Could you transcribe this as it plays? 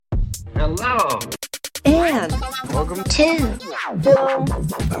Hello. And welcome to Film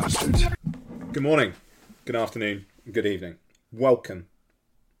Bastards. Good morning, good afternoon, good evening. Welcome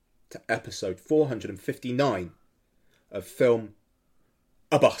to episode 459 of Film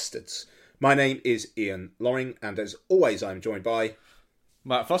Bastards. My name is Ian Loring, and as always, I'm joined by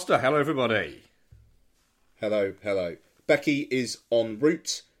Matt Foster. Hello, everybody. Hello. Becky is en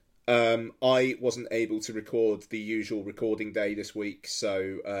route. I wasn't able to record the usual recording day this week,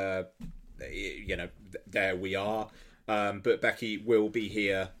 so there we are. But Becky will be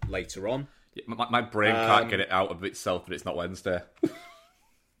here later on. Yeah, my brain can't get it out of itself that it's not Wednesday.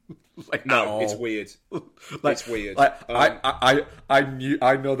 It's weird. It's weird. I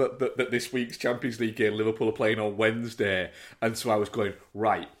know that this week's Champions League game, Liverpool are playing on Wednesday, and so I was going,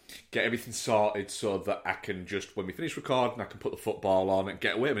 right, get everything sorted so that I can just, when we finish recording, I can put the football on and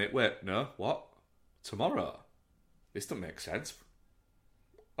get, wait a minute, no, what? Tomorrow? This doesn't make sense.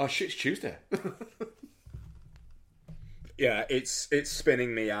 Oh shit, it's Tuesday. Yeah, it's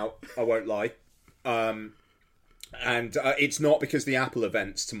spinning me out, I won't lie. And it's not because the Apple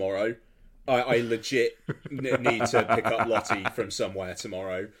event's tomorrow. I legit need to pick up Lottie from somewhere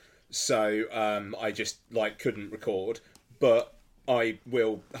tomorrow. So I just couldn't record. But I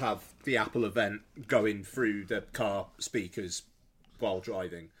will have the Apple event going through the car speakers while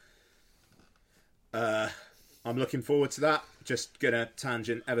driving. I'm looking forward to that. Just gonna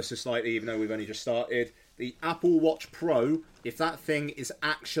tangent ever so slightly, even though we've only just started. The Apple Watch Pro, if that thing is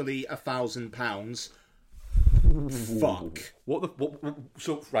actually £1,000, fuck.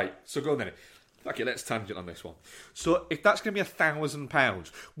 So go on then. Okay, let's tangent on this one. So if that's going to be £1,000,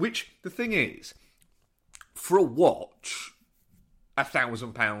 which the thing is, for a watch,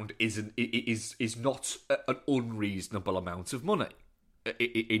 £1,000 is not an unreasonable amount of money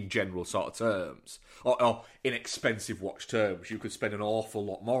in general sort of terms, or in expensive watch terms. You could spend an awful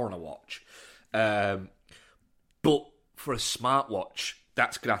lot more on a watch, but for a smartwatch,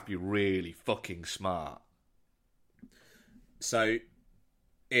 that's going to have to be really fucking smart. So,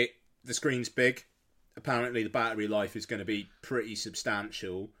 the screen's big. Apparently, the battery life is going to be pretty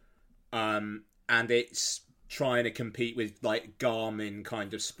substantial, and it's trying to compete with Garmin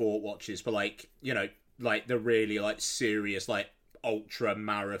kind of sport watches, but the really serious ultra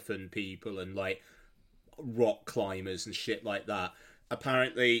marathon people and rock climbers and shit like that.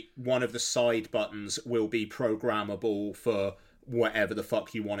 Apparently, one of the side buttons will be programmable for whatever the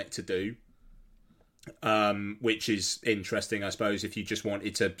fuck you want it to do. Which is interesting, I suppose, if you just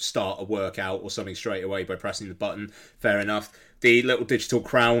wanted to start a workout or something straight away by pressing the button. Fair enough. The little digital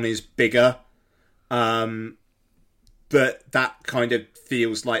crown is bigger, but that kind of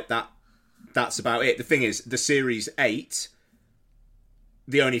feels like that's about it. The thing is, the Series 8,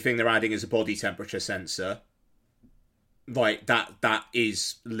 the only thing they're adding is a body temperature sensor. That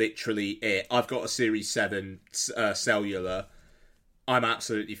is literally it. I've got a Series 7 cellular. I'm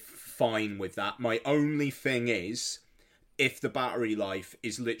absolutely fine with that. My only thing is, if the battery life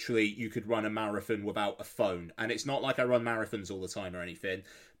is literally, you could run a marathon without a phone. And it's not like I run marathons all the time or anything,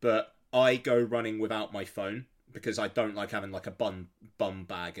 but I go running without my phone because I don't like having a bum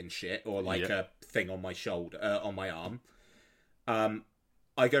bag and shit, or a thing on my shoulder, on my arm.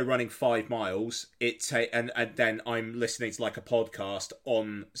 I go running 5 miles. And then I'm listening to a podcast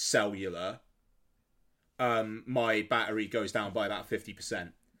on cellular. My battery goes down by about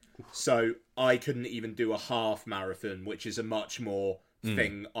 50%. So I couldn't even do a half marathon, which is a much more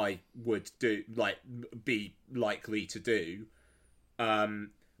thing I would do, be likely to do.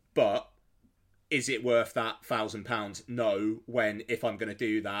 But is it worth that £1,000? No. If I'm going to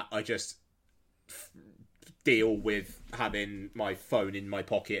do that, I just deal with having my phone in my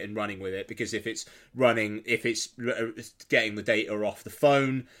pocket and running with it, because if it's getting the data off the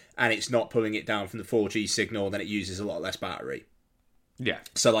phone and it's not pulling it down from the 4G signal, then it uses a lot less battery. Yeah.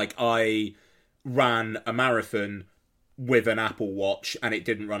 So I ran a marathon with an Apple Watch and it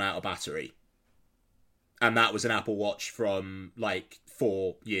didn't run out of battery. And that was an Apple Watch from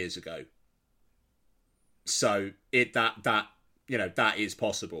 4 years ago. So that is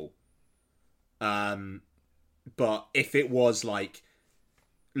possible. But if it was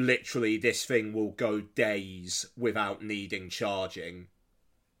literally this thing will go days without needing charging,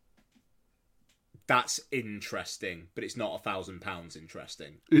 that's interesting, but it's not £1,000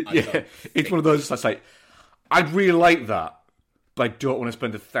 interesting. It's one of those that's I'd really like that, but I don't want to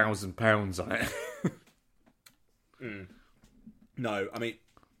spend £1,000 on it. No, I mean,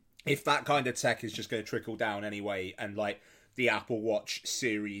 if that kind of tech is just going to trickle down anyway, and the Apple Watch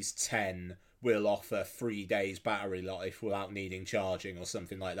Series 10 will offer 3 days battery life without needing charging or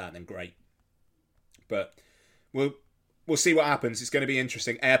something like that, then great. But we'll see what happens. It's going to be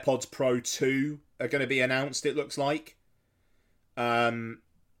interesting. AirPods Pro 2 are going to be announced, it looks like.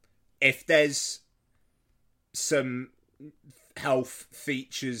 If there's some health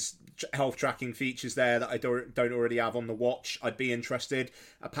tracking features there that I don't already have on the watch, I'd be interested.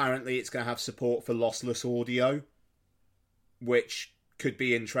 Apparently it's going to have support for lossless audio, which could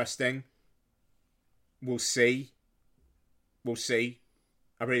be interesting. We'll see.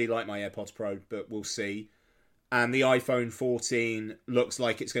 I really like my AirPods Pro, but we'll see. And the iPhone 14 looks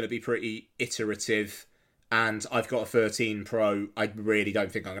like it's going to be pretty iterative. And I've got a 13 Pro. I really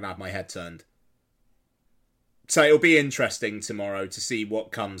don't think I'm going to have my head turned. So it'll be interesting tomorrow to see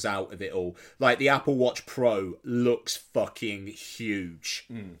what comes out of it all. Like, the Apple Watch Pro looks fucking huge.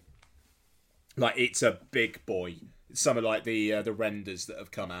 Like, it's a big boy. Some of, like, the renders that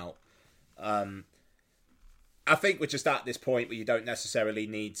have come out. I think we're just at this point where you don't necessarily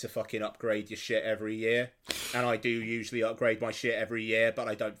need to fucking upgrade your shit every year. And I do usually upgrade my shit every year, but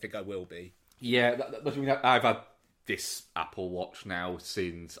I don't think I will be. Yeah, I've had this Apple Watch now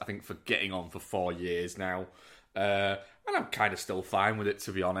since, I think, for getting on for 4 years now. And I'm kind of still fine with it,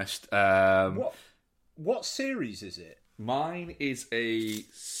 to be honest. What series is it? Mine is a...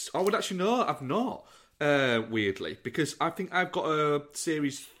 I would actually know, I've not, weirdly, because I think I've got a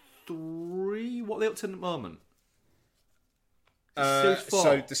Series 3. What are they up to at the moment? Series 4.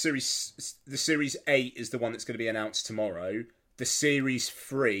 So the Series 8 is the one that's going to be announced tomorrow. The Series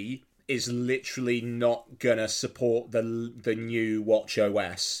 3 is literally not going to support the new Watch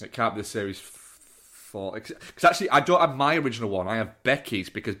OS. It can't be the Series 4. Because actually, I don't have my original one. I have Becky's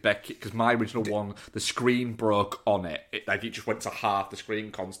because my original one, the screen broke on it. It just went to half the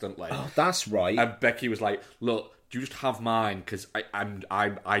screen constantly. Oh, that's right. And Becky was like, "Look, do you just have mine? Because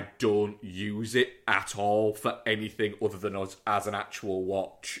I don't use it at all for anything other than as an actual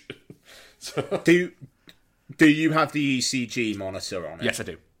watch." So, do you have the ECG monitor on it? yes, I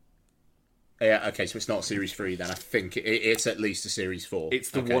do. Yeah, okay, so it's not Series 3 then. I think it's at least a Series 4. It's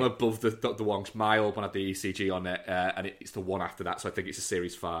the one above the one. My old one had the ECG on it, and it's the one after that, so I think it's a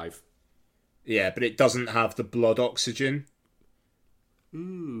Series 5. Yeah, but it doesn't have the blood oxygen.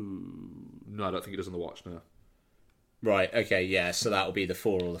 Ooh. No, I don't think it does on the watch, no. Right, okay, yeah, so that'll be the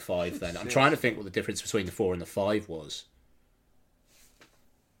 4 or the 5 then. I'm trying to think what the difference between the 4 and the 5 was.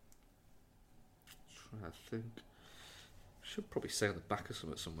 I think. Should probably say on the back of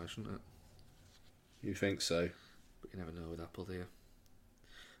something somewhere, shouldn't it? You think so? But you never know with Apple, do you?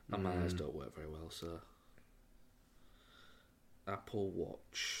 And my eyes don't work very well, so... Apple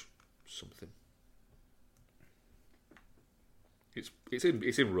Watch something.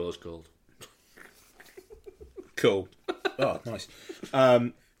 It's in rose gold. Cool. Oh, nice.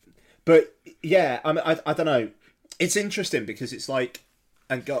 But yeah, I don't know. It's interesting because it's like,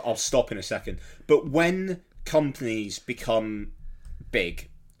 and I'll stop in a second. But when companies become big,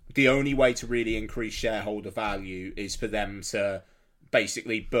 the only way to really increase shareholder value is for them to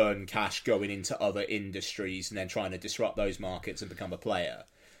basically burn cash going into other industries and then trying to disrupt those markets and become a player.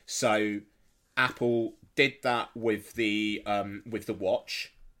 So Apple did that with the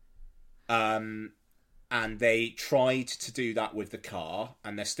watch, and they tried to do that with the car,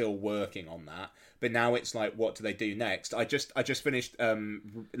 and they're still working on that. But now it's like, what do they do next? I just finished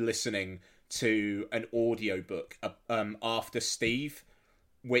listening to an audiobook, After Steve,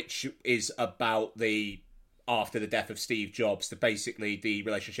 which is about after the death of Steve Jobs, basically the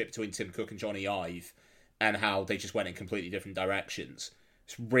relationship between Tim Cook and Johnny Ive, and how they just went in completely different directions.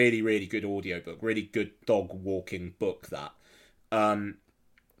 It's really, really good audiobook, really good dog walking book, that. And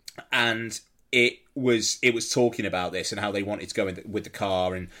it was talking about this and how they wanted to go with the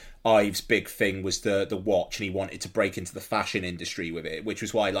car, and Ive's big thing was the watch, and he wanted to break into the fashion industry with it, which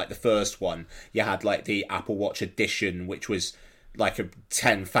was why, like, the first one, you had like the Apple Watch Edition, which was like a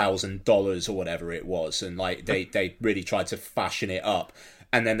 $10,000 or whatever it was, and like they really tried to fashion it up,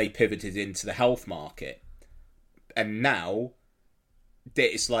 and then they pivoted into the health market, and now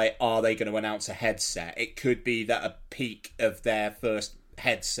it's like, are they going to announce a headset? It could be that a peak of their first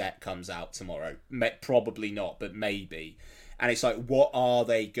headset comes out tomorrow. Probably not, but maybe. And it's like, what are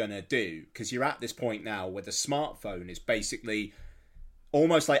they going to do? Because you're at this point now where the smartphone is basically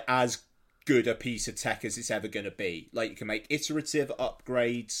almost like as good a piece of tech as it's ever going to be. Like, you can make iterative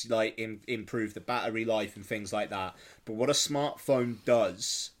upgrades, like improve the battery life and things like that. But what a smartphone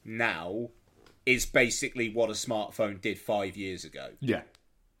does now is basically what a smartphone did 5 years ago. Yeah.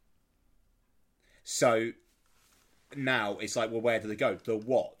 So now it's like, well, where do they go? The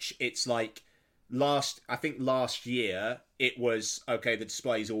watch. It's like last year it was, okay, the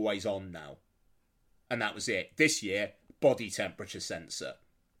display's always on now, and that was it. This year, body temperature sensor.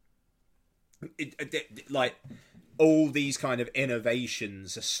 Like, all these kind of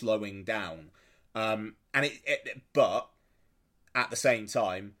innovations are slowing down. But at the same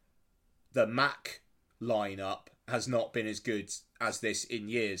time, the Mac lineup has not been as good as this in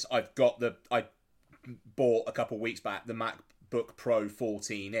years. I bought a couple of weeks back the MacBook Pro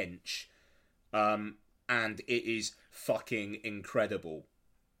 14-inch, and it is fucking incredible.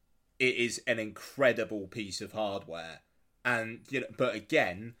 It is an incredible piece of hardware, and but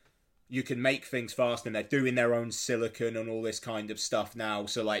again, you can make things faster, and they're doing their own silicon and all this kind of stuff now.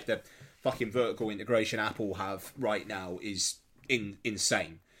 So like the fucking vertical integration Apple have right now is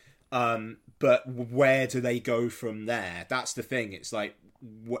insane. But where do they go from there? That's the thing. It's like,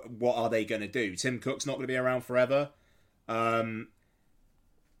 what are they going to do? Tim Cook's not going to be around forever.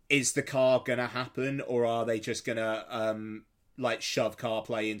 Is the car going to happen, or are they just going to shove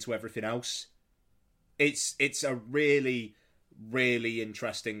CarPlay into everything else? It's a really, really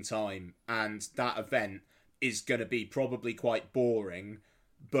interesting time, and that event is going to be probably quite boring,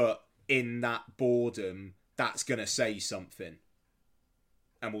 but in that boredom, that's going to say something.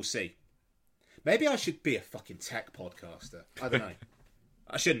 And we'll see. Maybe I should be a fucking tech podcaster. I don't know.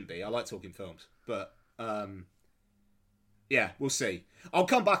 I shouldn't be. I like talking films. But, yeah, we'll see. I'll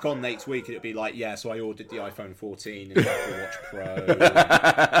come back on next week and it'll be like, yeah, so I ordered the iPhone 14 and the Apple Watch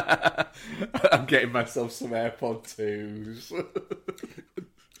Pro. I'm getting myself some AirPod 2s.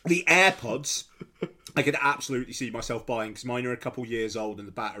 The AirPods, I could absolutely see myself buying, because mine are a couple years old and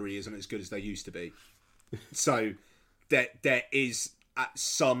the battery isn't as good as they used to be. So there is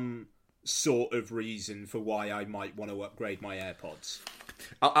some sort of reason for why I might want to upgrade my AirPods.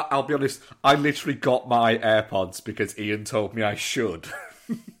 I'll be honest, I literally got my AirPods because Ian told me I should.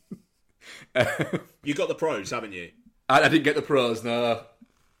 You got the Pros, haven't you? I didn't get the Pros, no.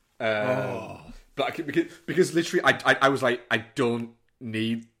 But because literally I was like, I don't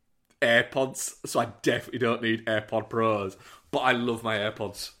need AirPods, so I definitely don't need AirPod Pros. But I love my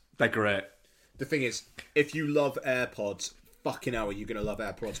AirPods. They're great. The thing is, if you love AirPods, fucking hell, are you going to love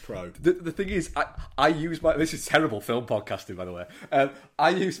AirPods Pro? The thing is, I use my... This is terrible film podcasting, by the way. I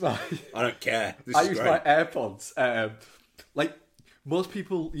use my... I don't care. I use my AirPods. Like, most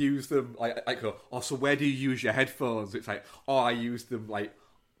people use them, like go, oh, so where do you use your headphones? It's like, oh, I use them, like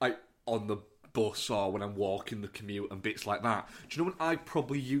on the bus or when I'm walking the commute and bits like that. Do you know when I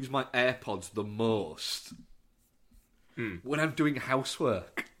probably use my AirPods the most? When I'm doing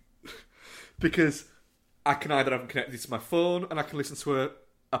housework. Because I can either have them connected to my phone and I can listen to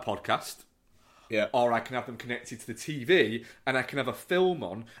a podcast, or I can have them connected to the TV and I can have a film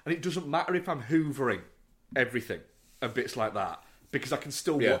on, and it doesn't matter if I'm hoovering everything and bits like that, because I can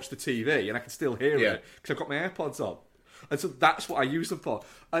still watch the TV and I can still hear it because I've got my AirPods on. And so that's what I use them for.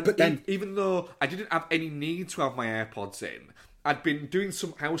 And but then, even though I didn't have any need to have my AirPods in, I'd been doing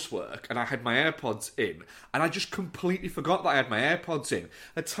some housework and I had my AirPods in, and I just completely forgot that I had my AirPods in.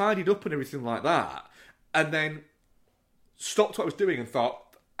 I tidied up and everything like that, and then stopped what I was doing and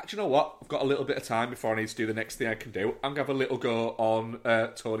thought, actually, you know what? I've got a little bit of time before I need to do the next thing I can do. I'm going to have a little go on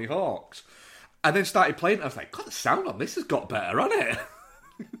Tony Hawk's. And then started playing it. I was like, God, the sound on this has got better, hasn't it?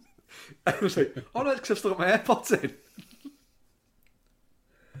 I was like, oh no, it's because I've still got my AirPods in.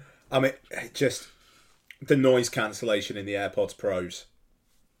 I mean, just the noise cancellation in the AirPods Pros.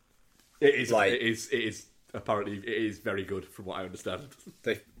 It is apparently it is very good from what I understand.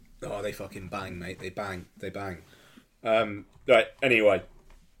 They fucking bang, mate. They bang. Right, anyway.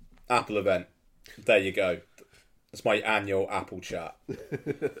 Apple event. There you go. That's my annual Apple chat.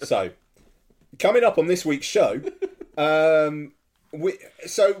 So, coming up on this week's show, we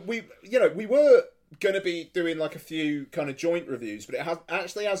were going to be doing like a few kind of joint reviews, but it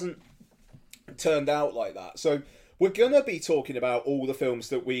hasn't turned out like that. So we're going to be talking about all the films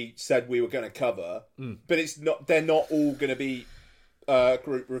that we said we were going to cover, but they're not all going to be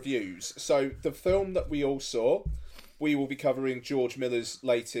group reviews. So the film that we all saw, we will be covering George Miller's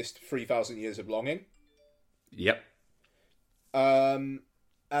latest 3,000 Years of Longing. Yep. And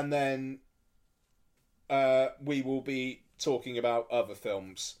then we will be talking about other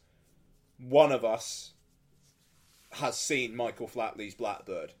films. One of us has seen Michael Flatley's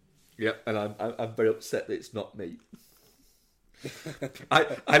Blackbird. Yep, and I'm very upset that it's not me.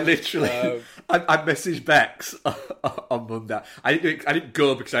 I literally I messaged Bex on Monday. I didn't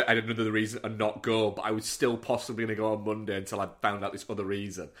go because I had another reason to not go, but I was still possibly going to go on Monday until I found out this other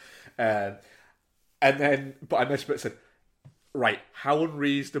reason. But I messaged Bex and said, right, how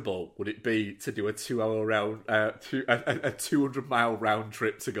unreasonable would it be to do a 2-hour round, a 200-mile round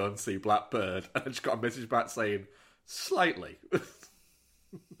trip to go and see Blackbird? And I just got a message back saying, slightly.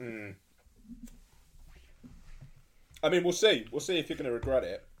 I mean, we'll see. We'll see if you're going to regret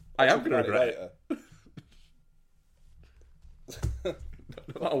it. I am going to regret it. No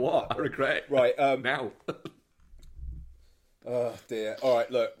matter what, I regret it. Right. Now. Oh dear. All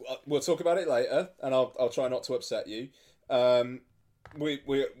right. Look, we'll talk about it later, and I'll try not to upset you. We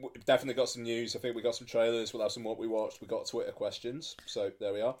definitely got some news. I think we got some trailers. We'll have some what we watched. We got Twitter questions. So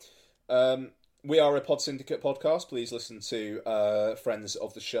there we are. We are a Pod Syndicate podcast. Please listen to friends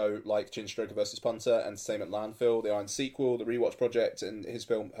of the show like Chin Stroker vs. Punter, Entertainment Landfill, The Iron Sequel, The Rewatch Project, and his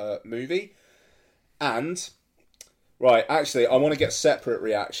film Her Movie. And, right, actually, I want to get separate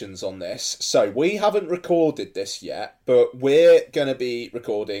reactions on this. So, we haven't recorded this yet, but we're going to be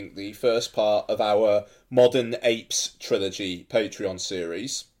recording the first part of our Modern Apes trilogy Patreon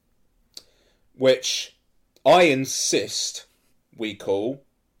series, which I insist we call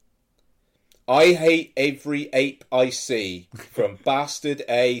I Hate Every Ape I See, from Bastard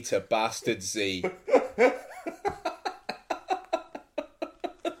A to Bastard Z.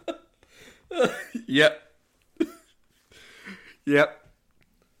 Yep. Yep.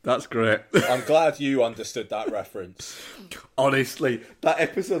 That's great. I'm glad you understood that reference. Honestly, that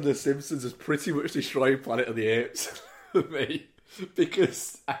episode of The Simpsons has pretty much destroyed Planet of the Apes for me.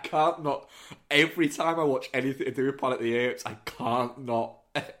 Because I can't not... Every time I watch anything to do with Planet of the Apes, I can't not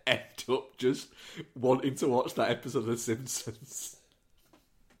end up just wanting to watch that episode of The Simpsons.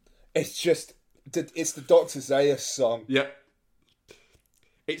 It's just... It's the Dr. Zayas song. Yep.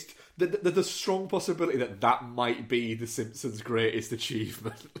 It's the strong possibility that might be The Simpsons' greatest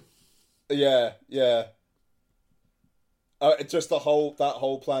achievement. Yeah. Just that whole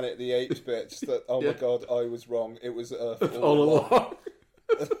Planet of the Apes bit. Just that, oh my god, I was wrong. It was Earth all along.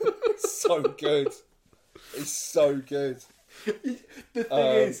 So good. It's so good. The thing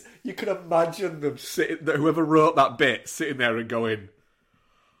is, you can imagine them whoever wrote that bit, sitting there and going,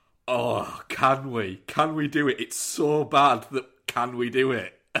 "Oh, can we? Can we do it? It's so bad that can we do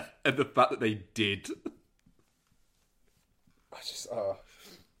it?" And the fact that they did.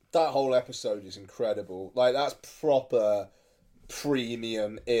 That whole episode is incredible. Like, that's proper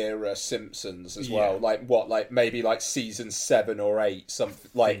premium era Simpsons as well. Like maybe like season 7 or 8, something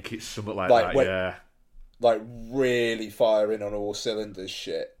like. I think it's something like that. Yeah. Like really firing on all cylinders,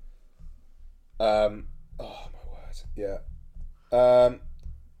 shit. Oh my word, yeah.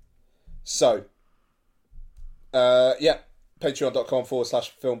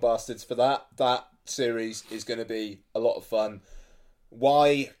 Patreon.com/filmbastards for that. That series is going to be a lot of fun.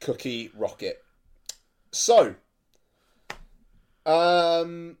 Why Cookie Rocket? So,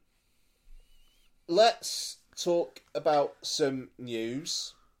 let's talk about some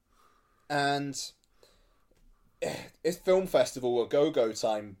news. And it's film festival or go-go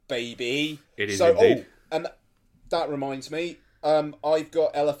time, baby. It is indeed. And that reminds me, I've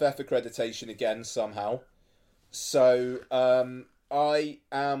got LFF accreditation again somehow. So, I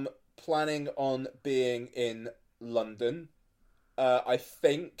am planning on being in London. I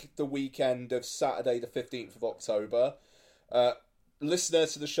think the weekend of Saturday the 15th of October. Listener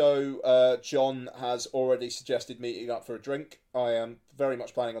to the show, John, has already suggested meeting up for a drink. I am very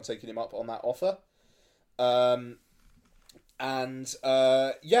much planning on taking him up on that offer.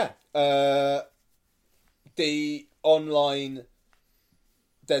 The online...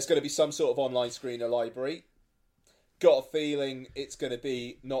 There's going to be some sort of online screener library. Got a feeling it's going to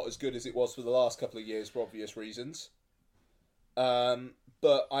be not as good as it was for the last couple of years for obvious reasons.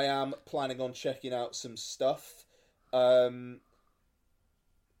 But I am planning on checking out some stuff. I'm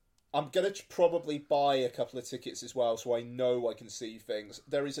going to probably buy a couple of tickets as well, so I know I can see things.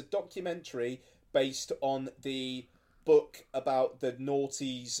 There is a documentary based on the book about the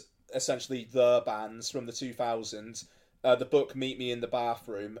noughties, essentially the bands from the 2000s. The book Meet Me in the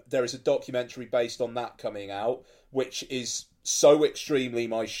Bathroom. There is a documentary based on that coming out, which is so extremely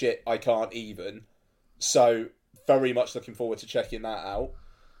my shit I can't even. So, very much looking forward to checking that out.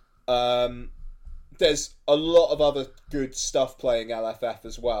 There's a lot of other good stuff playing LFF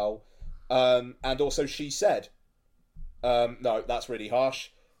as well. And also She Said. No, that's really harsh.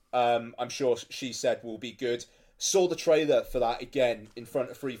 I'm sure She Said will be good. Saw the trailer for that again in front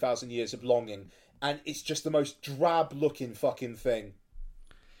of 3,000 Years of Longing. And it's just the most drab-looking fucking thing.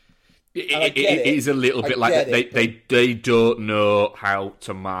 It is a little bit like they don't know how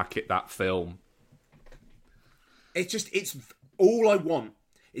to market that film. It's all I want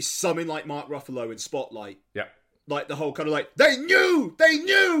is something like Mark Ruffalo in Spotlight. Yeah. Like the whole kind of like, they knew!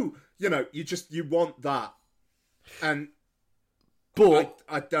 You know, you want that. But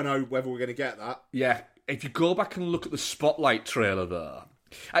I don't know whether we're going to get that. Yeah. If you go back and look at the Spotlight trailer though.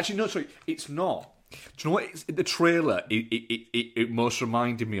 Actually, no, sorry, it's not. Do you know what the trailer it most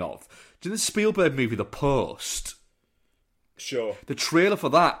reminded me of? Do you know the Spielberg movie The Post? Sure. The trailer for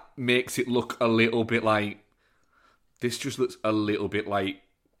that makes it look a little bit like this just looks a little bit like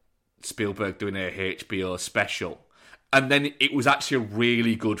Spielberg doing a HBO special. And then it was actually a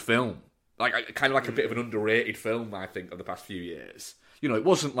really good film. Like, kind of like a bit of an underrated film, I think, of the past few years. You know, it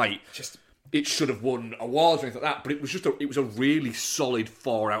wasn't like it should have won awards or anything like that, but it was a really solid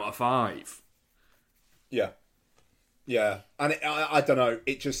 4 out of 5. Yeah. Yeah. And I don't know,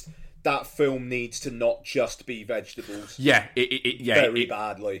 it just, that film needs to not just be vegetables. Yeah, very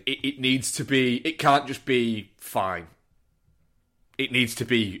badly. It needs to be, it can't just be fine. It needs to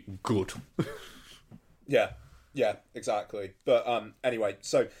be good. Yeah, exactly. But anyway,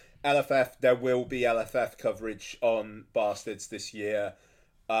 so LFF, there will be LFF coverage on Bastards this year.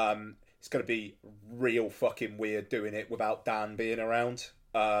 It's going to be real fucking weird doing it without Dan being around.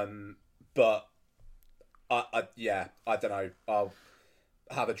 But I don't know. I'll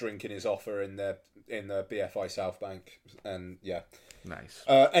have a drink in his offer in the BFI South Bank, and yeah, nice.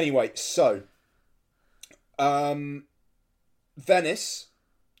 Anyway, so Venice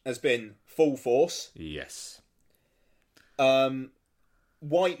has been full force. Yes.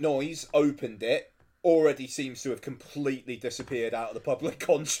 White Noise opened it, already seems to have completely disappeared out of the public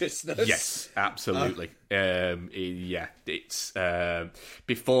consciousness. Yes, absolutely. It's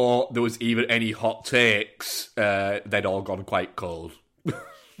before there was even any hot takes, they'd all gone quite cold.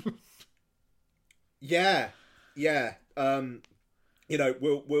 Yeah.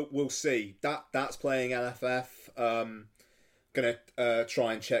 We'll see. That's playing LFF. Gonna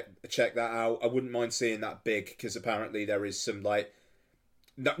try and check that out. I wouldn't mind seeing that big, because apparently there is some like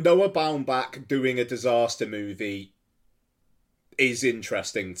Noah Baumbach doing a disaster movie is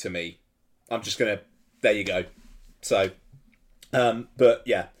interesting to me. I'm just gonna, there you go. So, but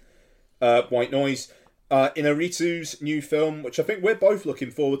yeah, White Noise, Inarritu's new film, which I think we're both looking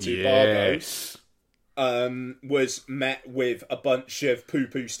forward to. Yes. Bargo, was met with a bunch of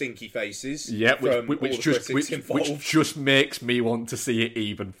poo-poo stinky faces. Yeah, which just makes me want to see it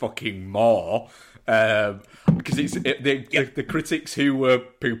even fucking more. Because the critics who were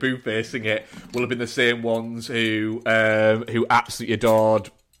poo-poo facing it will have been the same ones who absolutely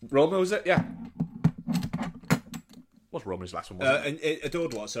adored Roma, was it? Yeah. What's Roma's last one? And it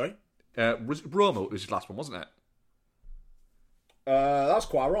adored what? Sorry. Roma was his last one, wasn't it? That's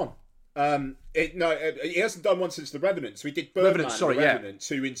Quaron. He hasn't done one since The Revenant. So he did Birdman, Revenant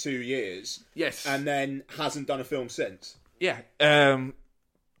 2 in 2 years. Yes, and then hasn't done a film since. Yeah. Am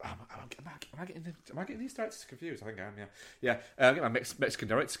I getting these directors confused? I think I am. Yeah. I'm getting my Mexican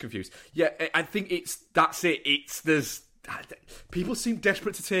directors confused. Yeah, I think that's it. There's people seem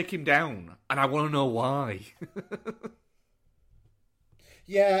desperate to take him down, and I want to know why.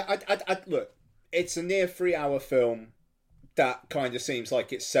 Yeah, I look. It's a near 3-hour film that kind of seems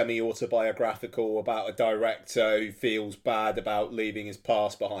like it's semi-autobiographical about a director who feels bad about leaving his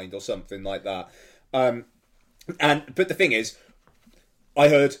past behind or something like that. But the thing is, I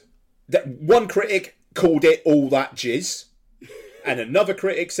heard that one critic called it all that jizz, and another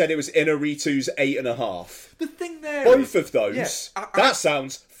critic said it was Inarritu's 8.5. The thing there, both of those, that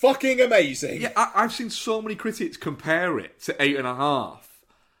sounds fucking amazing. Yeah, I've seen so many critics compare it to 8.5.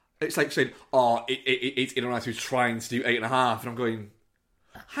 It's like saying, it's Inarritu who's trying to do 8.5, and I'm going,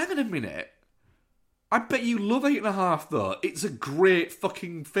 hang on a minute. I bet you love 8.5 though. It's a great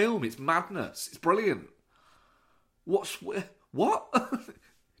fucking film. It's madness. It's brilliant. What?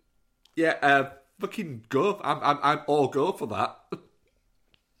 Yeah, fucking go. I'm all go for that.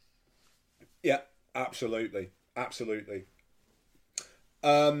 Yeah, absolutely.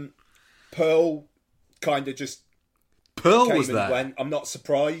 Pearl kind of just Pearl was there. Went. I'm not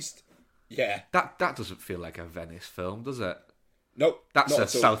surprised. Yeah, that doesn't feel like a Venice film, does it? Nope. That's a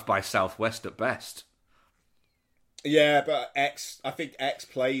South by Southwest at best. Yeah, but I think X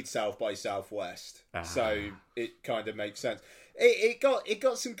played South by Southwest, so it kind of makes sense. It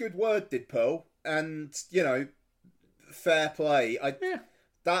got some good word, did Pearl, and fair play.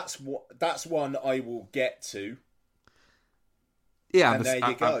 That's one I will get to. Yeah, and there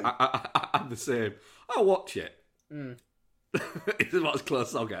you go. I'm the same. I'll watch it. It's about as close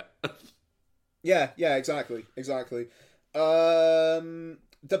as I'll get. Yeah, exactly. The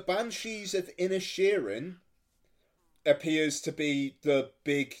Banshees of Inisherin appears to be the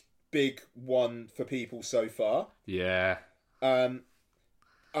big one for people so far. Yeah. I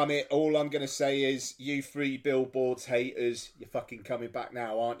mean, all I'm going to say is, you 3 Billboards haters, you're fucking coming back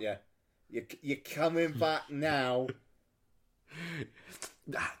now, aren't you? You're coming back now.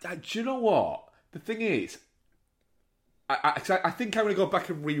 Do you know what? The thing is, I think I'm going to go back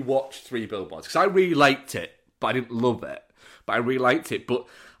and rewatch 3 Billboards, because I really liked it, but I didn't love it. But I really liked it, but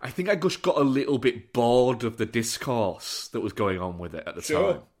I think I just got a little bit bored of the discourse that was going on with it at the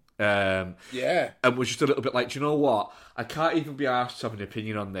time. Yeah. And was just a little bit like, do you know what? I can't even be asked to have an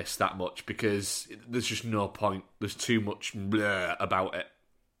opinion on this that much because there's just no point. There's too much blur about it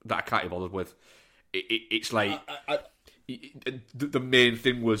that I can't be bothered with. It's like the main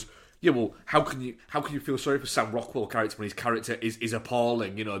thing was, yeah, well, how can you feel sorry for Sam Rockwell character when his character is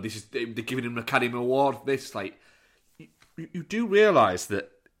appalling? You know, they're giving him an Academy Award for this. Like, you do realise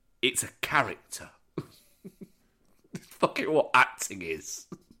that it's a character. It's fucking what acting is.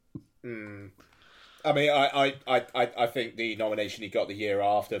 I mean, I think the nomination he got the year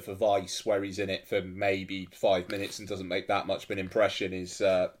after for Vice, where he's in it for maybe 5 minutes and doesn't make that much of an impression, is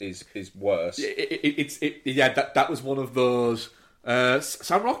worse. That was one of those.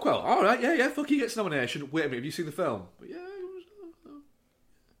 Sam Rockwell. All right, yeah, fuck, he gets nomination. Wait a minute, have you seen the film?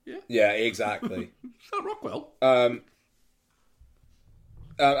 Yeah, exactly. Sam Rockwell.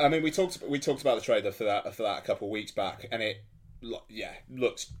 I mean, we talked about the trailer for that a couple of weeks back, and it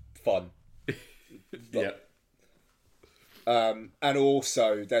looks fun. Yeah. And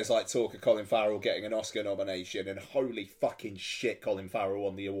also, there's like talk of Colin Farrell getting an Oscar nomination, and holy fucking shit, Colin Farrell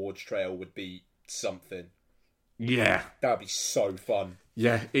on the awards trail would be something. Yeah, that'd be so fun.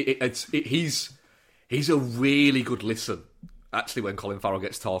 Yeah, he's a really good listen. Actually, when Colin Farrell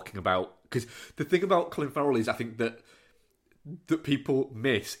gets talking about, because the thing about Colin Farrell is, I think that people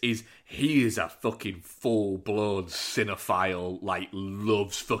miss is he is a fucking full-blown cinephile, like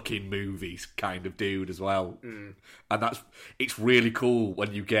loves fucking movies kind of dude as well. And it's really cool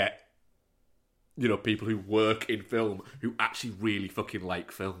when you get, you know, people who work in film who actually really fucking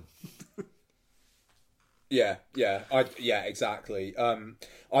like film. Yeah, exactly.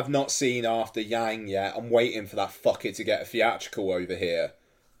 I've not seen After Yang yet. I'm waiting for that fucker to get a theatrical over here.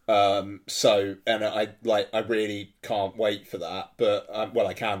 I really can't wait for that, but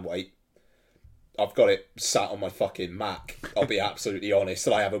I can wait. I've got it sat on my fucking Mac. I'll be absolutely honest,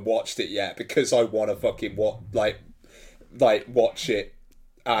 and I haven't watched it yet because I want to fucking watch it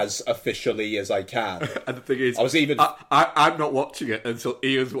as officially as I can. And the thing is, I'm not watching it until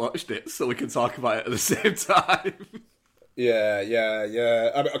Ian's watched it, so we can talk about it at the same time.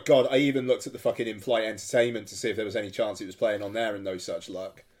 Yeah. I mean, God, I even looked at the fucking in-flight entertainment to see if there was any chance it was playing on there, and no such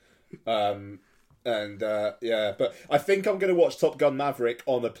luck. But I think I'm going to watch Top Gun Maverick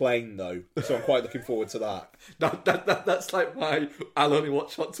on a plane though, so I'm quite looking forward to that. That's like I'll only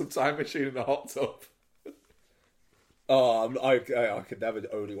watch Hot Tub Time Machine in the hot tub. Oh, I could never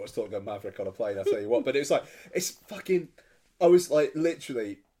only watch Top Gun Maverick on a plane, I'll tell you what. But it's fucking, I was like,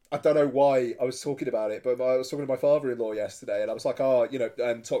 literally, I don't know why I was talking about it, but I was talking to my father-in-law yesterday, and I was like,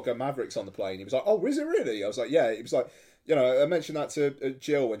 and Top Gun Maverick's on the plane. He was like, oh, is it really? I was like, yeah. He was like, you know, I mentioned that to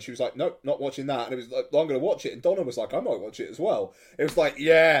Jill, and she was like, nope, not watching that. And it was like, well, I'm going to watch it. And Donna was like, I might watch it as well. It was like,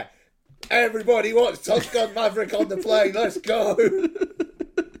 yeah, everybody watch Top Gun Maverick on the plane. Let's go.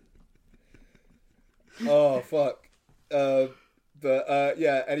 Oh, fuck.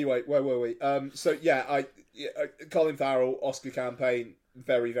 Anyway, where were we? Colin Farrell, Oscar campaign,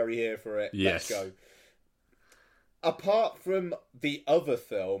 very, very here for it. Yes. Let's go. Apart from the other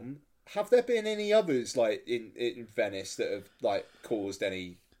film, have there been any others like in Venice that have like caused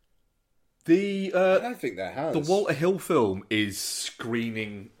any? I don't think there has. The Walter Hill film is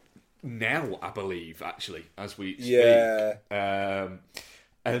screening now, I believe, actually, as we speak. Yeah.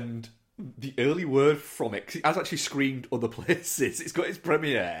 And the early word from it, 'cause it has actually screened other places. It's got its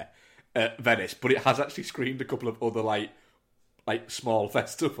premiere at Venice, but it has actually screened a couple of other like small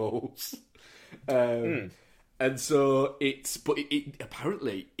festivals. And so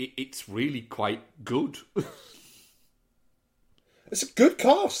apparently it's really quite good. It's a good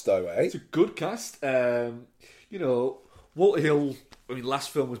cast, though, eh? It's a good cast. You know, Walter Hill. I mean, last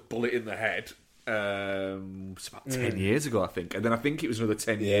film was Bullet in the Head. It's about 10 years ago, I think, and then I think it was another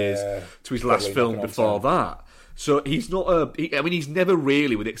 10 years to his last film before that. So he's not he's never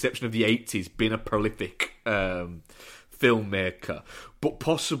really, with the exception of the 80s, been a prolific filmmaker. But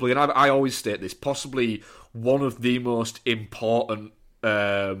possibly, and I always state this, possibly one of the most important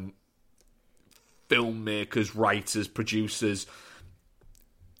filmmakers, writers, producers,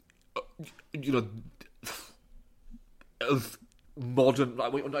 you know, of modern,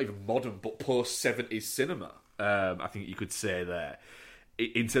 not even modern, but post-70s cinema, I think you could say there,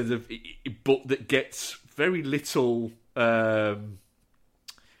 in terms of, but that gets very little, doesn't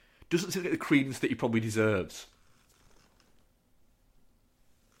seem to get the credence that he probably deserves.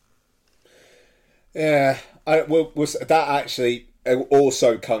 Yeah, that actually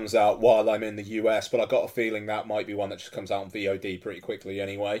also comes out while I'm in the US, but I got a feeling that might be one that just comes out on VOD pretty quickly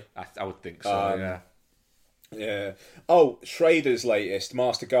anyway. I would think so, yeah. Yeah. Oh, Schrader's latest,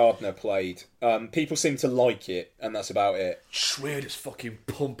 Master Gardener, played. People seem to like it, and that's about it. Schrader's fucking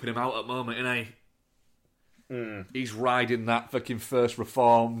pumping him out at the moment, isn't he? He's riding that fucking first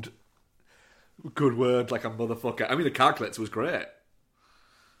reformed good word like a motherfucker. I mean, the Card Collector was great.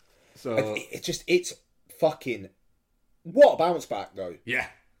 So It's fucking... What a bounce back, though. yeah.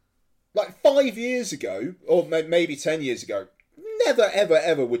 Like 5 years ago, or maybe 10 years ago, never, ever,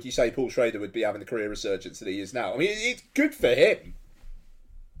 ever would you say Paul Schrader would be having the career resurgence that he is now. I mean, it's good for him.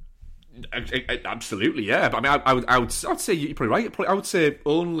 Absolutely, yeah. But I mean, I'd say you're probably right. I would say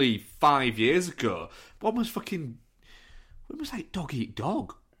only 5 years ago, when was like Dog Eat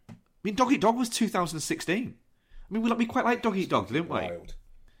Dog? I mean, Dog Eat Dog was 2016. I mean, we quite like Dog Eat Dog, didn't we? Wild.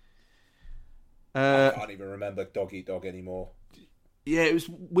 I can't even remember Dog Eat Dog anymore. Yeah, it was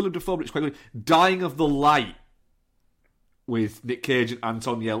Willem Dafoe, but it's quite good. Dying of the Light with Nick Cage and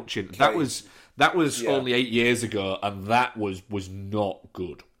Anton Yelchin. Cage. That was Yeah. only 8 years ago, and that was not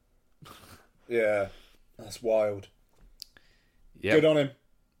good. Yeah, that's wild. Yeah, Good on him.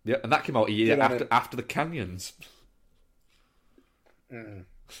 yeah, and that came out a year Good on him. after the Canyons.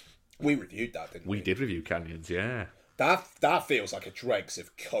 We reviewed that, didn't we? We did review Canyons, yeah. That feels like a dregs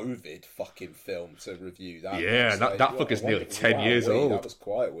of COVID fucking film to review. That Yeah, It's that fucker's nearly 10 years wee, old. That was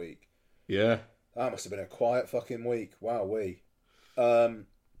quite a week. Yeah. That must have been a quiet fucking week. Wow,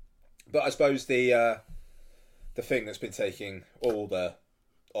 but I suppose the thing that's been taking all the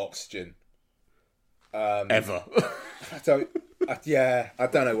oxygen. Ever. I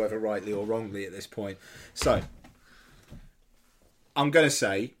don't know whether rightly or wrongly at this point. So, I'm going to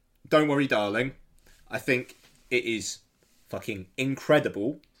say, don't worry, darling. I think it is fucking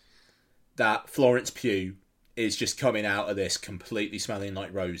incredible that Florence Pugh is just coming out of this completely smelling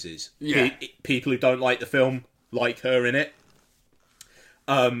like roses. Yeah. People who don't like the film like her in it.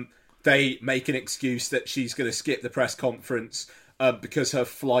 They make an excuse that she's going to skip the press conference because her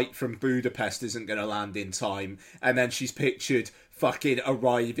flight from Budapest isn't going to land in time. And then she's pictured fucking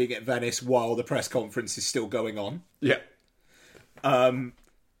arriving at Venice while the press conference is still going on. Yeah.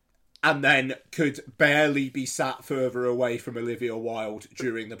 And then could barely be sat further away from Olivia Wilde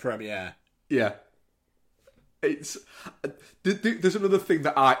during the premiere. Yeah. It's there's another thing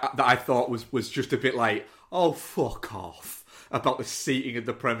that I thought was just a bit like, oh, fuck off, about the seating of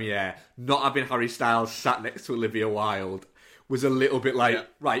the premiere. Not having Harry Styles sat next to Olivia Wilde was a little bit like,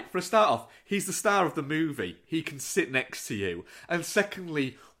 right, for a start off, he's the star of the movie. He can sit next to you. And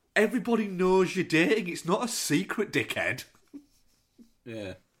secondly, everybody knows you're dating. It's not a secret, dickhead.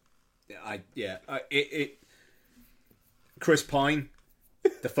 Yeah. Chris Pine,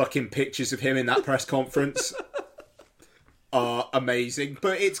 the fucking pictures of him in that press conference are amazing,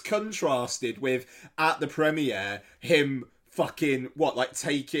 but it's contrasted with at the premiere him fucking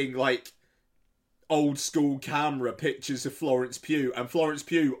taking old school camera pictures of Florence Pugh, and Florence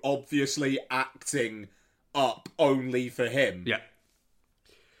Pugh obviously acting up only for him. Yeah.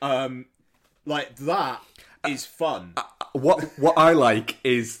 That is fun. What I like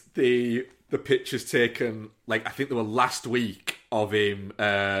is the pictures taken, I think they were last week, of him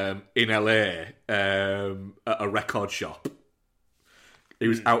in LA at a record shop. He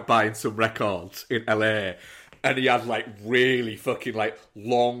was out buying some records in LA, and he had really fucking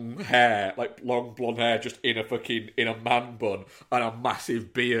long hair, long blonde hair, just in a man bun, and a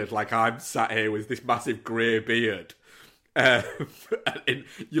massive beard. I'm sat here with this massive grey beard. And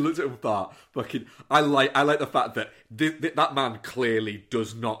you looked at him and thought, fucking, I like the fact that that man clearly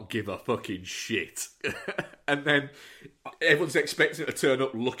does not give a fucking shit. And then everyone's expecting to turn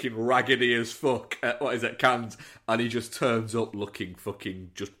up looking raggedy as fuck at Cannes, and he just turns up looking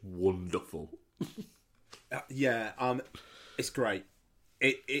fucking just wonderful. It's great.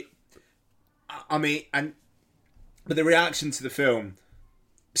 But the reaction to the film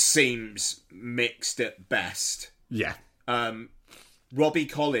seems mixed at best. Yeah. Robbie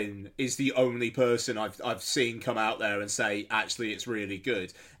Collin is the only person I've seen come out there and say, actually, it's really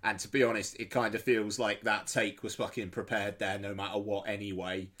good. And to be honest, it kind of feels like that take was fucking prepared there no matter what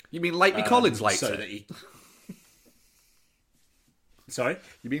anyway. You mean Like Me Collins liked so it? That he... Sorry?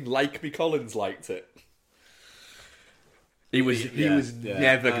 You mean Like Me Collins liked it? He was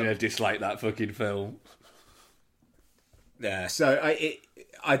never going to dislike that fucking film. Yeah, so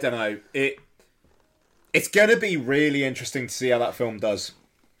I don't know. It's going to be really interesting to see how that film does.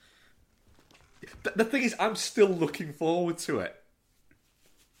 The thing is, I'm still looking forward to it.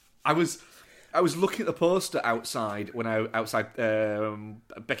 I was looking at the poster outside when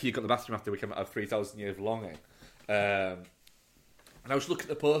Becky got the bathroom after we came out of 3,000 Years of Longing. And I was looking at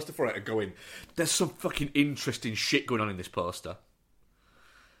the poster for it and going, there's some fucking interesting shit going on in this poster.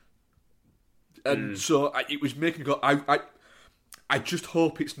 And so it was making me go, I just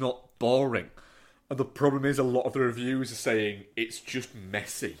hope it's not boring. And the problem is, a lot of the reviews are saying it's just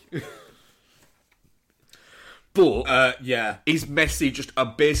messy. But is messy just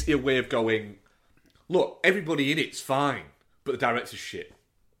basically a way of going, look, everybody in it's fine, but the director's shit.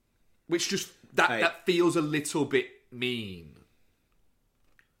 Which just, that feels a little bit mean.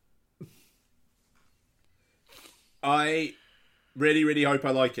 I really, really hope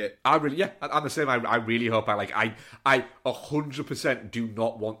I like it. I'm the same. I really hope I like it. I 100% do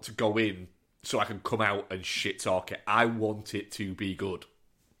not want to go in so I can come out and shit talk it. I want it to be good.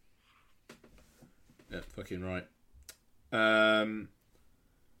 Yeah, fucking right.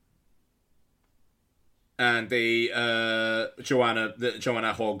 And the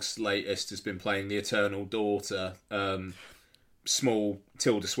Joanna Hogg's latest has been playing The Eternal Daughter, small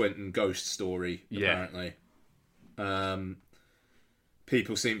Tilda Swinton ghost story, apparently.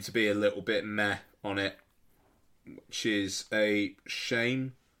 People seem to be a little bit meh on it, which is a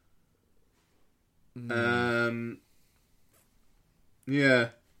shame. And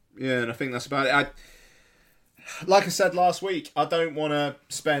I think that's about it. Like I said last week, I don't want to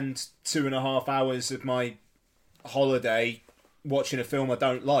spend 2.5 hours of my holiday watching a film I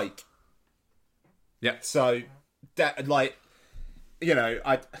don't like. Yeah. So,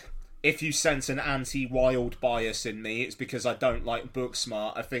 if you sense an anti-Wild bias in me, it's because I don't like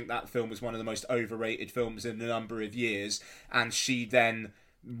Booksmart. I think that film was one of the most overrated films in a number of years, and she then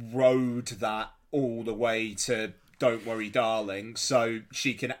rode that all the way to Don't Worry Darling, so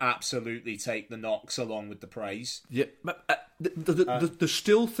she can absolutely take the knocks along with the praise. Yeah, the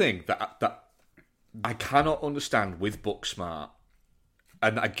still thing that I cannot understand with Booksmart,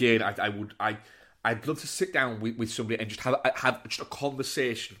 and again, I'd love to sit down with somebody and just have just a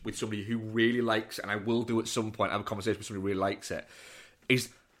conversation with somebody who really likes it, and I will do at some point, have a conversation with somebody who really likes it, is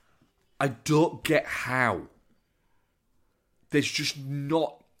I don't get how there's just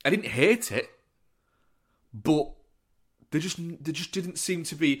not... I didn't hate it, but there just didn't seem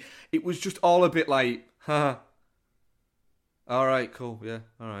to be... It was just all a bit like, alright, cool, yeah,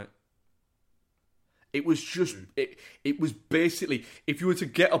 alright. It was just... It was basically... If you were to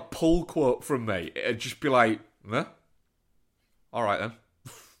get a pull quote from me, it'd just be like, alright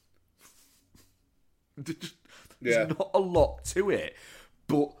then. There's not a lot to it.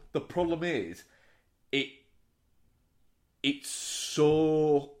 But the problem is, it's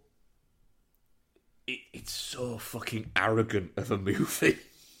so... It's so fucking arrogant of a movie.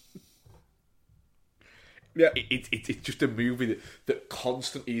 Yeah. It's just a movie that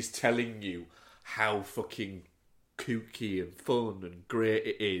constantly is telling you how fucking kooky and fun and great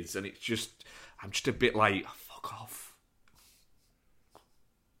it is, and it's just... I'm just a bit like, fuck off.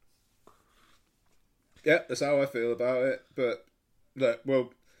 Yeah, that's how I feel about it. But look,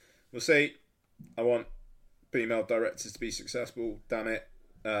 we'll see. I want female directors to be successful. Damn it.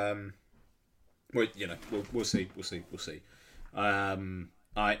 Well, we'll see. I'm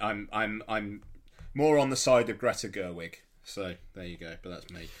more on the side of Greta Gerwig. So there you go. But that's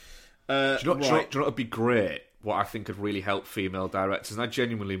me. Do you know what would be great? What I think could really help female directors, and I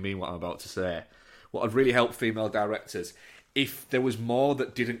genuinely mean what I'm about to say. What would really help female directors if there was more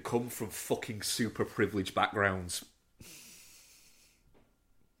that didn't come from fucking super privileged backgrounds.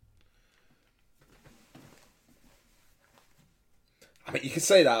 I mean, you could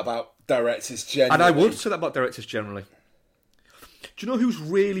say that about directors generally. And I would say that about directors generally. Do you know who's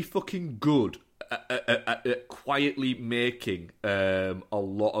really fucking good at quietly making a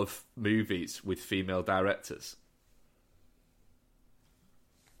lot of movies with female directors?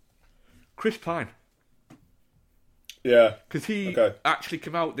 Chris Pine. Yeah. Because he actually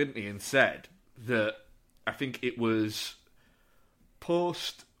came out, didn't he, and said that, I think it was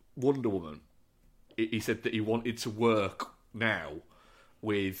post Wonder Woman, he said that he wanted to work now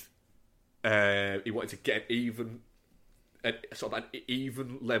with, he wanted to get sort of an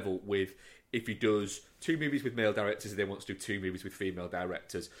even level with, if he does 2 movies with male directors, he then wants to do 2 movies with female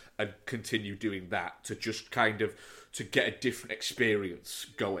directors, and continue doing that to just kind of to get a different experience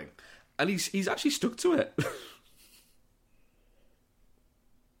going. And he's actually stuck to it.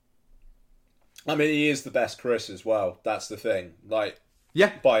 I mean, he is the best Chris as well. That's the thing. Like,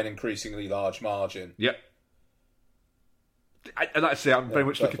 by an increasingly large margin. Yep. And like I say, I'm very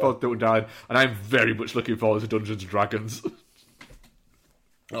much looking forward to Don't Die, and I'm very much looking forward to Dungeons & Dragons.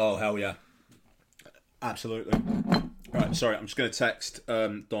 Oh, hell yeah. Absolutely. Right, sorry, I'm just going to text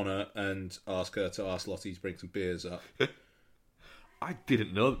Donna and ask her to ask Lottie to bring some beers up. I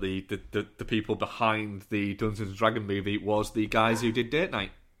didn't know that the people behind the Dungeons & Dragons movie was the guys who did Date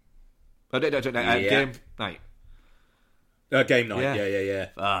Night. Game Night. Game night. Yeah.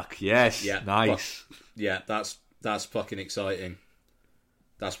 Fuck yes. Yeah. Nice. Yeah, that's fucking exciting.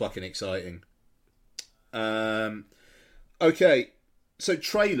 That's fucking exciting. Okay, so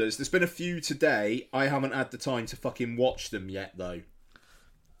trailers. There's been a few today. I haven't had the time to fucking watch them yet, though.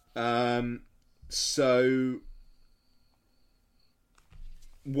 So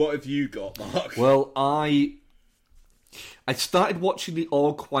what have you got, Mark? Well, I started watching the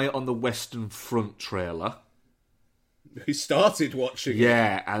All Quiet on the Western Front trailer. Who started watching it?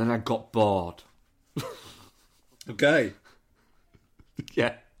 Yeah, and then I got bored. Okay.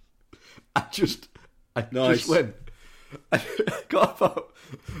 Yeah. I just Nice. went. I got about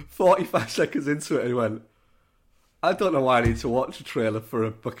 45 seconds into it and went, I don't know why I need to watch a trailer for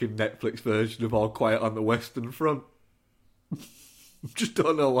a fucking Netflix version of All Quiet on the Western Front. Just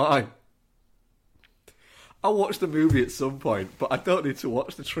don't know why. I'll watch the movie at some point, but I don't need to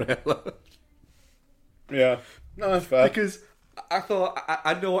watch the trailer. Yeah. No, that's fair. Because I thought,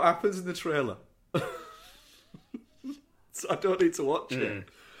 I know what happens in the trailer. So I don't need to watch it.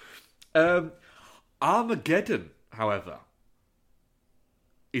 Armageddon, however,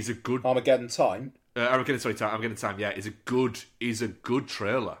 is a good... Armageddon Time? Armageddon Time, yeah, is a good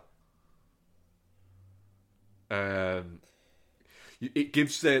trailer. It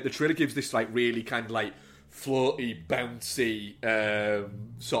gives the trailer gives this like really kind of like floaty, bouncy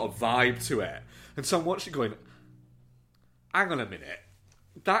sort of vibe to it, and so I'm watching it going, hang on a minute,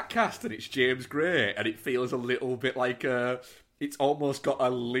 that cast and it's James Gray, and it feels a little bit like it's almost got a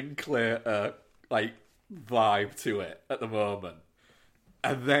Linklater like vibe to it at the moment.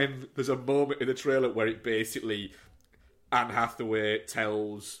 And then there's a moment in the trailer where it basically, Anne Hathaway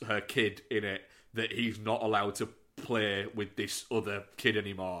tells her kid in it that he's not allowed to play with this other kid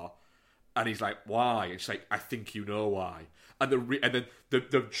anymore. And he's like, why? And she's like, I think you know why. And then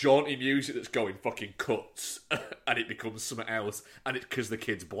the jaunty music that's going fucking cuts and it becomes something else. And it's because the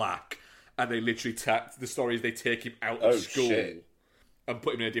kid's black. And they literally the story is they take him out of school shit. and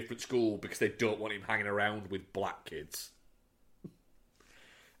put him in a different school because they don't want him hanging around with black kids.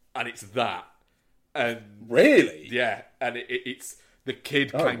 And it's that. And Really? yeah, and it's the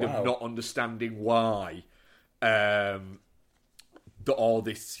kid kind of not understanding why that all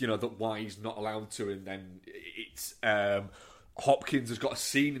this, that why he's not allowed to, and then it's Hopkins has got a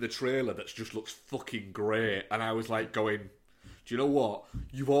scene in the trailer that just looks fucking great, and I was like going, do you know what?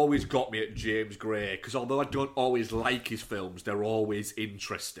 You've always got me at James Gray, because although I don't always like his films, they're always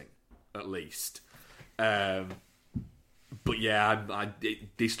interesting, at least. But yeah,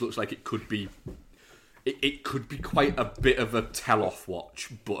 this looks like it could be. It could be quite a bit of a tell-off watch,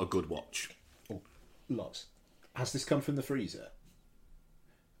 but a good watch. Oh, lots. Has this come from the freezer?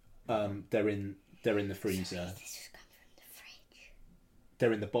 They're in the freezer. This has come from the fridge.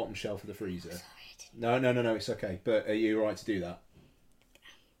 They're in the bottom shelf of the freezer. Sorry, I didn't. No, it's okay. But are you alright to do that?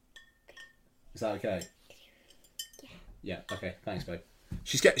 Is that okay? Yeah. Okay. Thanks, babe.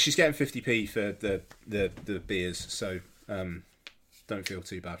 She's getting 50p for the beers, so don't feel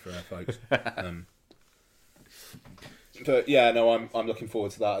too bad for her, folks. But yeah, no, I'm looking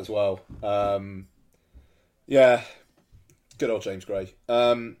forward to that as well. Yeah, good old James Gray.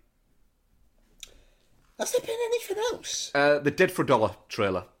 Has there been anything else? The Dead for a Dollar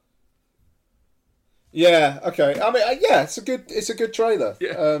trailer. Yeah. Okay. I mean, yeah, it's a good trailer.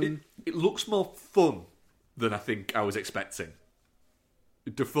 Yeah, it looks more fun than I think I was expecting.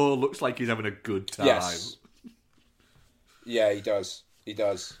 Defoe looks like he's having a good time. Yes. Yeah, he does.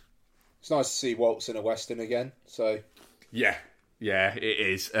 It's nice to see Waltz in a Western again. So. Yeah, it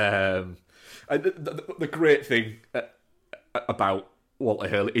is. The great thing about Walter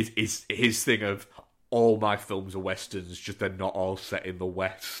Hill is his thing of all my films are Westerns, just they're not all set in the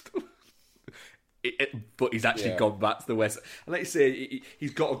West. But he's actually gone back to the West. And like you say,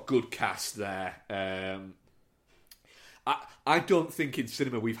 he's got a good cast there. I don't think in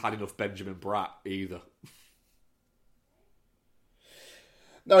cinema we've had enough Benjamin Bratt either.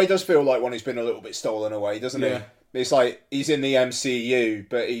 No, he does feel like one who's been a little bit stolen away, doesn't he? It's like he's in the MCU,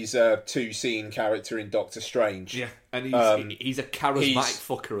 but he's a two-scene character in Doctor Strange. Yeah, and he's a charismatic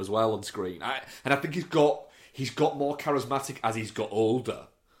fucker as well on screen. And I think he's got more charismatic as he's got older,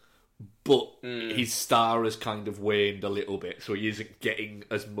 but his star has kind of waned a little bit, so he isn't getting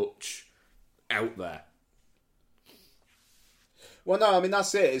as much out there. Well, no, I mean,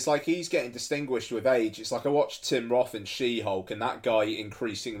 that's it. It's like he's getting distinguished with age. It's like I watched Tim Roth in She-Hulk, and that guy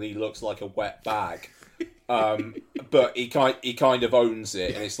increasingly looks like a wet bag. But he kind of owns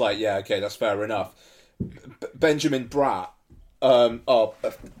it, and it's like, yeah, okay, that's fair enough. Benjamin Bratt.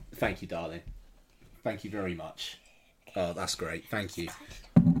 Thank you, darling. Thank you very much. Oh, that's great. Thank you.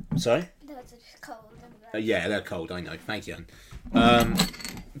 Sorry? Those are just cold and Yeah, they're cold. I know. Thank you.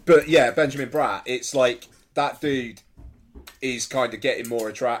 But yeah, Benjamin Bratt. It's like that dude is kind of getting more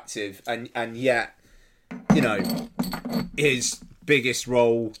attractive, and yet, you know, his biggest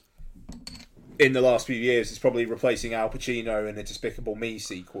role in the last few years is probably replacing Al Pacino in a Despicable Me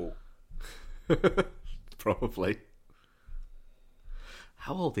sequel. Probably.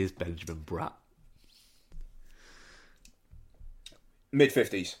 How old is Benjamin Bratt?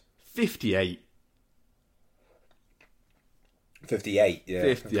 Mid-50s. 58. 58, yeah.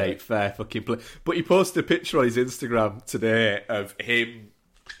 58, Okay. fair fucking play. But he posted a picture on his Instagram today of him,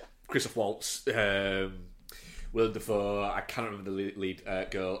 Christoph Waltz, Willem Dafoe, I can't remember the lead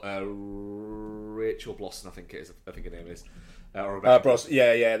girl, Rachel Blossom, I think her name is. Or Rebecca. Bros,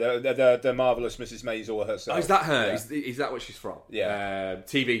 yeah, the marvellous Mrs. Maisel herself. Oh, is that her? Yeah. Is that what she's from? Yeah.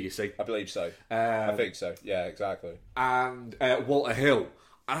 TV, you see. I believe so. I think so. Yeah, exactly. And Walter Hill.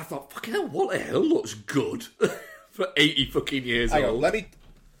 And I thought, fucking hell, Walter Hill looks good for 80 fucking years Hang old. on,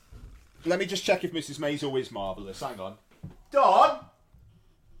 let me just check if Mrs. Maisel is marvellous. Hang on. Don,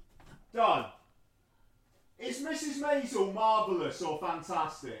 is Mrs. Maisel marvellous or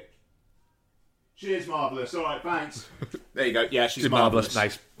fantastic? She is marvellous. All right, thanks. There you go. Yeah, she's marvellous.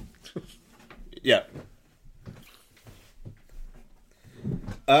 Nice. Yeah.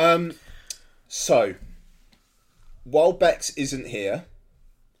 So, while Bex isn't here,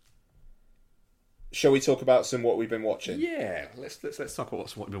 shall we talk about what we've been watching? Yeah, let's talk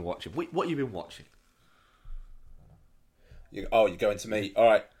about what you've been watching. What you've been watching? You're going to me. All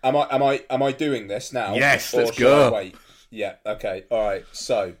right. Am I doing this now? Yes, or let's shall go. I wait? Yeah. Okay. All right.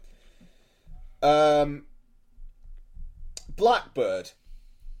 So, Blackbird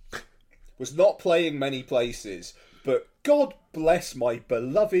was not playing many places, but God bless my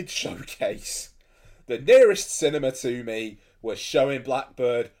beloved Showcase. The nearest cinema to me was showing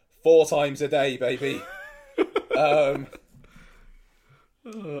Blackbird 4 times a day, baby. I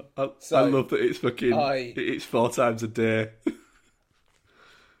love that it's fucking. It's 4 times a day.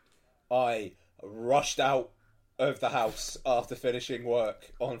 I rushed out of the house after finishing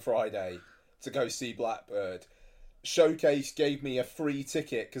work on Friday to go see Blackbird. Showcase gave me a free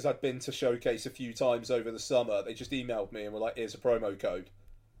ticket because I'd been to Showcase a few times over the summer. They just emailed me and were like, here's a promo code.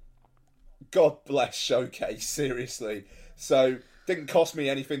 God bless Showcase, seriously. So, didn't cost me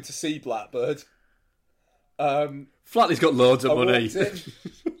anything to see Blackbird. Flatley's got loads of money.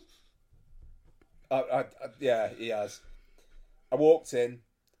 Yeah, he has. I walked in.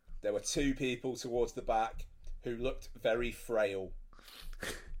 There were 2 people towards the back who looked very frail.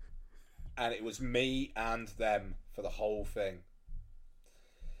 And it was me and them for the whole thing.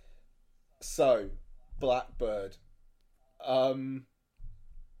 So, Blackbird.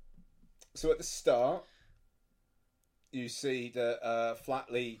 So at the start, you see that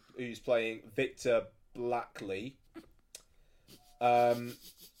Flatley, who's playing Victor Blackley,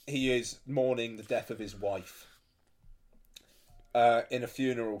 he is mourning the death of his wife. In a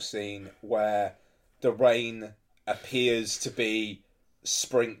funeral scene where the rain appears to be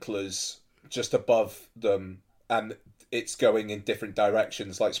sprinklers just above them, and it's going in different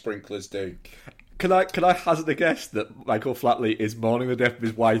directions like sprinklers do. Can I hazard a guess that Michael Flatley is mourning the death of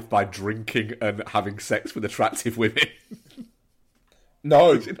his wife by drinking and having sex with attractive women?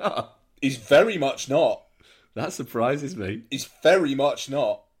 No, Is he not? he's very much not. That surprises me. He's very much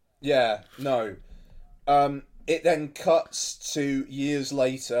not. Yeah, no. It then cuts to years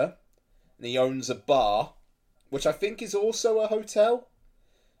later, and he owns a bar, which I think is also a hotel,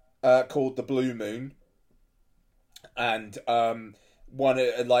 called the Blue Moon. And one of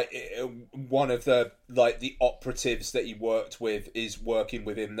the operatives that he worked with is working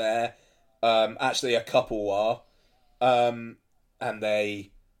with him there. Actually, a couple are, and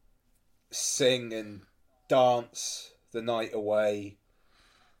they sing and dance the night away.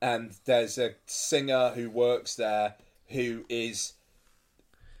 And there's a singer who works there who is...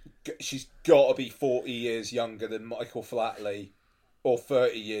 She's got to be 40 years younger than Michael Flatley, or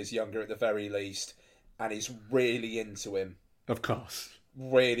 30 years younger at the very least, and is really into him. Of course.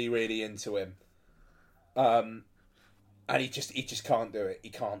 Really, really into him. And he just can't do it. He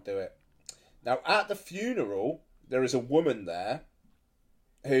can't do it. Now, at the funeral, there is a woman there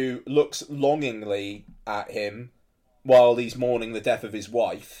who looks longingly at him while he's mourning the death of his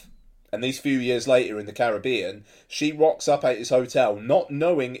wife. And these few years later in the Caribbean, she rocks up at his hotel, not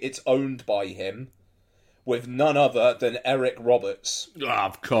knowing it's owned by him, with none other than Eric Roberts.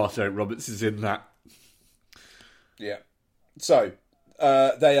 Of course, Eric Roberts is in that. Yeah. So,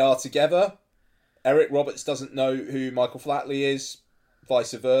 they are together. Eric Roberts doesn't know who Michael Flatley is,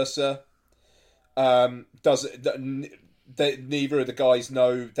 vice versa. neither of the guys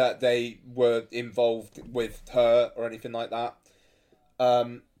know that they were involved with her or anything like that.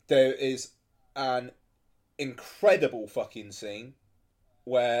 There is an incredible fucking scene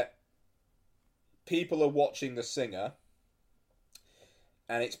where people are watching the singer,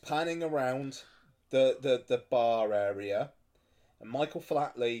 and it's panning around the bar area, and Michael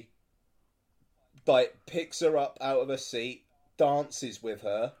Flatley picks her up out of her seat, dances with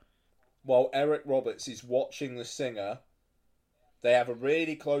her, while Eric Roberts is watching the singer. They have a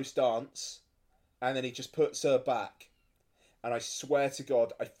really close dance, and then he just puts her back. And I swear to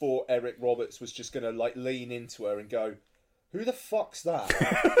God, I thought Eric Roberts was just going to lean into her and go, "Who the fuck's that?"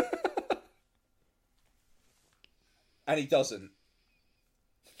 And he doesn't.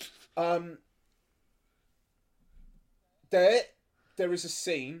 There is a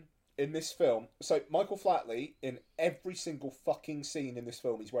scene in this film. So Michael Flatley, in every single fucking scene in this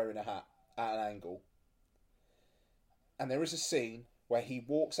film, he's wearing a hat at an angle. And there is a scene where he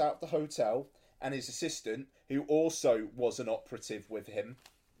walks out of the hotel, and his assistant, who also was an operative with him,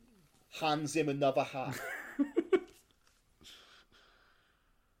 hands him another hat.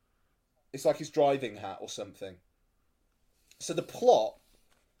 It's like his driving hat or something. So the plot,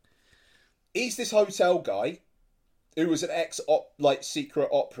 he's this hotel guy who was an secret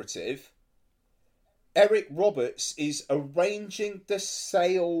operative. Eric Roberts is arranging the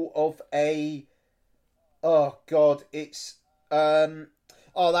sale of a... Oh God, it's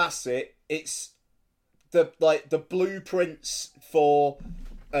that's it. It's the blueprints for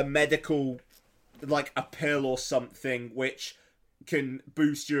a medical, a pill or something, which can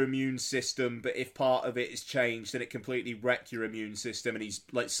boost your immune system, but if part of it is changed, then it completely wreck your immune system, and he's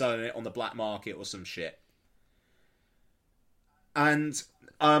selling it on the black market or some shit. And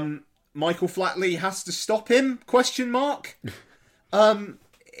Michael Flatley has to stop him? ?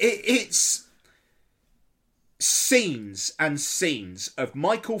 It's scenes and scenes of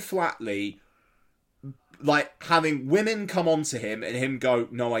Michael Flatley having women come onto him and him go,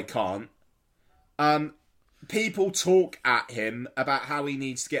 "No, I can't." People talk at him about how he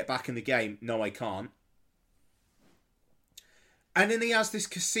needs to get back in the game. "No, I can't." And then he has this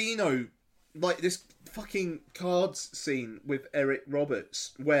casino, this fucking cards scene with Eric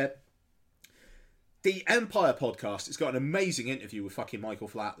Roberts, where the Empire podcast has got an amazing interview with fucking Michael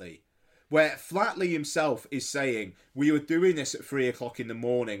Flatley, where Flatley himself is saying, "We were doing this at 3 o'clock in the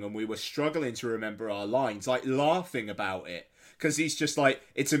morning and we were struggling to remember our lines," laughing about it. Because he's just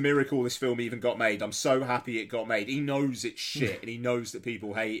it's a miracle this film even got made. I'm so happy it got made. He knows it's shit and he knows that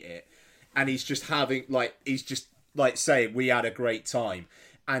people hate it. And he's just having, saying, "We had a great time."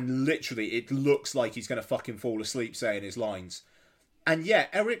 And literally, it looks like he's going to fucking fall asleep saying his lines. And yeah,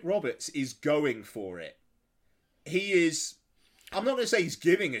 Eric Roberts is going for it. He is... I'm not going to say he's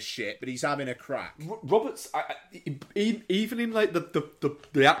giving a shit, but he's having a crack. Roberts, even in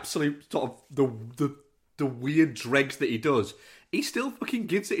the absolute sort of the weird dregs that he does, he still fucking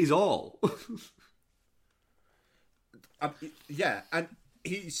gives it his all. Yeah, and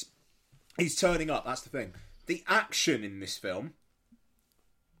he's turning up. That's the thing. The action in this film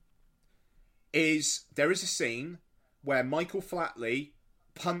is there is a scene where Michael Flatley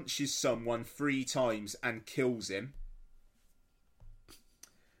punches someone 3 times and kills him.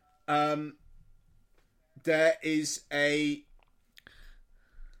 There is a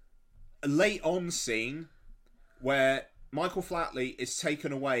late on scene where Michael Flatley is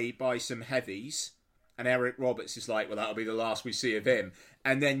taken away by some heavies, and Eric Roberts is like, "Well, that'll be the last we see of him."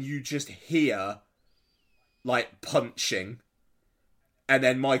 And then you just hear punching, and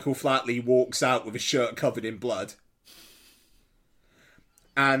then Michael Flatley walks out with his shirt covered in blood.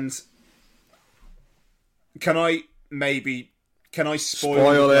 And can I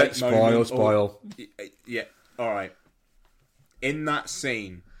spoil it? Spoil. Yeah, alright. In that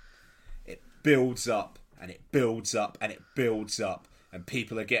scene, it builds up, and it builds up, and it builds up, and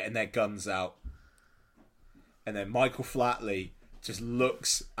people are getting their guns out. And then Michael Flatley just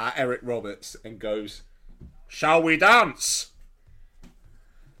looks at Eric Roberts and goes, "Shall we dance?"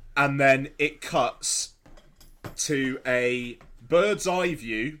 And then it cuts to a bird's eye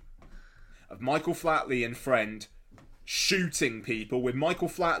view of Michael Flatley and friend shooting people, with Michael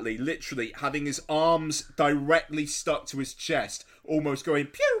Flatley literally having his arms directly stuck to his chest, almost going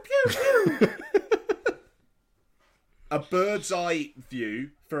pew pew pew. A bird's eye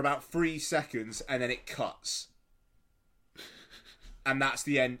view for about 3 seconds, and then it cuts, and that's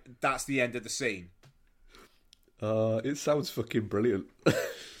the end. That's the end of the scene. It sounds fucking brilliant.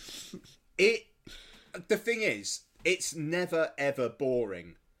 The thing is, it's never ever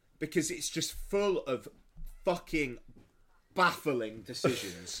boring, because it's just full of fucking baffling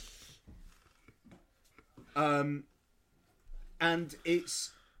decisions. and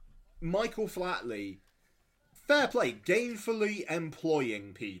it's Michael Flatley, fair play, gainfully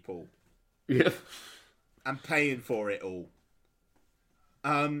employing people. Yeah. And paying for it all.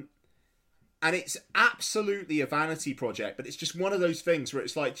 And it's absolutely a vanity project, but it's just one of those things where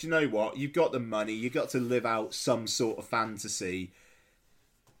it's like, do you know what? You've got the money, you've got to live out some sort of fantasy.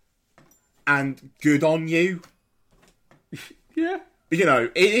 And good on you. Yeah. You know,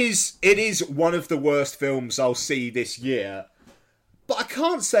 it is one of the worst films I'll see this year. But I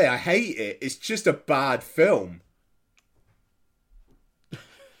can't say I hate it. It's just a bad film.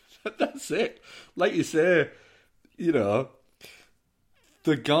 That's it. Like you say, you know,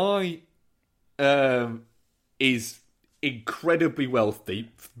 the guy is incredibly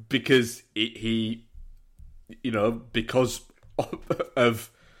wealthy because he, you know, because of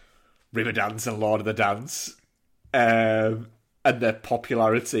Riverdance and Lord of the Dance, and their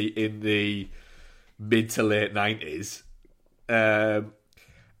popularity in the mid to late 90s.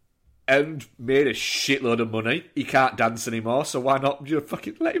 And made a shitload of money. He can't dance anymore, so why not just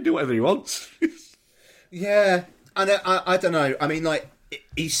fucking let him do whatever he wants? Yeah, and I don't know. I mean, like, if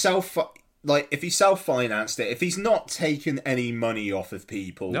he self-financed it, if he's not taken any money off of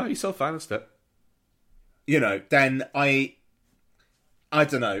people, No, he self-financed it. you know, then I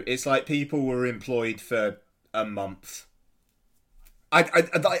don't know. It's like people were employed for a month.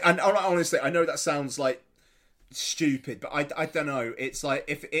 And honestly, I know that sounds like stupid, but I don't know. It's like,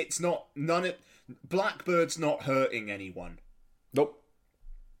 if it's not, Blackbird's not hurting anyone. Nope.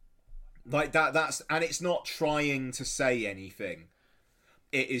 Like that's, and it's not trying to say anything.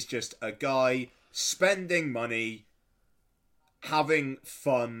 It is just a guy spending money, having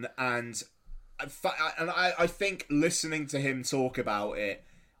fun, and I think listening to him talk about it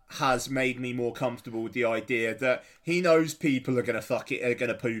has made me more comfortable with the idea that he knows people are gonna fuck it, are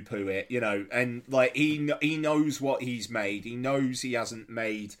gonna poo-poo it, you know, and like he knows what he's made. He knows he hasn't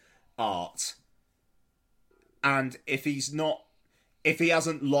made art, and if he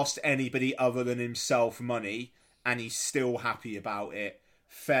hasn't lost anybody other than himself money, and he's still happy about it,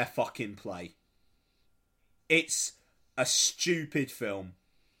 fair fucking play. It's a stupid film,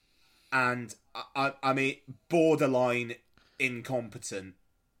 and I mean, borderline incompetent.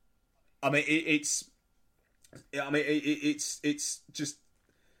 I mean, it's just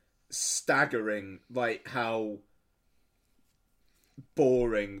staggering, like, how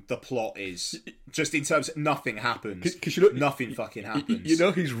boring the plot is. Just in terms of nothing happens. 'Cause you know, nothing fucking happens. You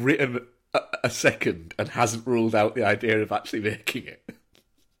know he's written a second and hasn't ruled out the idea of actually making it.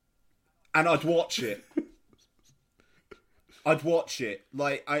 And I'd watch it. I'd watch it.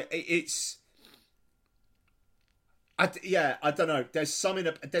 Like, I don't know. There's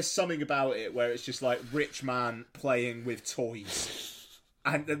something about it where it's just like rich man playing with toys,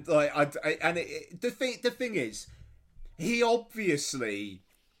 and like the thing is, he obviously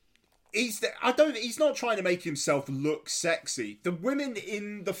he's not trying to make himself look sexy. The women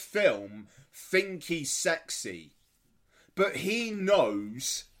in the film think he's sexy, but he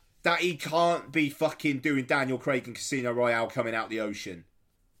knows that he can't be fucking doing Daniel Craig in Casino Royale coming out the ocean.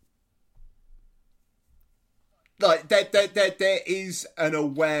 Like, there is an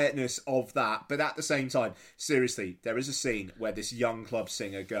awareness of that, but at the same time, seriously, there is a scene where this young club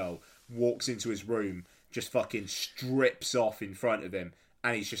singer girl walks into his room, just fucking strips off in front of him,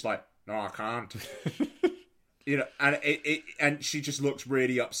 and he's just like, no, I can't. You know, and and she just looks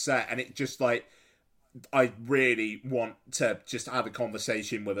really upset, and it just like, I really want to just have a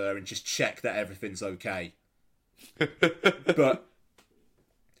conversation with her and just check that everything's okay. But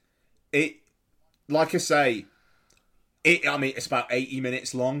like I say, it's about 80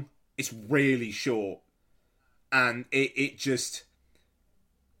 minutes long. It's really short. And it just...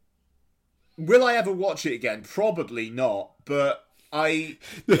 Will I ever watch it again? Probably not. But would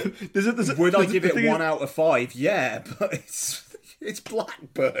I give it 1 out of 5? Yeah, but it's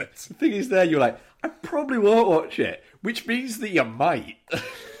Blackbird. The thing is there, you're like, I probably won't watch it, which means that you might.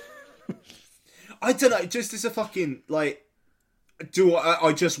 I don't know, just as a fucking, like...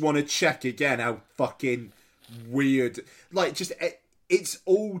 I just want to check again how fucking weird, like, just it's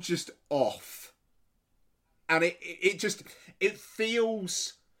all just off, and it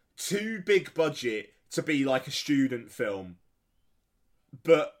feels too big budget to be like a student film,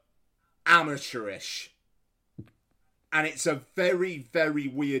 but amateurish, and it's a very, very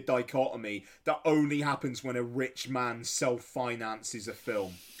weird dichotomy that only happens when a rich man self-finances a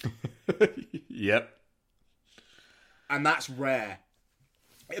film. Yep. And that's rare.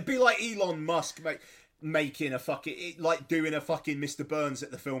 It'd be like Elon Musk making a fucking... like doing a fucking Mr. Burns at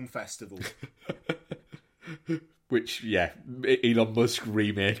the film festival. Which, yeah, Elon Musk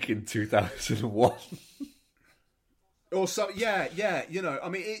remake in 2001. Or so, yeah. You know, I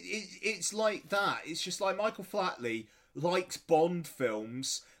mean, it's like that. It's just like Michael Flatley likes Bond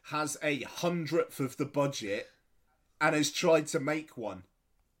films, has 100th of the budget, and has tried to make one.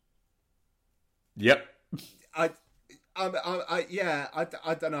 Yep. I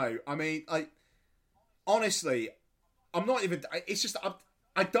don't know. I mean, honestly, I'm not even. It's just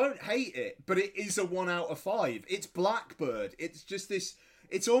I don't hate it, but it is a 1 out of 5. It's Blackbird. It's just this.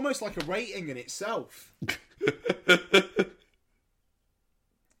 It's almost like a rating in itself.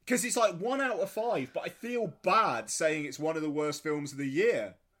 Because it's like 1 out of 5, but I feel bad saying it's one of the worst films of the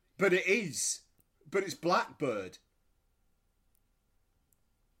year. But it is. But it's Blackbird.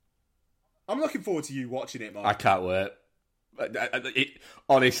 I'm looking forward to you watching it, Mark. I can't wait.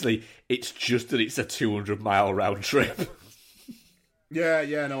 Honestly, it's just that it's a 200-mile round trip.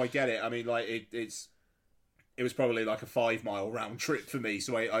 Yeah, no, I get it. I mean, like, it was probably like a 5-mile round trip for me,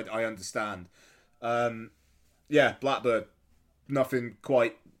 so I understand. Yeah, Blackbird. Nothing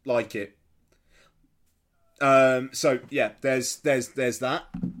quite like it. So yeah, there's that.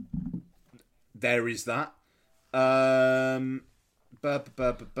 There is that.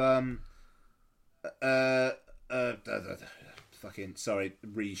 Fucking sorry,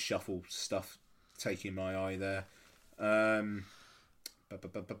 reshuffle stuff taking my eye there.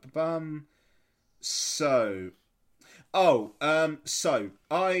 So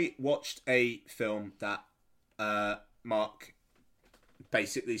I watched a film that Mark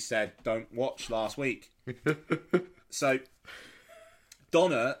basically said don't watch last week. So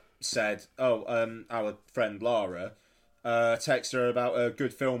Donna said, our friend Lara texted her about a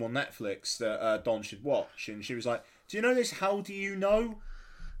good film on Netflix that Don should watch, and she was like, do you know this? How do you know?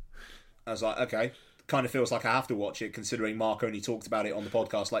 I was like, okay. Kind of feels like I have to watch it, considering Mark only talked about it on the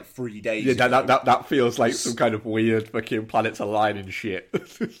podcast like 3 days ago. That feels like some kind of weird fucking planets aligning shit.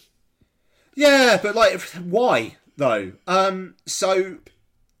 Yeah, but like, why though? So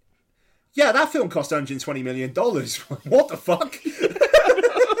yeah, that film cost $120 million. What the fuck?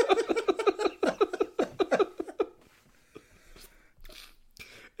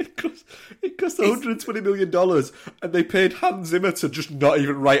 It cost $120 million, and they paid Hans Zimmer to just not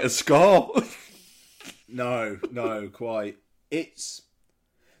even write a score. No, quite. It's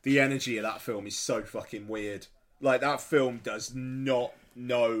the energy of that film is so fucking weird. Like, that film does not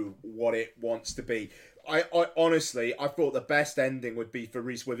know what it wants to be. I honestly, I thought the best ending would be for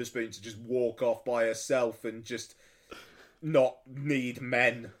Reese Witherspoon to just walk off by herself and just not need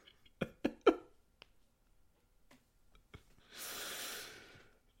men.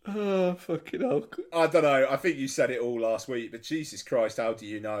 Oh, fucking hell. I don't know. I think you said it all last week, but Jesus Christ, how do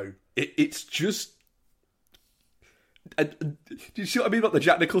you know? It's just... do you see what I mean about the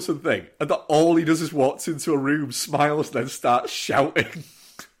Jack Nicholson thing? And that all he does is walks into a room, smiles, and then starts shouting.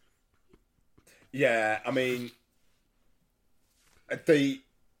 Yeah, I mean,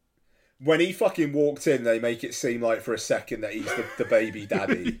 when he fucking walked in, they make it seem like for a second that he's the baby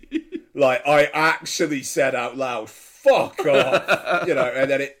daddy. Like, I actually said out loud, "Fuck off," you know, and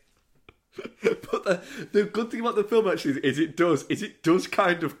then it. But the good thing about the film actually is it does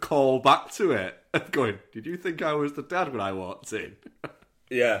kind of call back to it and going, "Did you think I was the dad when I walked in?"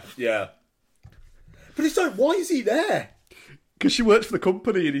 Yeah. But it's like, why is he there? Because she works for the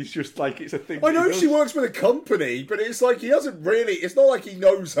company and he's just like, it's a thing. I know she works for the company, but it's like he doesn't really. It's not like he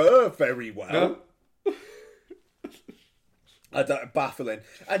knows her very well. No. Baffling.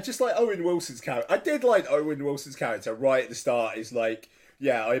 And just like Owen Wilson's character, I did like Owen Wilson's character right at the start. Is like,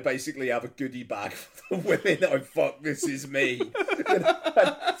 yeah, I basically have a goodie bag for the women I fuck. This is me.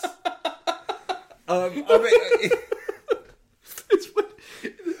 I mean.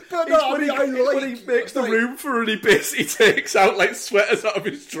 But no, when he makes the room for any piss, he takes out like sweaters out of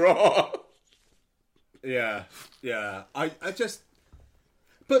his drawer. Yeah. I just,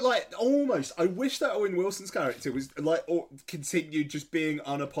 but like almost, I wish that Owen Wilson's character was like or continued just being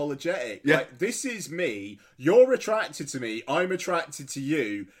unapologetic. Yeah. Like, this is me. You're attracted to me. I'm attracted to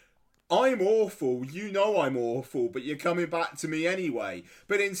you. I'm awful. You know I'm awful, but you're coming back to me anyway.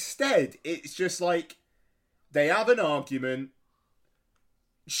 But instead, it's just like they have an argument.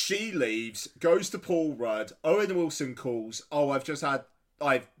 She leaves, goes to Paul Rudd. Owen Wilson calls. Oh, I've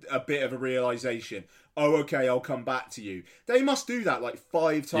a bit of a realisation. Oh, okay, I'll come back to you. They must do that like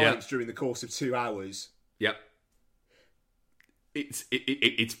 5 times during the course of 2 hours. Yep.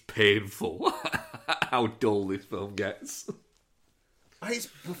 It's painful how dull this film gets. It's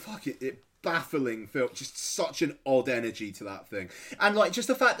baffling film. Just such an odd energy to that thing. And like just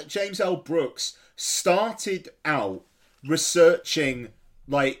the fact that James L. Brooks started out researching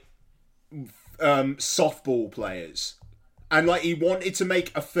like softball players, and like he wanted to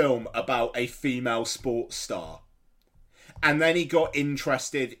make a film about a female sports star, And then he got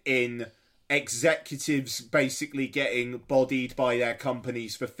interested in executives basically getting bodied by their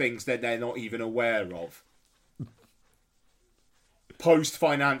companies for things that they're not even aware of.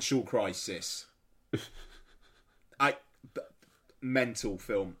 Post-financial crisis. Mental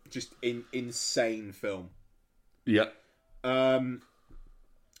film. Just insane film. Yeah.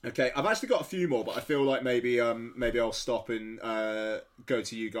 Okay, I've actually got a few more, but I feel like maybe I'll stop and go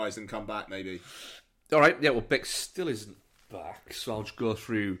to you guys and come back, maybe. All right, yeah, well, Beck still isn't back, so I'll just go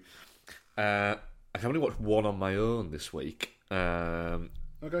through... I can only watch one on my own this week. Okay.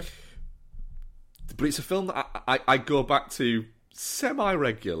 But it's a film that I go back to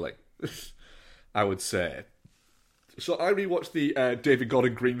semi-regularly, I would say. So I rewatched the David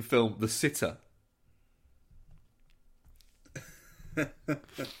Gordon Green film, The Sitter.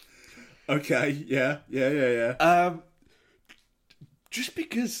 Okay, yeah. Just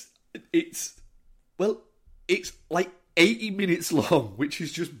because it's like 80 minutes long, which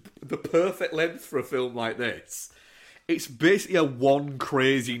is just the perfect length for a film like this. It's basically a one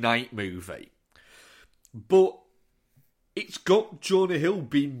crazy night movie. But it's got Jonah Hill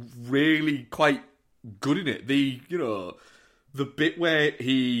being really quite good in it. The bit where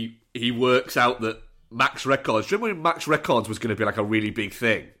he works out that Max Records... Do you remember when Max Records was going to be like a really big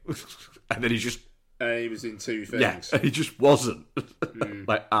thing? And then he just... he was in two things. Yeah, and he just wasn't.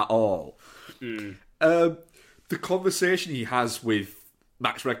 Like, at all. The conversation he has with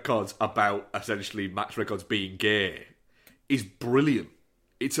Max Records about essentially Max Records being gay is brilliant.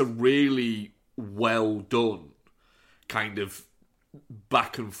 It's a really well done kind of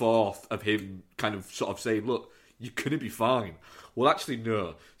back and forth of him kind of sort of saying, look, you're going to be fine. Well, actually,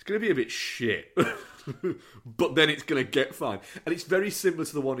 no. It's going to be a bit shit. But then it's going to get fine. And it's very similar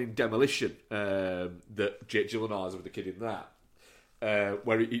to the one in Demolition that Jake Gyllenhaal has with the kid in that.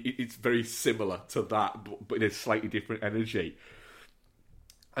 Where it's very similar to that, but in a slightly different energy.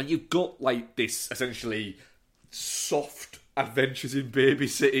 And you've got like this essentially soft Adventures in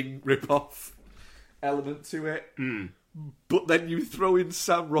Babysitting rip-off element to it. But then you throw in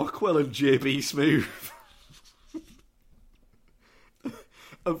Sam Rockwell and JB Smoove.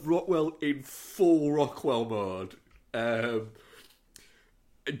 Of Rockwell in full Rockwell mode.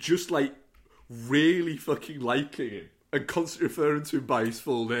 Just like really fucking liking him. And constantly referring to him by his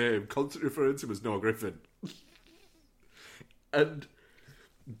full name. Constantly referring to him as Noah Griffin. And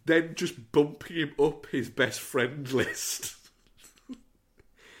then just bumping him up his best friend list.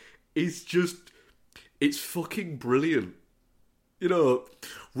 It's fucking brilliant. You know,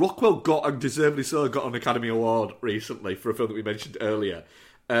 Rockwell got, and deservedly so, got an Academy Award recently for a film that we mentioned earlier.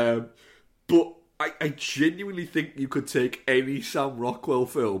 But I genuinely think you could take any Sam Rockwell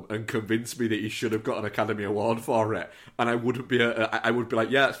film and convince me that he should have got an Academy Award for it, and I would be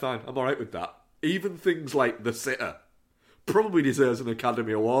like, yeah, it's fine, I'm alright with that. Even things like The Sitter probably deserves an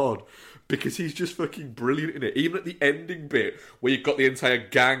Academy Award because he's just fucking brilliant in it. Even at the ending bit where you've got the entire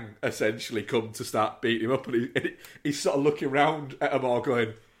gang essentially come to start beating him up, and he's sort of looking around at them all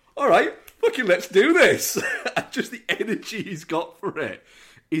going, alright, fucking let's do this. And just the energy he's got for it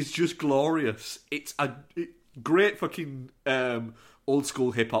is just glorious. It's a great fucking old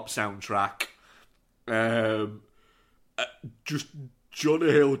school hip hop soundtrack. Just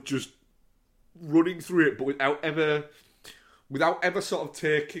Jonah Hill just running through it, but without ever sort of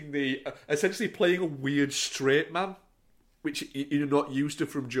taking the essentially playing a weird straight man, which you're not used to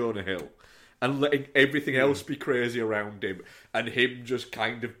from Jonah Hill, and letting everything else be crazy around him, and him just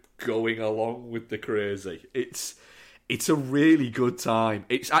kind of going along with the crazy. It's a really good time.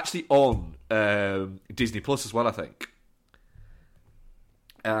 It's actually on Disney Plus as well, I think.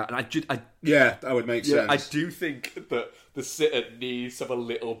 And yeah, that would make sense. I do think that The Sitter needs to have a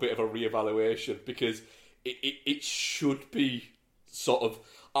little bit of a reevaluation because it should be sort of...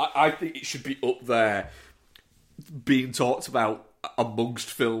 I think it should be up there being talked about amongst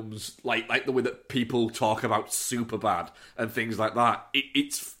films like the way that people talk about Superbad and things like that.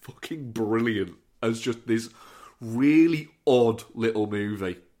 It's fucking brilliant as just this really odd little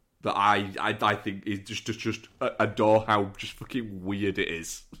movie that I think is just adore how just fucking weird it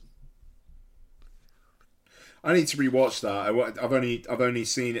is. I need to rewatch that. I've only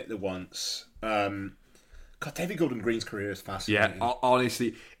seen it the once. God, David Gordon Green's career is fascinating. Yeah,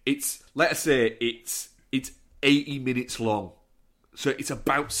 honestly, it's 80 minutes long, so it's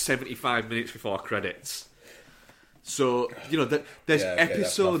about 75 minutes before credits. So there's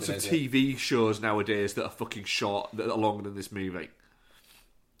episodes of TV shows nowadays that are fucking short, that are longer than this movie.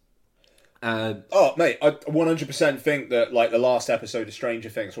 Oh, mate, I 100% think that like the last episode of Stranger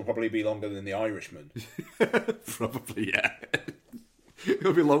Things will probably be longer than The Irishman. Probably, yeah.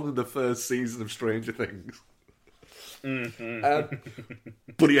 It'll be longer than the first season of Stranger Things.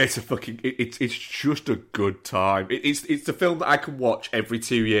 But yeah, it's a fucking. It's just a good time. It's the film that I can watch every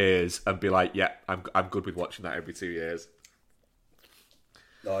 2 years and be like, yeah, I'm good with watching that every 2 years.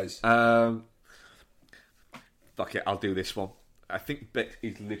 Nice. Fuck it, I'll do this one. I think Beck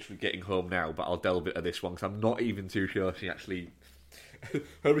is literally getting home now, but I'll delve into this one because I'm not even too sure she actually.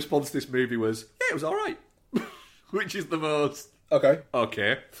 Her response to this movie was, "Yeah, it was all right," which is the most. Okay.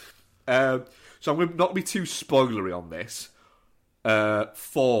 So I'm going to not be too spoilery on this.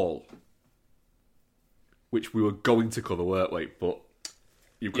 Fall, which we were going to cover, weren't we? But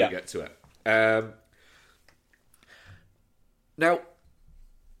you've got to get to it. Now,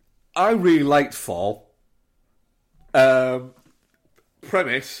 I really liked Fall.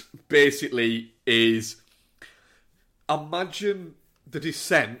 Premise basically is imagine The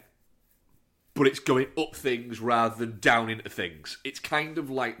Descent, but it's going up things rather than down into things. It's kind of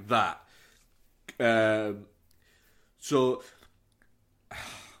like that. So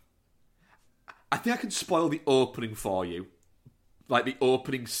I think I can spoil the opening for you, like the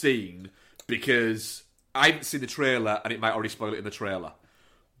opening scene, because I haven't seen the trailer and it might already spoil it in the trailer.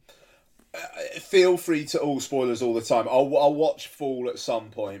 Feel free to all spoilers all the time. I'll watch Fall at some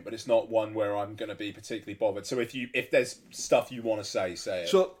point, but it's not one where I'm going to be particularly bothered. So if there's stuff you want to say it.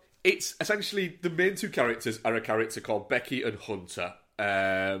 So it's essentially the main two characters are a character called Becky and Hunter.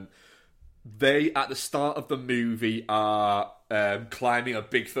 They at the start of the movie are climbing a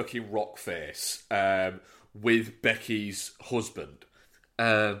big fucking rock face with Becky's husband.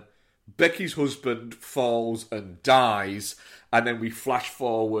 Becky's husband falls and dies, and then we flash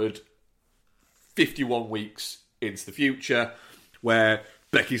forward 51 weeks into the future, where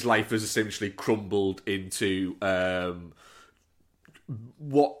Becky's life has essentially crumbled into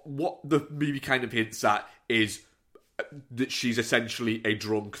what the movie kind of hints at is that she's essentially a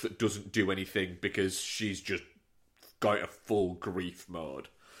drunk that doesn't do anything because she's just got a full grief mode.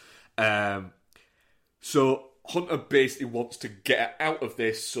 So Hunter basically wants to get her out of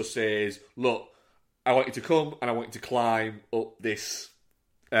this, so says, look, I want you to come and I want you to climb up this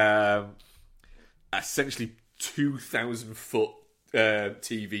essentially 2,000 foot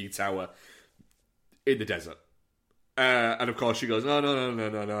TV tower in the desert. And of course she goes, no. And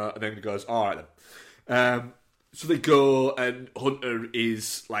then he goes, all right then. So they go, and Hunter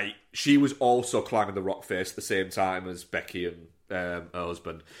is like, she was also climbing the rock face at the same time as Becky and her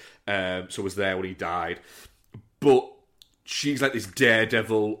husband. So was there when he died. But she's like this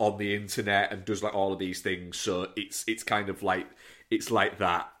daredevil on the internet and does like all of these things. So it's kind of like, it's like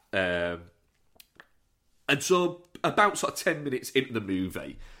that. And so about sort of 10 minutes into the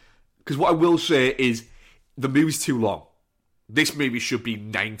movie, because what I will say is the movie's too long. This movie should be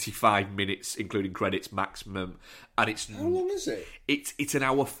 95 minutes, including credits maximum, and it's how long is it? It's an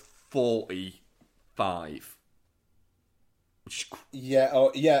hour 45. Yeah.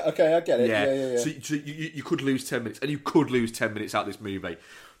 Oh, yeah. Okay, I get it. Yeah. So you could lose 10 minutes, and you could lose 10 minutes out of this movie.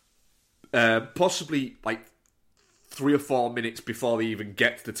 Possibly like 3 or 4 minutes before they even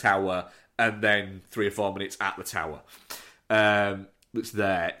get to the tower, and then 3 or 4 minutes at the tower. That's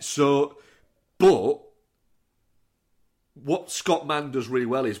there. So, but what Scott Mann does really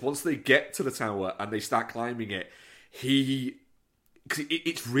well is once they get to the tower and they start climbing it,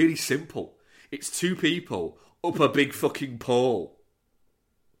 it's really simple. It's two people up a big fucking pole.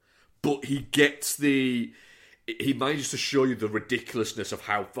 But he manages to show you the ridiculousness of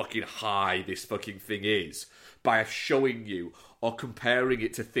how fucking high this fucking thing is by showing you or comparing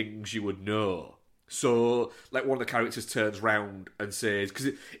it to things you would know. So, like, one of the characters turns round and says, because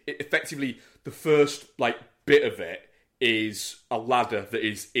it effectively, the first, like, bit of it is a ladder that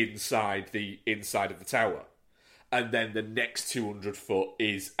is inside of the tower. And then the next 200 foot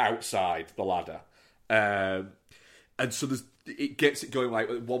is outside the ladder. And so it gets it going, like,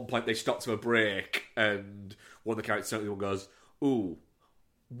 at one point they stop to a break, and one of the characters goes, ooh,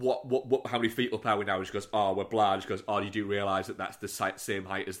 what, how many feet up are we now? And she goes, oh, we're blah. And she goes, oh, you do realise that that's the same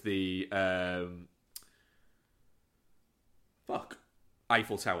height as the,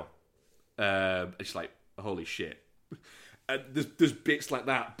 Eiffel Tower. And she's like, holy shit. And there's bits like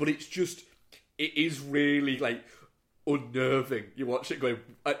that, but it is really, like, unnerving. You watch it going,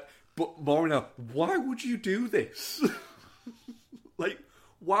 but Morena, why would you do this? Like,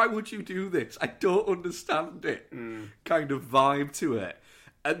 why would you do this? I don't understand it. Kind of vibe to it.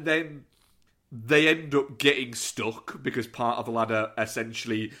 And then they end up getting stuck because part of the ladder,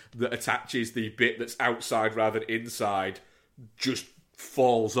 essentially, that attaches the bit that's outside rather than inside, just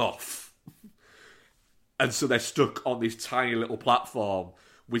falls off. And so they're stuck on this tiny little platform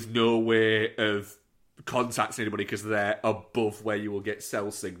with no way of contacting anybody because they're above where you will get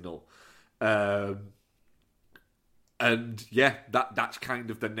cell signal. And And yeah, that's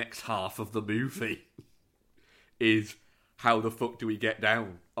kind of the next half of the movie. Is how the fuck do we get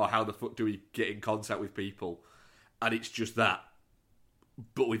down? Or how the fuck do we get in contact with people? And it's just that,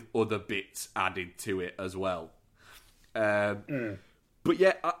 but with other bits added to it as well. But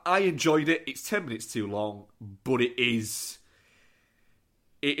yeah, I enjoyed it. It's 10 minutes too long, but it is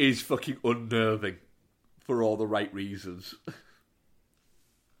fucking unnerving for all the right reasons.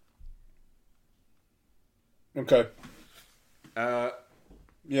 Okay.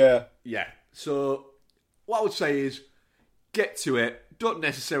 Yeah. So what I would say is, get to it. Don't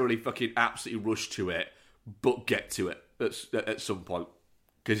necessarily fucking absolutely rush to it, but get to it at some point,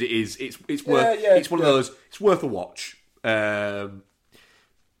 because it's worth it's one of those. It's worth a watch. I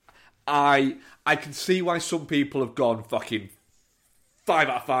can see why some people have gone fucking 5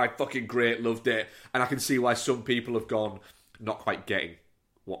 out of 5, fucking great, loved it, and I can see why some people have gone not quite getting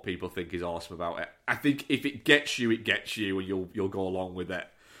what people think is awesome about it. I think if it gets you, and you'll go along with it.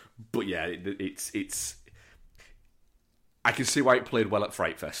 But yeah, it's. I can see why it played well at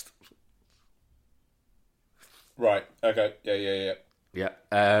Fright Fest. Right. Okay. Yeah.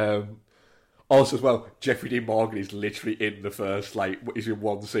 Also, as well, Jeffrey Dean Morgan is literally in the first, he's in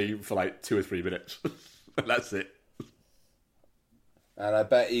one scene for 2 or 3 minutes. And that's it. And I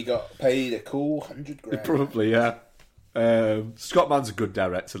bet he got paid a cool $100,000. Probably, yeah. Scott Mann's a good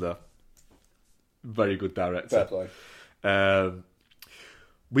director, though. Very good director. Fair play.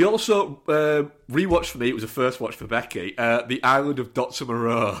 We also rewatched for me. It was a first watch for Becky. The Island of Dr.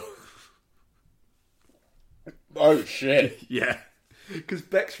 Moreau. Oh shit! Yeah, because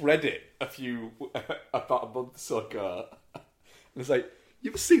Bex read it about a month or so ago, and it's like,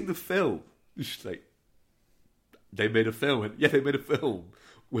 "You ever seen the film?" And she's like, "They made a film." And, yeah, they made a film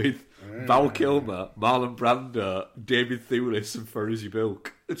with Val Kilmer, Marlon Brando, David Thewlis, and Feruzi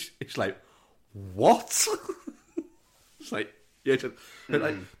Bilk. It's like, what? It's like. Yeah,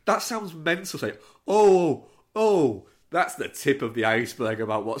 that sounds mental. It's like, oh, that's the tip of the iceberg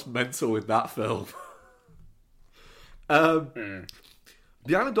about what's mental in that film. The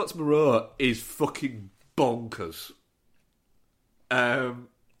Island of Dr. Moreau is fucking bonkers. There's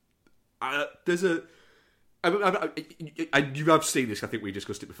a... you have seen this, I think we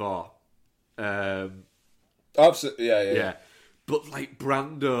discussed it before. Absolutely, yeah. But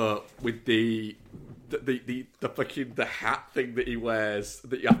Brando with the fucking the hat thing that he wears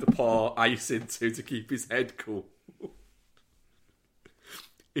that you have to pour ice into to keep his head cool.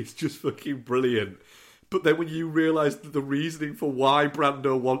 It's just fucking brilliant. But then when you realise that the reasoning for why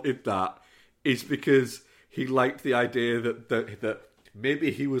Brando wanted that is because he liked the idea that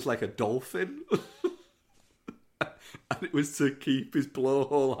maybe he was like a dolphin, and it was to keep his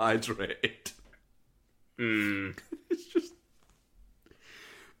blowhole hydrated. It's just.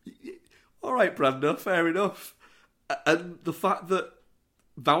 All right, Brando, fair enough. And the fact that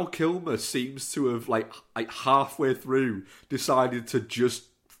Val Kilmer seems to have, halfway through, decided to just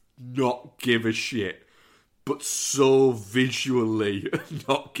not give a shit, but so visually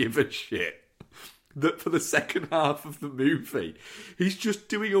not give a shit, that for the second half of the movie, he's just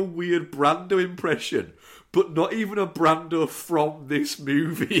doing a weird Brando impression, but not even a Brando from this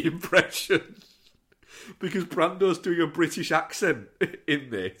movie impression. Because Brando's doing a British accent in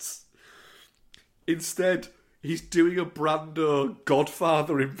this. Instead, he's doing a Brando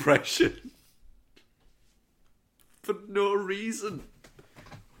Godfather impression. For no reason.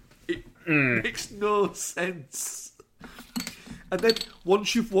 It makes no sense. And then,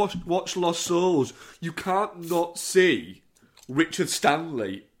 once you've watched Lost Souls, you can't not see Richard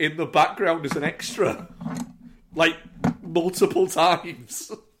Stanley in the background as an extra. Multiple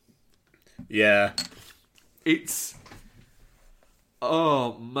times. Yeah. It's...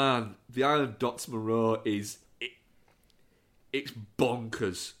 Oh, man. The Island of Dr. Moreau is... It's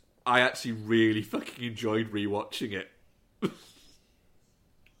bonkers. I actually really fucking enjoyed rewatching it.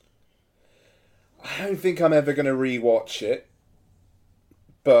 I don't think I'm ever going to rewatch it,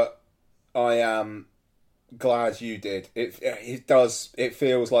 but I am glad you did. It does. It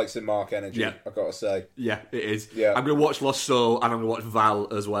feels like St. Mark energy. Yeah. I've got to say. Yeah, it is. Yeah. I'm going to watch Lost Soul and I'm going to watch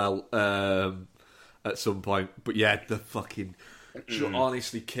Val as well at some point. But yeah, the fucking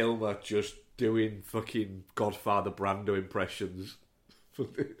honestly Kilmer just doing fucking Godfather Brando impressions for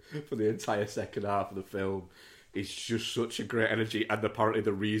the entire second half of the film is just such a great energy. And apparently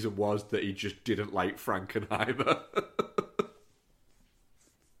the reason was that he just didn't like Frankenheimer.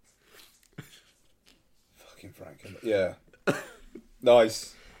 Fucking Frankenheimer. Yeah.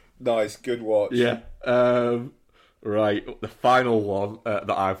 Nice, good watch. Yeah. Right, the final one that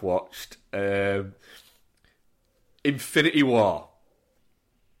I've watched, Infinity War.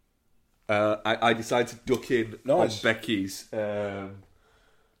 I decided to duck in Nice. on Becky's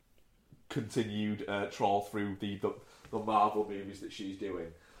continued trawl through the Marvel movies that she's doing.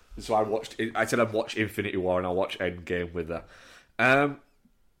 So I said I'd watch Infinity War and I'll watch Endgame with her.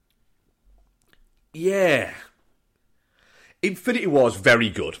 Yeah. Infinity War is very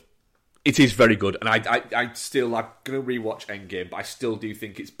good. It is very good, and I'm going to rewatch Endgame, but I still do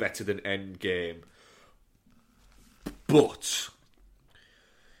think it's better than Endgame. But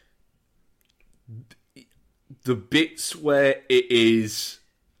the bits where it is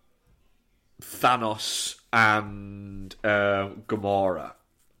Thanos and Gamora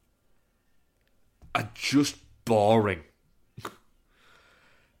are just boring.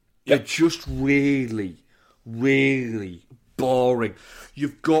 They're just really, really boring.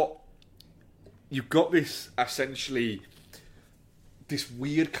 You've got this essentially this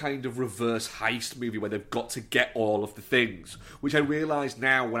weird kind of reverse heist movie where they've got to get all of the things, which I realise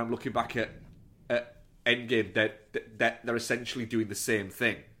now when I'm looking back at Endgame that they're essentially doing the same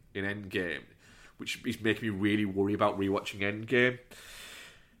thing in Endgame, which is making me really worry about rewatching Endgame.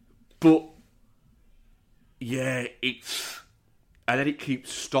 But yeah, and then it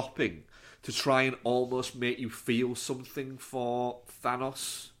keeps stopping to try and almost make you feel something for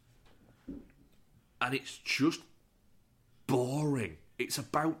Thanos. And it's just boring. It's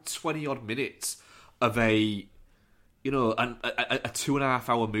about 20 odd minutes of a 2.5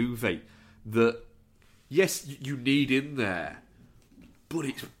 hour movie that, yes, you need in there, but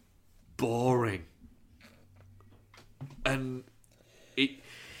it's boring. And it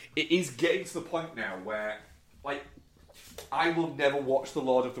is getting to the point now where, like, I will never watch the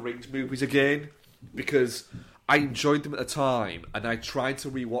Lord of the Rings movies again because I enjoyed them at the time and I tried to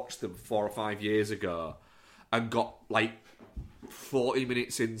rewatch them 4 or 5 years ago and got like 40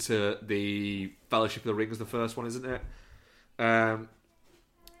 minutes into the Fellowship of the Ring, is the first one, isn't it? And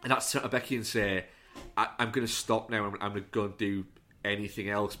that's to Becky and say, I'm going to stop now. I'm going to go and do anything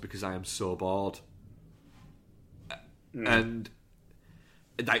else because I am so bored. And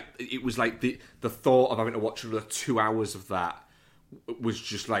like it was like the thought of having to watch another 2 hours of that was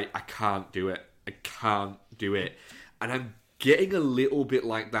just like, I can't do it. I can't do it. And I'm getting a little bit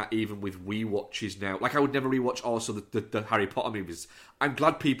like that even with rewatches now. Like, I would never rewatch also the Harry Potter movies. I'm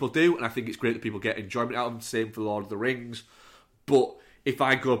glad people do, and I think it's great that people get enjoyment out of them. Same for Lord of the Rings. But if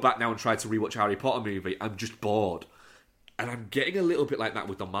I go back now and try to rewatch a Harry Potter movie, I'm just bored. And I'm getting a little bit like that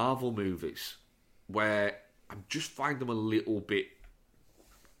with the Marvel movies, where I just find them a little bit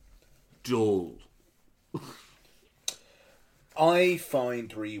dull. I find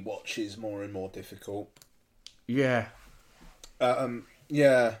rewatches more and more difficult. Yeah.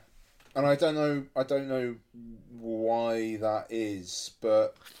 Yeah, and I don't know why that is,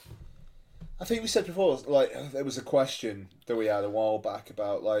 but I think we said before, like, there was a question that we had a while back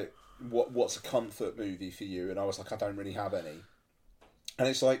about like what's a comfort movie for you, and I was like, I don't really have any, and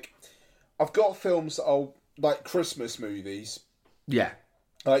it's like I've got films that I'll like Christmas movies. Yeah.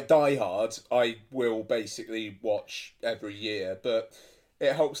 Like Die Hard, I will basically watch every year, but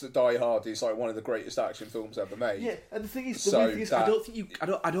it helps that Die Hard is like one of the greatest action films ever made. Yeah, and the thing is, I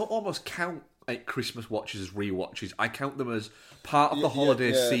don't almost count like Christmas watches as rewatches. I count them as part of the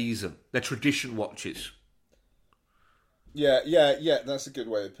holiday season. They're tradition watches. Yeah. That's a good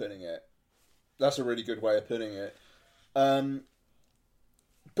way of putting it. That's a really good way of putting it.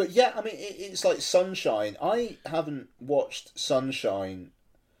 But yeah, I mean, it's like Sunshine. I haven't watched Sunshine.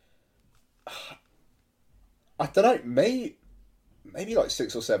 I don't know, maybe like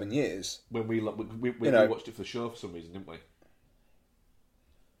 6 or 7 years. When we watched it for the show for some reason, didn't we?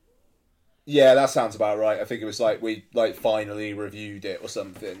 Yeah, that sounds about right. I think it was like we like finally reviewed it or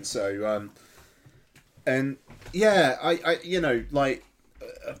something. So, and yeah, I like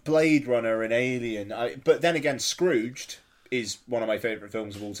Blade Runner and Alien. But then again, Scrooged is one of my favourite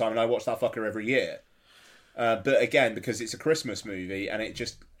films of all time, and I watch that fucker every year. But again, because it's a Christmas movie, and it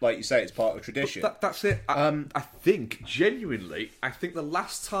just, like you say, it's part of tradition. That's it. I think, genuinely, the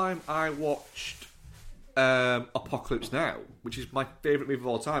last time I watched Apocalypse Now, which is my favourite movie of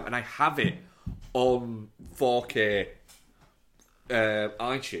all time, and I have it on 4K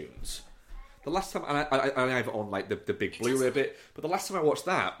iTunes. The last time, and I have it on like the big Blu-ray bit, but the last time I watched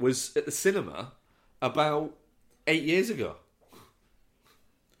that was at the cinema about 8 years ago.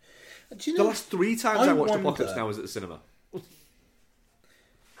 Do you know, the last 3 times I watched Apocalypse Now was at the cinema.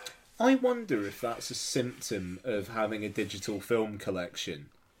 I wonder if that's a symptom of having a digital film collection,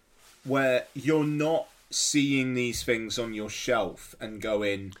 where you're not seeing these things on your shelf and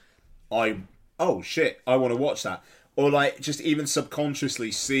going, oh shit, I want to watch that. Or like just even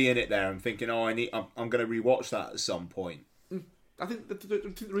subconsciously seeing it there and thinking, I'm going to rewatch that at some point. I think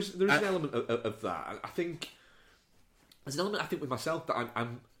there is an element of that. I think there's an element. I think with myself that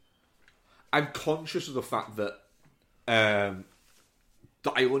I'm conscious of the fact that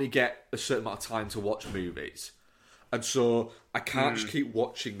that I only get a certain amount of time to watch movies, and so I can't just keep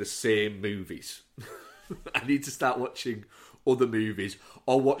watching the same movies. I need to start watching other movies,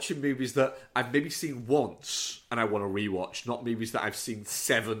 or watching movies that I've maybe seen once and I want to rewatch, not movies that I've seen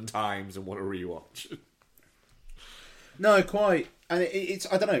 7 times and want to rewatch. No, quite. And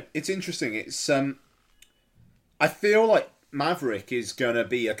it's I don't know. It's interesting. It's I feel like Maverick is gonna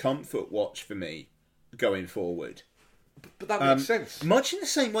be a comfort watch for me going forward. But that makes sense. Much in the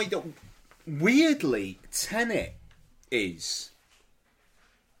same way that, weirdly, Tenet is.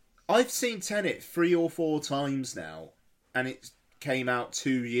 I've seen Tenet 3 or 4 times now, and it came out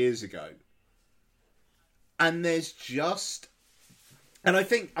 2 years ago. And there's just... And I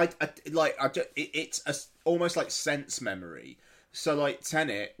think it's almost like sense memory. So, like,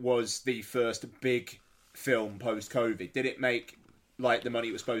 Tenet was the first big film post-COVID. Did it make, like, the money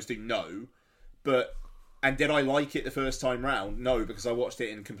it was supposed to? No. But... And did I like it the first time round? No, because I watched it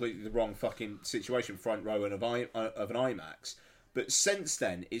in completely the wrong fucking situation, front row of an IMAX. But since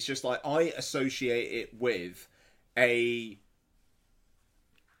then, it's just like I associate it with a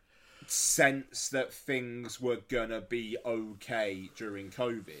sense that things were gonna be okay during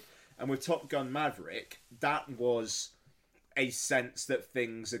COVID. And with Top Gun Maverick, that was a sense that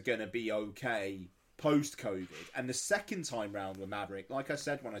things are gonna be okay post-COVID. And the second time round with Maverick, like I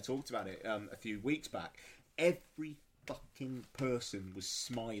said when I talked about it a few weeks back, every fucking person was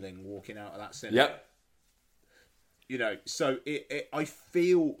smiling walking out of that cinema. Yep. You know, so I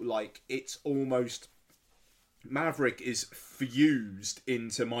feel like it's almost... Maverick is fused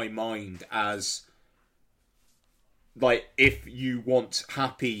into my mind as... Like, if you want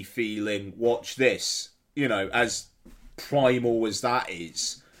happy feeling, watch this. You know, as primal as that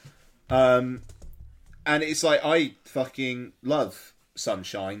is. And it's like, I fucking love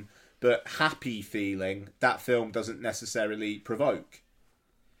Sunshine, but happy feeling, that film doesn't necessarily provoke.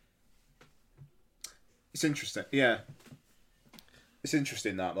 It's interesting, yeah. It's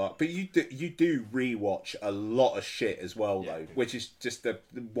interesting, that, Mark. But you do rewatch a lot of shit as well, though, which is just the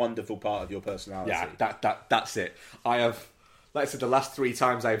wonderful part of your personality. Yeah, that's it. I have, like I said, the last 3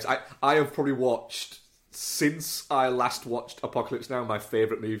 times I have probably watched... Since I last watched Apocalypse Now, my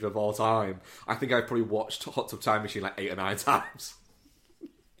favourite movie of all time, I think I've probably watched Hot Tub Time Machine like 8 or 9 times.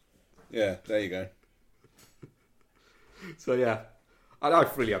 Yeah, there you go. So yeah, I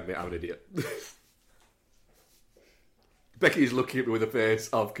freely admit I'm an idiot. Becky's looking at me with a face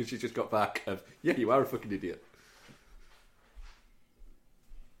of, because she's just got back, of, yeah, you are a fucking idiot.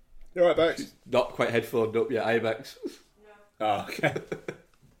 You alright, Bex? She's not quite headphoned up yet, Bex? No. Oh, okay.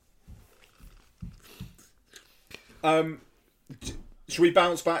 Should we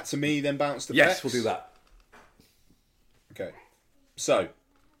bounce back to me, then bounce to Yes, Bex? we'll do that. Okay. So,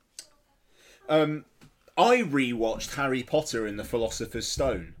 I rewatched Harry Potter and the Philosopher's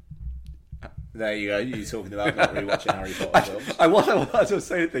Stone. There you go. You're talking about not rewatching Harry Potter films. I was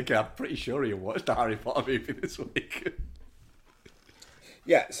saying, thinking, I'm pretty sure you watched the Harry Potter movie this week.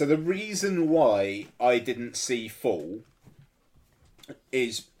 Yeah, so the reason why I didn't see full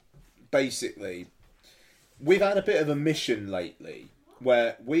is basically... We've had a bit of a mission lately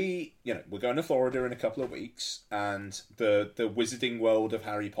where we're going to Florida in a couple of weeks, and the Wizarding World of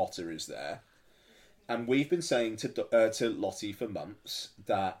Harry Potter is there. And we've been saying to Lottie for months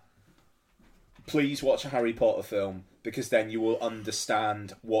that please watch a Harry Potter film, because then you will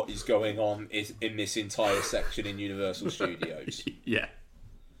understand what is going on in this entire section in Universal Studios. Yeah.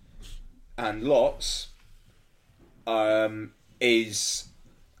 And Lots is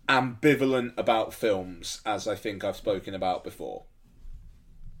ambivalent about films, as I think I've spoken about before.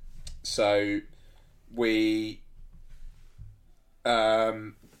 So we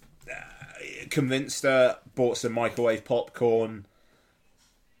convinced her, bought some microwave popcorn,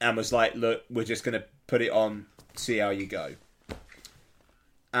 and was like, look, we're just going to put it on, see how you go.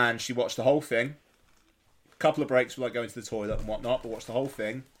 And she watched the whole thing. A couple of breaks were like going to the toilet and whatnot, but watched the whole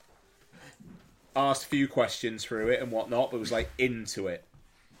thing. Asked a few questions through it and whatnot, but was like into it.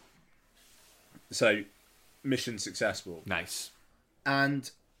 So, mission successful. Nice. And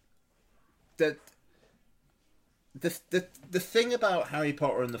the thing about Harry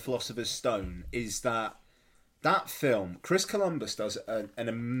Potter and the Philosopher's Stone is that film, Chris Columbus does an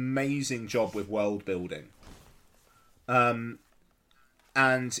amazing job with world building. And,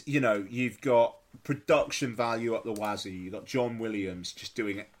 you've got production value up the wazoo. You've got John Williams just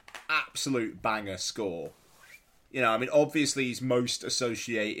doing an absolute banger score. Obviously he's most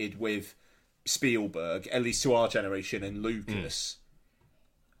associated with Spielberg, at least to our generation, and Lucas.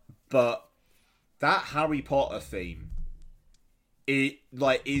 But that Harry Potter theme, it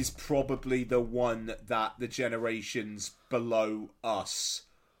is probably the one that the generations below us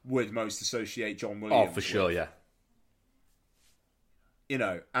would most associate John Williams. Oh, for sure, with. yeah. You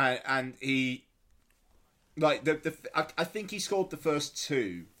know, and he, like I think he scored the first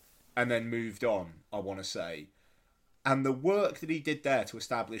two, and then moved on. I want to say, and the work that he did there to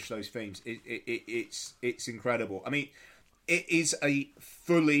establish those themes, it's incredible. I mean, it is a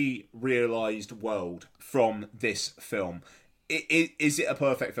fully realised world from this film. Is it a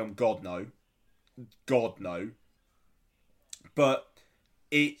perfect film? God no, God no. But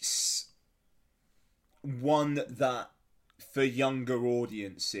it's one that, for younger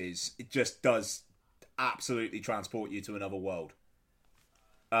audiences, it just does absolutely transport you to another world.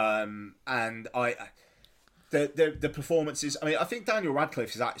 And the performances. I mean, I think Daniel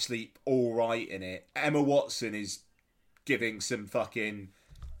Radcliffe is actually all right in it. Emma Watson is giving some fucking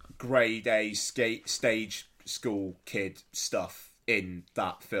grade A stage school kid stuff in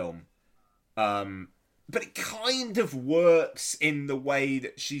that film. But it kind of works in the way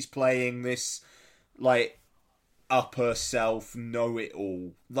that she's playing this, like, upper self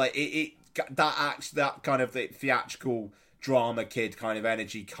know-it-all. Like, that kind of the theatrical drama kid kind of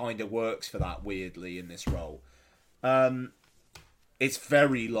energy kind of works for that weirdly in this role. It's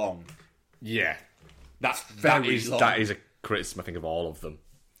very long. Yeah. That's very long. That is a criticism, I think, of all of them.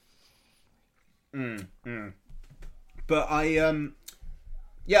 But I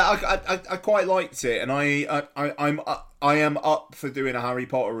quite liked it, and I am up for doing a Harry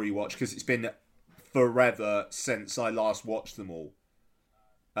Potter rewatch because it's been forever since I last watched them all.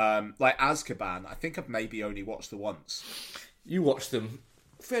 Like Azkaban, I think I've maybe only watched the once. You watch them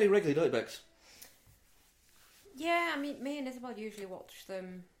fairly regularly, don't you, Bex? Yeah, I mean, me and Isabel usually watch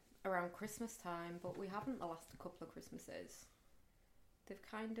them around Christmas time, but we haven't the last couple of Christmases. They've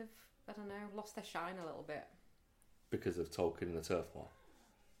kind of, I don't know, lost their shine a little bit. Because of Tolkien and the Turf War.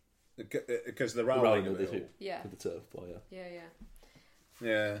 Because the Rowling of it all. Yeah. With the Turf War, Yeah.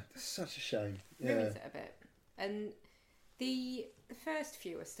 Yeah, that's such a shame. Ruins it a bit. And the first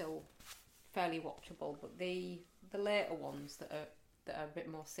few are still fairly watchable, but the later ones that are a bit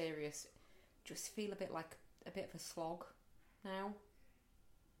more serious just feel a bit like a bit of a slog now.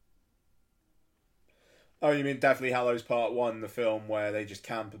 Oh, you mean Deathly Hallows Part 1, the film where they just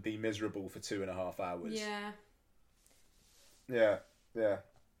camp and be miserable for 2.5 hours? Yeah. Yeah.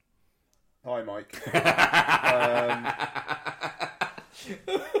 Hi, Mike.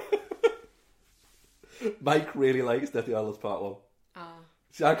 Mike really likes Deathly Hallows Part 1.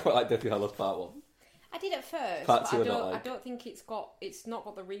 See, I quite like Deathly Hallows Part 1. I did at first, Part but two I don't think it's not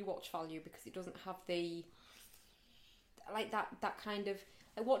got the rewatch value because it doesn't have the that kind of,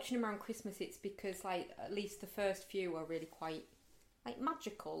 like, watching them around Christmas. It's because, like, at least the first few are really quite, like,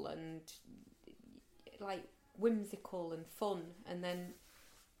 magical and, like, whimsical and fun, and then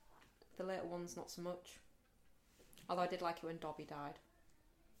the later ones not so much. Although I did like it when Dobby died.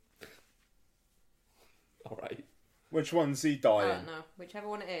 All right. Which one's he I dying? don't know, whichever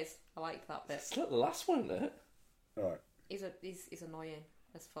one it is. I liked that bit. It's like the last one, isn't it? All right. He's annoying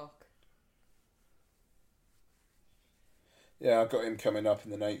as fuck. Yeah, I've got him coming up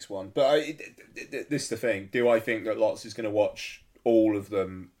in the next one. But this is the thing. Do I think that Lots is going to watch all of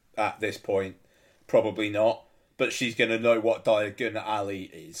them at this point? Probably not. But she's going to know what Diagon Alley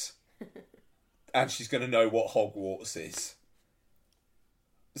is. And she's going to know what Hogwarts is.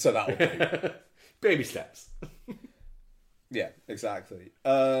 So that'll do. Baby steps. Yeah, exactly.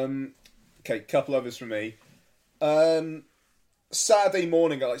 Okay, couple others from me. Saturday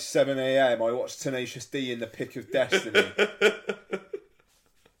morning at like 7 a.m, I watched Tenacious D in the Pick of Destiny.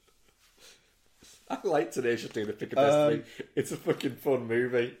 I like Tenacious D in the Pick of Destiny. It's a fucking fun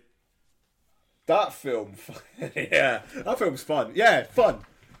movie. That film, yeah, that film's fun. Yeah, fun.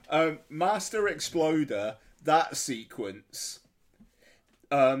 Master Exploder, that sequence,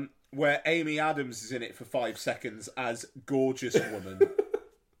 where Amy Adams is in it for 5 seconds as Gorgeous Woman.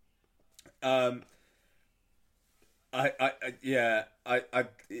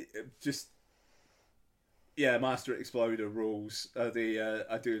 Master Exploder rules. I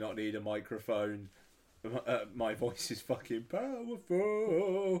do not need a microphone. My voice is fucking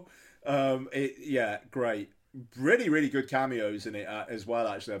powerful. Great. Really, really good cameos in it as well,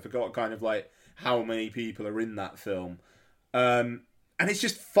 actually. I forgot kind of like how many people are in that film. And it's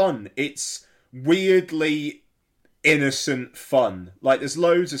just fun. It's weirdly innocent fun. Like, there's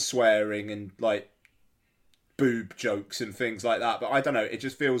loads of swearing and like boob jokes and things like that, but I don't know, it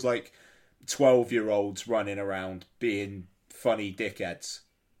just feels like 12-year-olds running around being funny dickheads.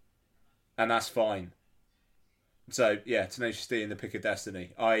 and that's fine. So yeah, Tenacious D and the Pick of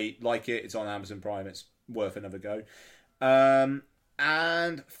Destiny. I like it. It's on Amazon Prime. It's worth another go.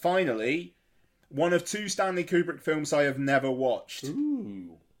 And finally, one of 2 Stanley Kubrick films I have never watched.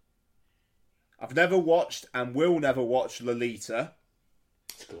 Ooh. I've never watched and will never watch Lolita.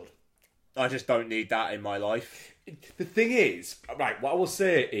 It's good. I just don't need that in my life. The thing is, right, what I will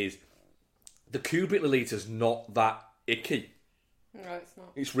say is the Kubrick Lolita's not that icky. No, it's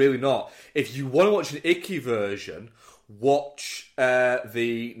not. It's really not. If you want to watch an icky version, watch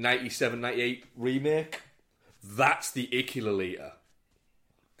the 97-98 remake. That's the icky Lolita.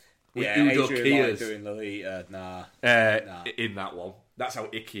 With Yeah, Udo Adrian Lyne Kiers doing Lolita. Nah. in that one. That's how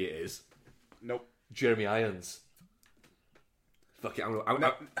icky it is. Nope. Jeremy Irons. Fuck it, I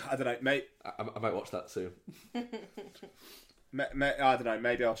don't know, mate. I might watch that soon. I don't know.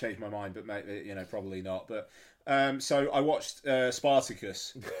 Maybe I'll change my mind, but maybe, probably not. But so I watched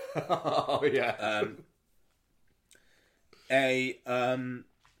Spartacus. Oh yeah.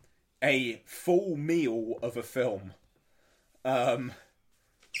 A full meal of a film.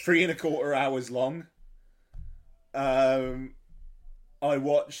 3.25 hours long. I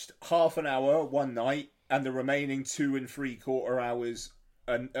watched half an hour one night and the remaining 2.75 hours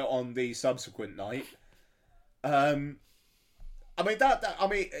on the subsequent night. The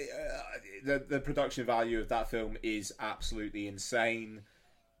production value of that film is absolutely insane.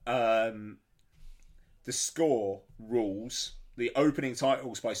 The score rules. The opening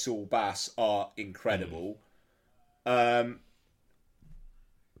titles by Saul Bass are incredible. They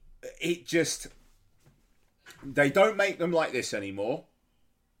don't make them like this anymore,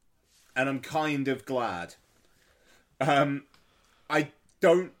 and I'm kind of glad. I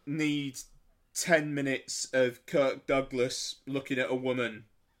don't need 10 minutes of Kirk Douglas looking at a woman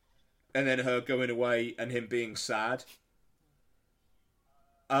and then her going away and him being sad.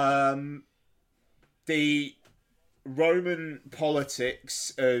 The Roman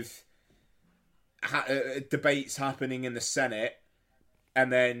politics of debates happening in the Senate,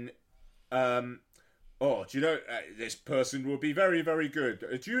 and then do you know this person will be very, very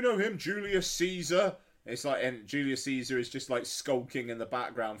good? Do you know him, Julius Caesar? It's like, and Julius Caesar is just like skulking in the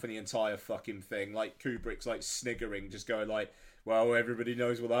background for the entire fucking thing. Like Kubrick's like sniggering, just going like, "Well, everybody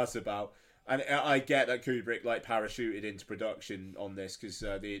knows what that's about." And I get that Kubrick like parachuted into production on this because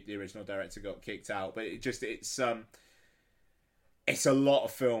the original director got kicked out, but it's a lot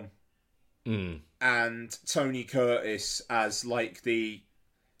of film. And Tony Curtis as like the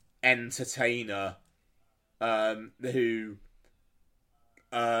entertainer who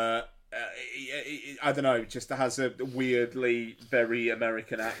I don't know, just has a weirdly very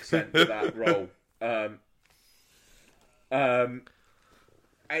American accent to that role.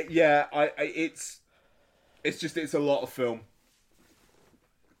 It's a lot of film.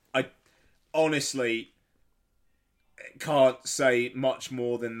 I honestly can't say much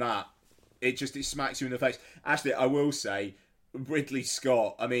more than that. It smacks you in the face. Actually, I will say, Ridley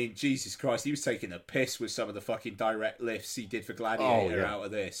Scott, I mean, Jesus Christ, he was taking a piss with some of the fucking direct lifts he did for Gladiator out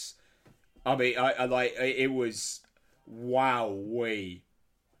of this. I mean, I like, it was, wowee.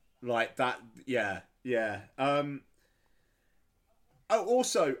 Like that, yeah.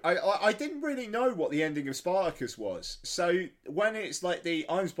 Also, I didn't really know what the ending of Spartacus was. So when it's like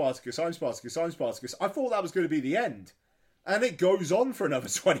I'm Spartacus, I thought that was going to be the end. And it goes on for another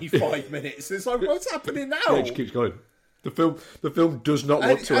 25 minutes. It's like, what's happening now? Yeah, it just keeps going. The film does not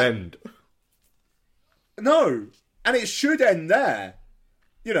want to end. No. And it should end there.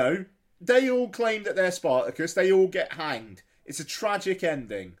 You know, they all claim that they're Spartacus. They all get hanged. It's a tragic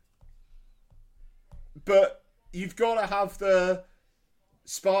ending. But you've got to have the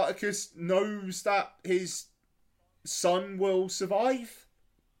Spartacus knows that his son will survive.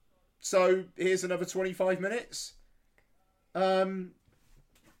 So here's another 25 minutes.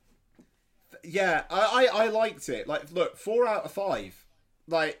 Yeah, I liked it. Like, look, 4 out of 5.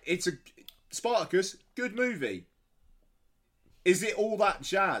 Like, it's a Spartacus, good movie. Is it all that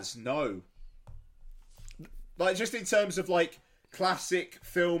jazz? No. Like, just in terms of like classic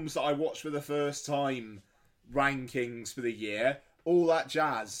films that I watched for the first time, rankings for the year, all that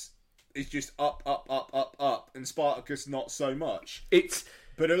jazz is just up, and Spartacus not so much.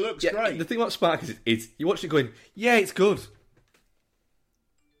 But it looks great. The thing about Spartacus is you watch it going, yeah, it's good.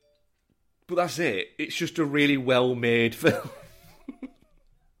 But that's it. It's just a really well-made film.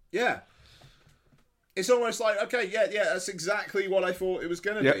 Yeah. It's almost like, okay, yeah, that's exactly what I thought it was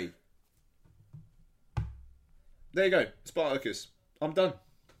going to be. There you go. Spartacus. I'm done.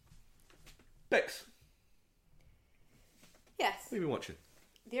 Bex. Yes. What have you been watching?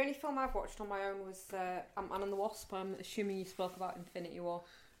 The only film I've watched on my own was Ant-Man and the Wasp. I'm assuming you spoke about Infinity War.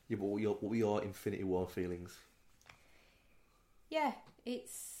 Yeah, but what were your Infinity War feelings? Yeah,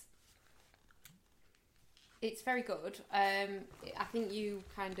 it's very good. I think you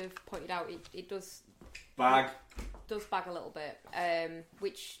kind of pointed out it does bag a little bit,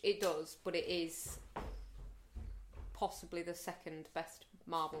 which it does, but it is possibly the second best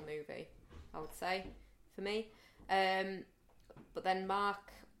Marvel movie, I would say, for me. But then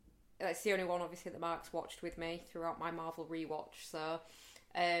Mark, that's the only one obviously that Mark's watched with me throughout my Marvel rewatch, so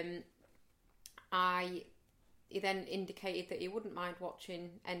he then indicated that he wouldn't mind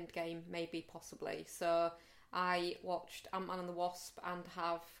watching Endgame, maybe, possibly. So I watched Ant-Man and the Wasp and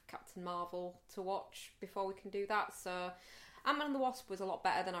have Captain Marvel to watch before we can do that. So Ant-Man and the Wasp was a lot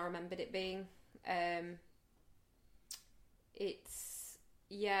better than I remembered it being. I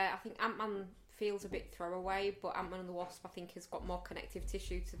think Ant-Man feels a bit throwaway, but Ant-Man and the Wasp I think has got more connective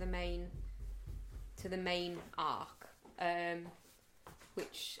tissue to the main arc,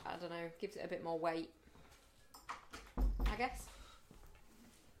 which, I don't know, gives it a bit more weight, I guess.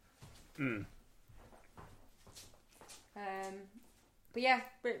 But yeah,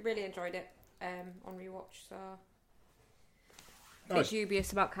 really enjoyed it on rewatch. So a bit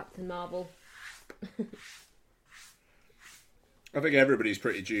dubious about Captain Marvel. I think everybody's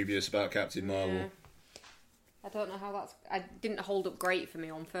pretty dubious about Captain Marvel. Yeah. I don't know how I didn't hold up great for me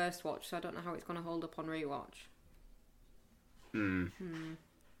on first watch, so I don't know how it's going to hold up on rewatch. But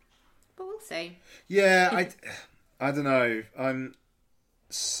we'll see. Yeah, I don't know. I'm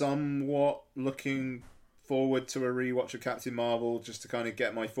somewhat looking forward to a rewatch of Captain Marvel just to kind of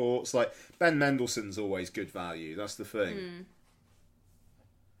get my thoughts. Like, Ben Mendelsohn's always good value. That's the thing.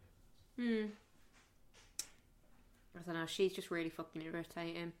 I don't know. She's just really fucking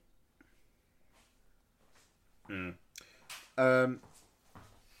irritating. And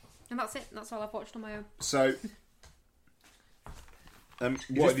that's it. That's all I've watched on my own. So,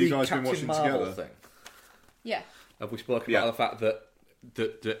 what have you guys been watching together? Thing? Yeah. Have we spoken about the fact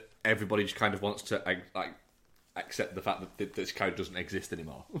that everybody just kind of wants to accept the fact that this character doesn't exist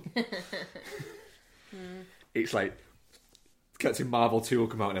anymore? It's like Captain Marvel 2 will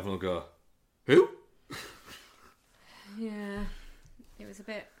come out and everyone will go, who? Yeah. It was a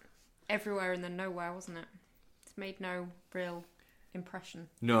bit everywhere and then nowhere, wasn't it? It's made no real impression.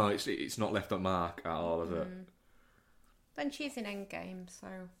 No, it's not left on mark at all, is it? Then she's in Endgame, so...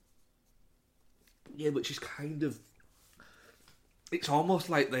 Yeah, but she's kind of... It's almost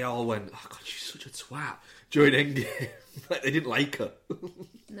like they all went, oh God, she's such a twat during Endgame. Like, they didn't like her.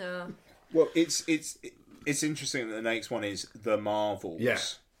 No. Well, it's interesting that the next one is The Marvels. Yeah.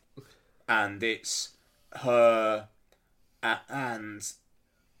 And it's her and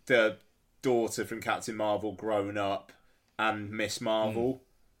the daughter from Captain Marvel grown up and Miss Marvel.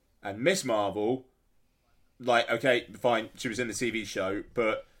 And Miss Marvel, like, okay, fine, she was in the TV show,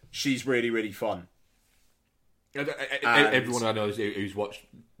 but she's really, really fun. Everyone I know who's watched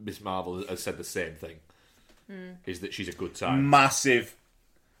Miss Marvel has said the same thing. Is that she's a good time. Massive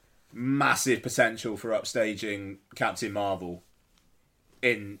potential for upstaging Captain Marvel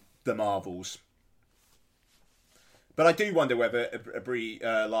in the Marvels. But I do wonder whether Brie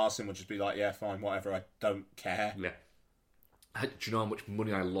Larson would just be like, yeah, fine, whatever, I don't care. Yeah. Do you know how much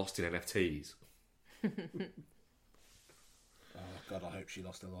money I lost in NFTs? Oh, God, I hope she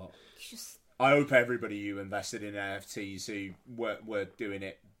lost a lot. I hope everybody who invested in NFTs who were doing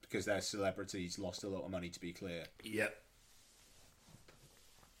it because they're celebrities lost a lot of money, to be clear. Yep.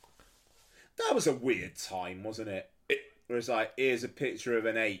 That was a weird time, wasn't it? Where it's like, here's a picture of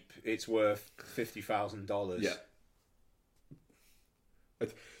an ape, it's worth $50,000. Yeah.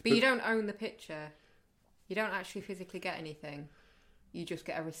 But you don't own the picture. You don't actually physically get anything. You just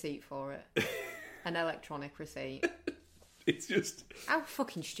get a receipt for it. An electronic receipt. It's just... How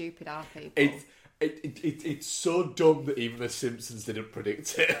fucking stupid are people? It's so dumb that even The Simpsons didn't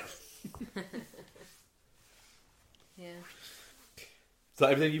predict it. Yeah. Is that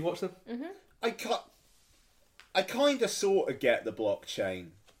everything you watched then? Mm-hmm. I kind of sort of get the blockchain.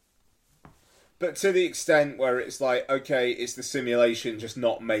 But to the extent where it's like, okay, it's the simulation just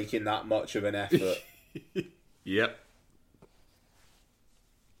not making that much of an effort. Yep.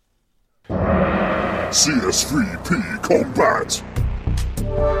 CS3P Combat.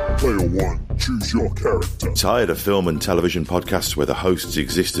 Player 1, choose your character. Tired of film and television podcasts where the hosts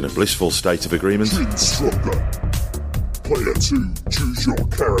exist in a blissful state of agreement? Instructor. Player 2, choose your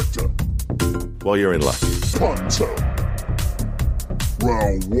character. Well, you're in luck. Punter.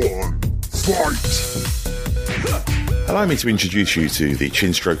 Round 1, fight! Allow me to introduce you to the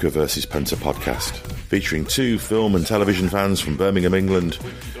Chinstroker vs. Punter podcast, featuring two film and television fans from Birmingham, England,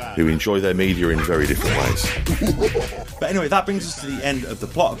 who enjoy their media in very different ways. But anyway, that brings us to the end of the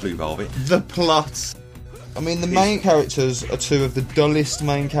plot of Blue Velvet. The plot. I mean, the main characters are two of the dullest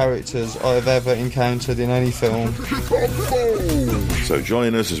main characters I have ever encountered in any film. So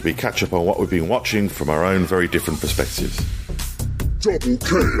join us as we catch up on what we've been watching from our own very different perspectives. Double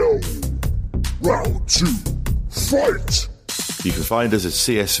KO. Round 2. Fight! You can find us at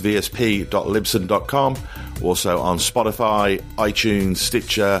csvsp.libsyn.com, also on Spotify, iTunes,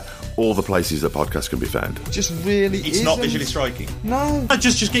 Stitcher, all the places that podcasts can be found. Just really It's not visually striking. No.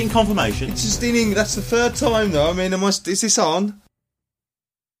 Just getting confirmation. It's just in. That's the third time though. I mean, is this on?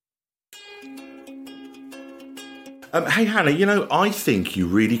 Hey Hannah, I think you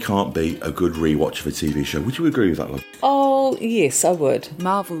really can't beat a good rewatch of a TV show. Would you agree with that, love? Oh, yes, I would.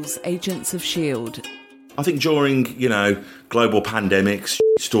 Marvel's Agents of S.H.I.E.L.D. I think during, global pandemics,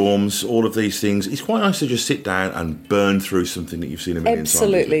 storms, all of these things, it's quite nice to just sit down and burn through something that you've seen a million times.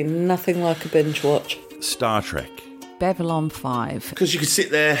 Absolutely, nothing like a binge watch. Star Trek. Babylon 5. Because you could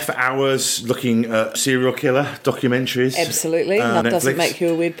sit there for hours looking at serial killer documentaries. Absolutely, that doesn't Netflix. make you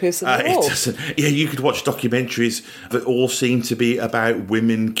a weird person at all. It doesn't. Yeah, you could watch documentaries that all seem to be about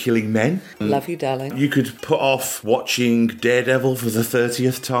women killing men. Love you, darling. You could put off watching Daredevil for the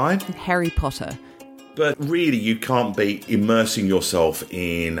 30th time. Harry Potter. But really, you can't beat immersing yourself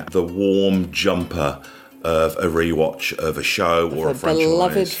in the warm jumper of a rewatch of a show or a franchise.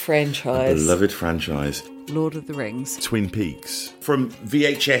 Beloved franchise. A beloved franchise. Lord of the Rings. Twin Peaks. From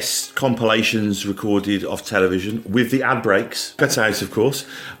VHS compilations recorded off television, with the ad breaks, cut out of course,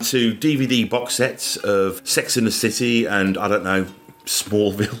 to DVD box sets of Sex and the City and, I don't know,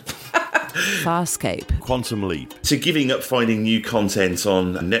 Smallville. Farscape. Quantum Leap. To giving up finding new content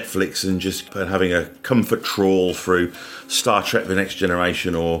on Netflix and just having a comfort trawl through Star Trek The Next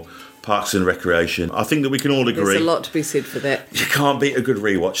Generation or Parks and Recreation. I think that we can all agree. There's a lot to be said for that. You can't beat a good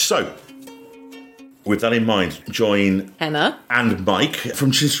rewatch. So, with that in mind, join Hannah and Mike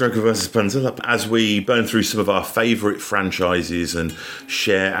from Chinstroker vs. Punter as we burn through some of our favourite franchises and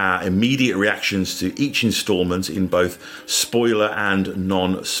share our immediate reactions to each instalment in both spoiler and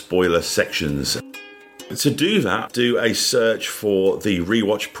non-spoiler sections. To do that, do a search for the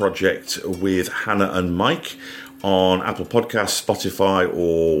Rewatch Project with Hannah and Mike on Apple Podcasts, Spotify,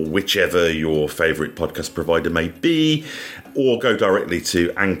 or whichever your favourite podcast provider may be, or go directly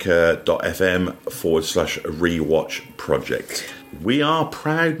to anchor.fm/rewatch project. We are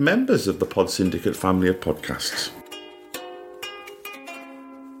proud members of the Pod Syndicate family of podcasts.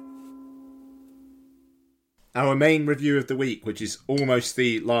 Our main review of the week, which is almost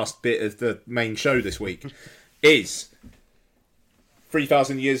the last bit of the main show this week, is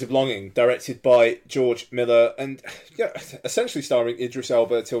 3,000 Years of Longing, directed by George Miller, and essentially starring Idris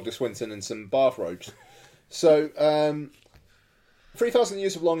Elba, Tilda Swinton, and some bathrobes. So, 3,000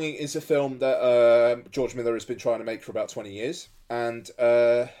 Years of Longing is a film that George Miller has been trying to make for about 20 years, and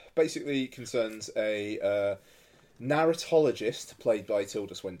basically concerns a narratologist, played by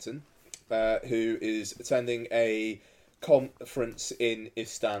Tilda Swinton, who is attending a conference in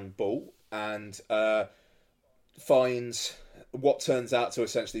Istanbul, and finds what turns out to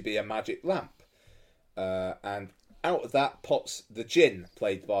essentially be a magic lamp. And out of that pops the Jinn,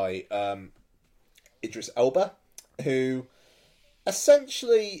 played by Idris Elba, who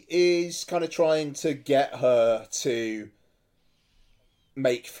essentially is kind of trying to get her to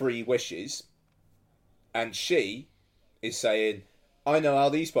make 3 wishes. And she is saying, I know how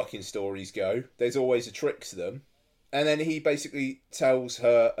these fucking stories go. There's always a trick to them. And then he basically tells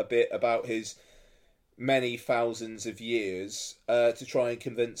her a bit about his many thousands of years to try and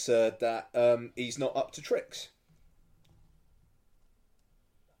convince her that he's not up to tricks.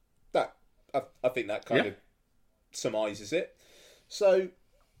 That I think that kind of surmises it. So,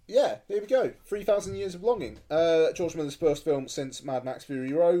 yeah, here we go. 3,000 Years of Longing. George Miller's first film since Mad Max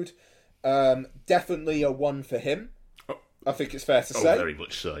Fury Road. Definitely a 1 for him. I think it's fair to say. Very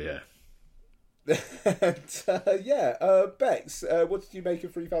much so, yeah. And, Bex, what did you make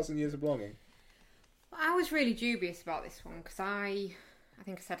of 3,000 Years of Longing? I was really dubious about this one because I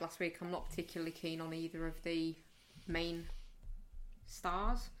think I said last week I'm not particularly keen on either of the main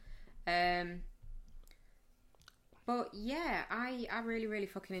stars. But yeah, I really, really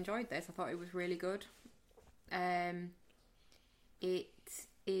fucking enjoyed this. I thought it was really good. It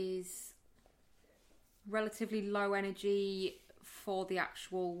is relatively low energy for the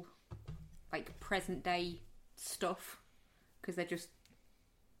actual present day stuff because they're just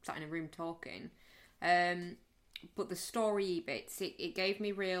sat in a room talking. But the story bits, it gave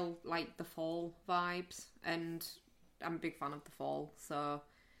me real The Fall vibes, and I'm a big fan of The Fall, so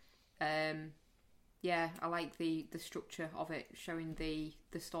I like the structure of it, showing the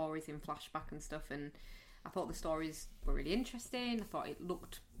stories in flashback and stuff, and I thought the stories were really interesting. I thought it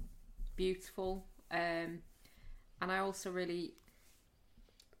looked beautiful. And I also really...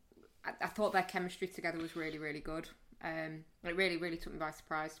 I thought their chemistry together was really, really good. It really, really took me by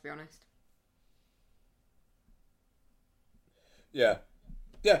surprise, to be honest. Yeah,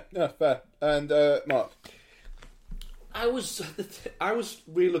 fair. And Mark, I was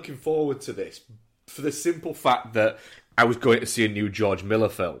really looking forward to this for the simple fact that I was going to see a new George Miller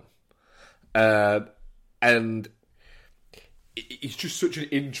film, and he's just such an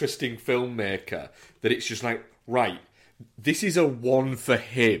interesting filmmaker that it's just like, right, this is a one for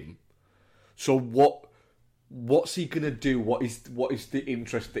him. So what's he gonna do? What is the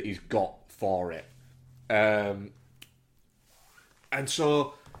interest that he's got for it? And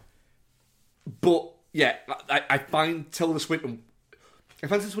so, but yeah, I find Tilda Swinton. I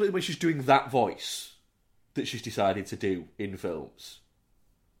find Tilda Swinton when she's doing that voice that she's decided to do in films,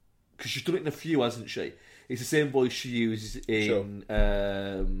 because she's done it in a few, hasn't she? It's the same voice she uses in.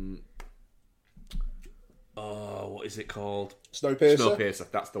 What is it called? Snowpiercer.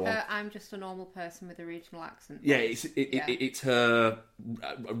 That's the one. I'm just a normal person with a regional accent. Yeah, it's her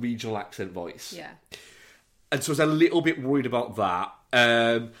regional accent voice. Yeah. And so I was a little bit worried about that.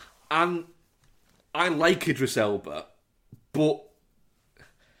 And I like Idris Elba, but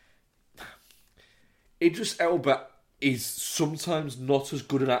Idris Elba is sometimes not as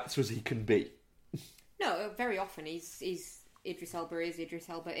good an actor as he can be. No, very often he's Idris Elba is Idris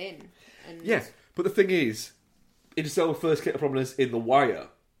Elba in. And Yeah, but the thing is, Idris Elba first came to prominence in The Wire,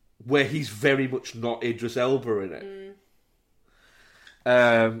 where he's very much not Idris Elba in it.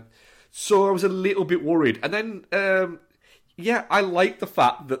 So I was a little bit worried. And then, I like the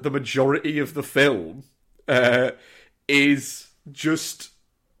fact that the majority of the film is just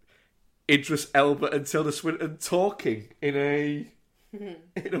Idris Elba and Tilda Swinton talking in a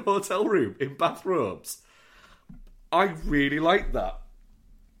hotel room in bathrobes. I really like that.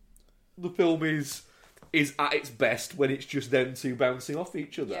 The film is at its best when it's just them two bouncing off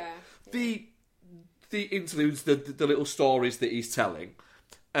each other. Yeah. The interludes, the little stories that he's telling,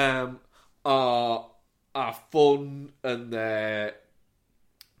 are fun, and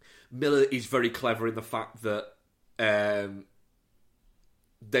Miller is very clever in the fact that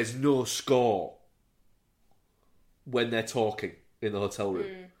there's no score when they're talking in the hotel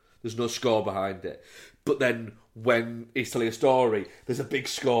room. There's no score behind it. But then when he's telling a story, there's a big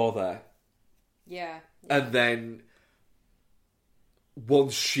score there. Yeah. And then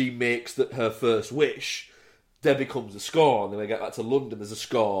once she makes her first wish, there becomes a score. And then they get back to London, there's a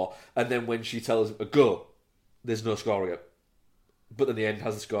score. And then when she tells him to go, there's no score again. But then the end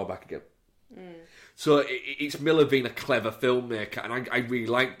has a score back again. So it's Miller being a clever filmmaker, and I really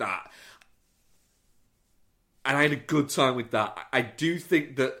like that. And I had a good time with that. I do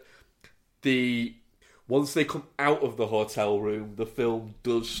think that once they come out of the hotel room, the film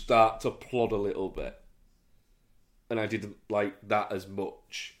does start to plod a little bit. And I didn't like that as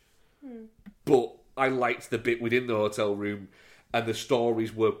much. But I liked the bit within the hotel room, and the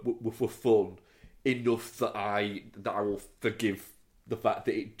stories were fun enough that I will forgive the fact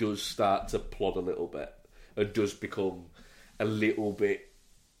that it does start to plod a little bit and does become a little bit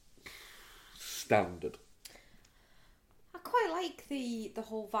standard. I quite like the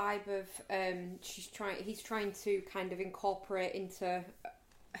whole vibe of he's trying to kind of incorporate into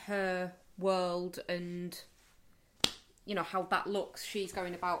her world, and you know how that looks. She's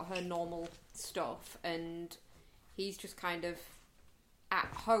going about her normal stuff, and he's just kind of at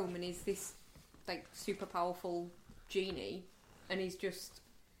home, and he's this like super powerful genie, and he's just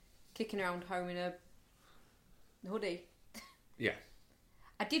kicking around home in a hoodie. Yeah.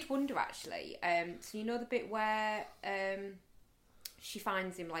 I did wonder actually. So you know the bit where she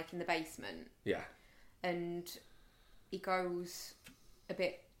finds him like in the basement. Yeah. And he goes a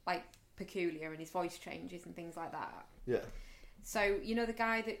bit like peculiar, and his voice changes and things like that. Yeah. So you know the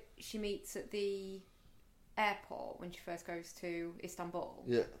guy that she meets at the airport when she first goes to Istanbul.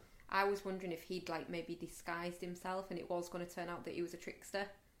 Yeah. I was wondering if he'd like maybe disguised himself, and it was going to turn out that he was a trickster.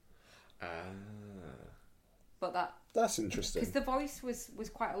 But that's interesting. because the voice was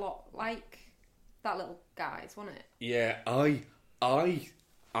quite a lot like that little guy's, wasn't it? Yeah, I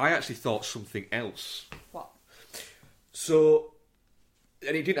actually thought something else. What? So,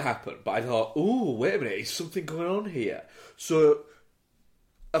 and it didn't happen, but I thought, ooh, wait a minute, is something going on here? So,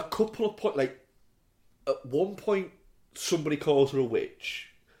 a couple of points, like, at one point, somebody calls her a witch,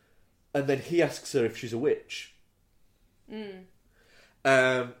 and then he asks her if she's a witch.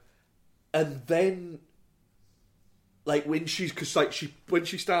 And then, like, when she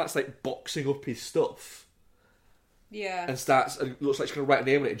starts, like, boxing up his stuff, Yeah. and looks like she's going to write a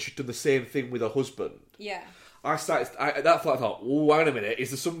name on it, and she's done the same thing with her husband. Yeah. At that point I thought, oh, wait a minute,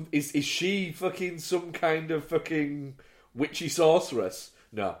 is she fucking some kind of fucking witchy sorceress?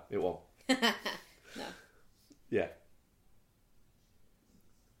 No, it won't. No. Yeah.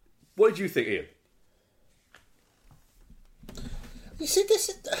 What did you think, Ian? You see,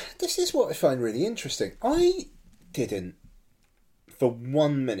 this is what I find really interesting. I didn't, for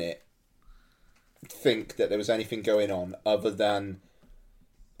 1 minute, think that there was anything going on other than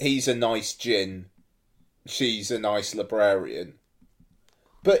he's a nice djinn, she's a nice librarian.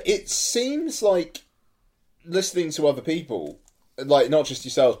 But it seems like, listening to other people, like not just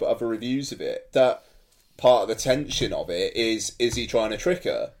yourselves but other reviews of it, that part of the tension of it is he trying to trick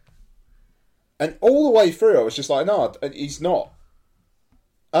her? And all the way through I was just like, no, he's not.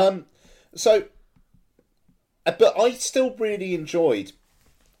 But I still really enjoyed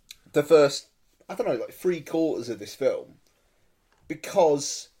the first, I don't know, like 3/4 of this film,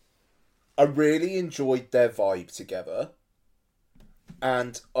 because I really enjoyed their vibe together,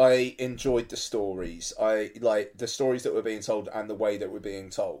 and I enjoyed the stories. I like the stories that were being told and the way that were being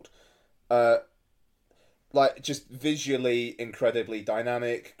told. Like, just visually incredibly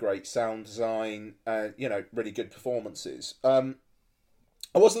dynamic, great sound design, and really good performances. I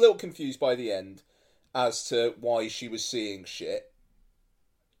was a little confused by the end as to why she was seeing shit.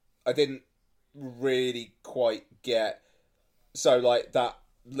 I didn't really quite get. So, like, that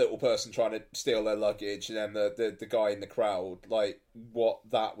little person trying to steal their luggage, and then the guy in the crowd, like, what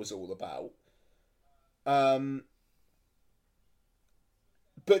that was all about.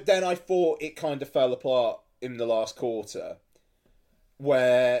 But then I thought it kind of fell apart in the last quarter,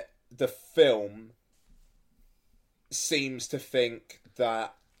 where the film seems to think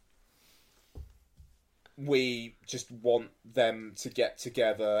that we just want them to get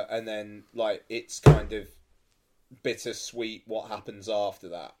together, and then, like, it's kind of bittersweet what happens after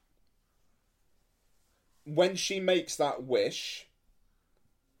that. When she makes that wish,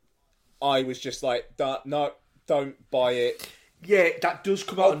 I was just like, no, don't buy it. Yeah, that does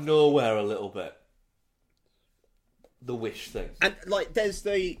come out of nowhere a little bit. The wish thing. And, like, there's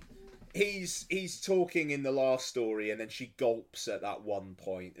he's talking in the last story, and then she gulps at that one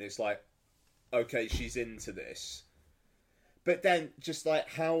point, and it's like, okay, she's into this. But then, just like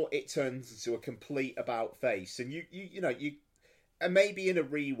how it turns into a complete about face, and you and maybe in a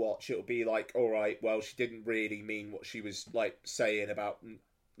rewatch it'll be like, all right, well, she didn't really mean what she was like saying about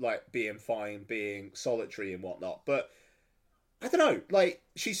like being fine, being solitary and whatnot. But I don't know, like,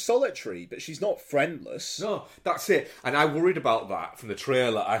 she's solitary, but she's not friendless. No, that's it. And I worried about that from the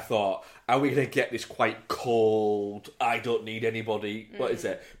trailer. I thought, are we going to get this quite cold, I don't need anybody, what is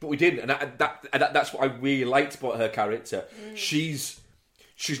it? But we didn't, and that's what I really liked about her character. She's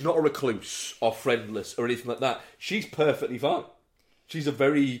not a recluse or friendless or anything like that. She's perfectly fine. She's a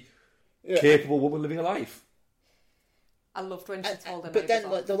very capable woman living a life. I loved when she told her. But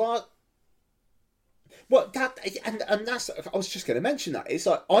then, like, the last... Well, that and that's... I was just going to mention that. It's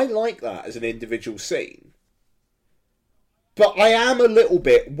like, I like that as an individual scene. But I am a little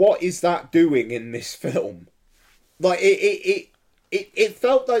bit, what is that doing in this film? Like, it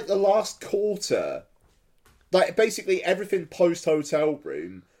felt like the last quarter, like, basically everything post-hotel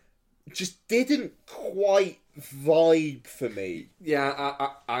room just didn't quite vibe for me. Yeah,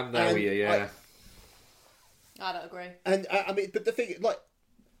 I'm there with you, yeah. I don't agree. And, I mean, but the thing, like...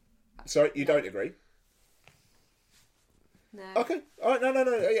 Sorry, you don't agree? No. Okay. All right.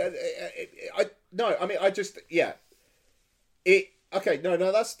 No. I mean, I just, yeah. Okay. No.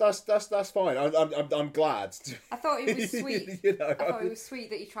 That's fine. I'm glad. I thought it was sweet. I thought it was sweet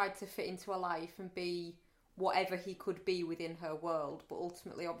that he tried to fit into her life and be whatever he could be within her world, but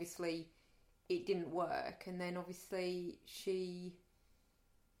ultimately, obviously, it didn't work. And then, obviously, she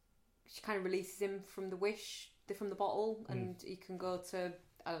kind of releases him from the bottle, and he can go to,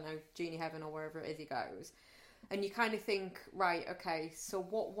 I don't know, Genie Heaven or wherever it is he goes. And you kind of think, right, okay, so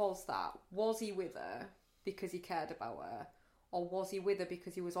what was that? Was he with her because he cared about her? Or was he with her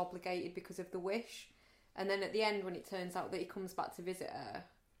because he was obligated because of the wish? And then at the end, when it turns out that he comes back to visit her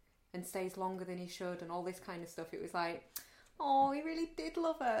and stays longer than he should and all this kind of stuff, it was like, oh, he really did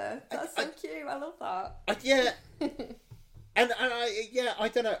love her. That's so cute. I love that. Yeah. and I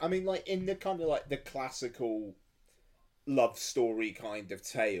don't know. I mean, like, in the kind of, like, the classical love story kind of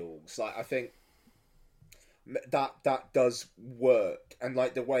tales, like, I think that does work, and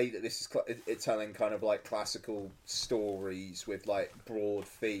like the way that this is it's telling kind of like classical stories with like broad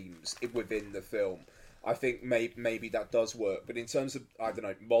themes within the film, I think maybe that does work. But in terms of, I don't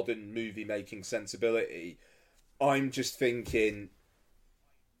know, modern movie making sensibility, I'm just thinking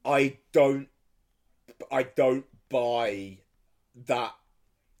I don't buy that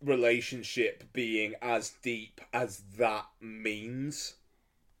relationship being as deep as that means.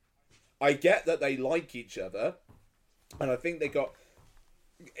 I get that they like each other, and I think they got,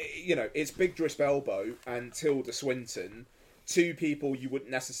 you know, it's Big Idris Elba and Tilda Swinton, two people you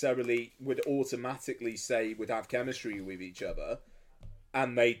wouldn't necessarily would automatically say would have chemistry with each other,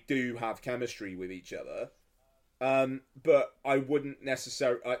 and they do have chemistry with each other. But I wouldn't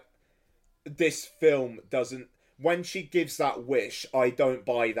necessarily. This film doesn't. When she gives that wish, I don't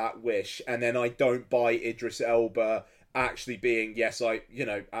buy that wish, and then I don't buy Idris Elba actually being, yes, I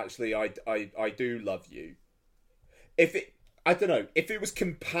do love you. I don't know, if it was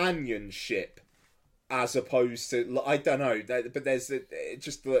companionship as opposed to, I don't know, but there's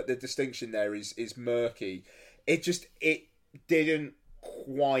the distinction there is murky. It didn't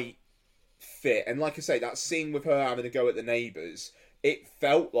quite fit, and like I say, that scene with her having a go at the neighbours. It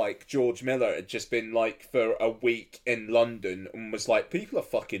felt like George Miller had just been like for a week in London and was like, people are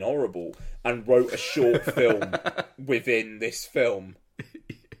fucking horrible, and wrote a short film within this film.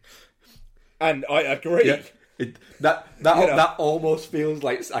 And I agree. Yeah. That almost feels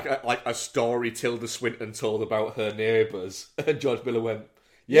like a story Tilda Swinton told about her neighbours, and George Miller went,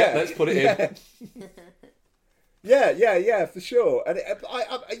 let's put it in. Yeah, for sure. And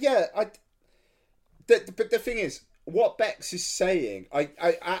but the thing is, what Bex is saying,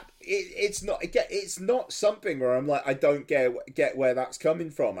 it's not something where I'm like, I don't get where that's coming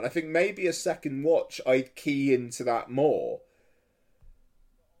from, and I think maybe a second watch I'd key into that more.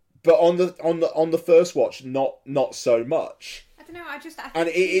 But on the first watch, not so much. I don't know. I think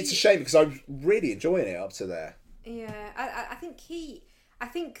it's a shame because I was really enjoying it up to there. Yeah, I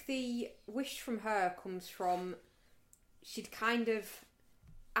think the wish from her comes from she'd kind of,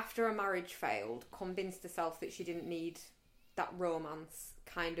 after her marriage failed, convinced herself that she didn't need that romance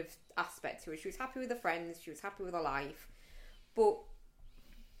kind of aspect to her. She was happy with her friends, she was happy with her life, but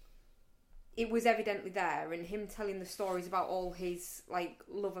it was evidently there, and him telling the stories about all his like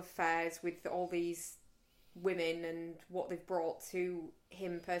love affairs with all these women and what they've brought to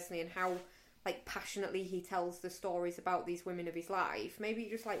him personally, and how like passionately he tells the stories about these women of his life. Maybe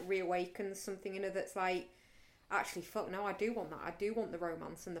it just like reawakens something in her that's like, actually, fuck no, I do want that. I do want the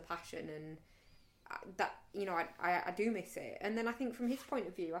romance and the passion, and that, you know, I do miss it. And then I think from his point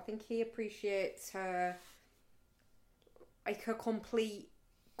of view, I think he appreciates her, like, her complete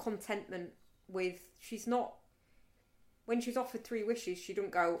contentment with, she's not, when she's offered 3 wishes, she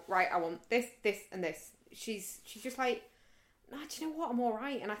don't go, right, I want this, this, and this. She's just like, nah, do you know what, I'm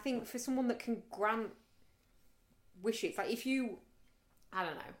alright. And I think for someone that can grant wishes, like if you, I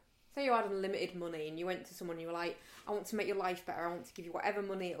don't know, say you had unlimited money and you went to someone and you were like, I want to make your life better, I want to give you whatever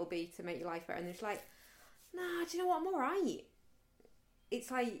money it'll be to make your life better, and they're just like, nah, do you know what, I'm alright.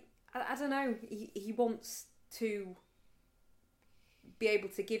 It's like, I don't know, he wants to be able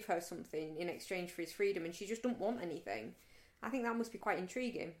to give her something in exchange for his freedom, and she just don't want anything. I think that must be quite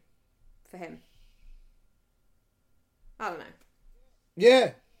intriguing for him. I don't know.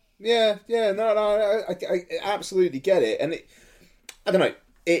 Yeah, no, I absolutely get it, and I don't know,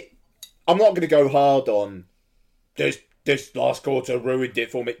 I'm not going to go hard on this last quarter ruined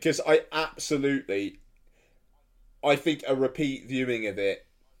it for me, because I think a repeat viewing of it,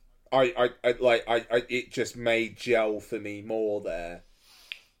 it just made gel for me more there.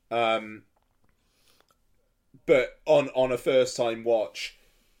 But on a first time watch,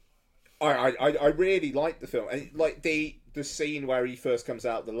 I really liked the film, and like the scene where he first comes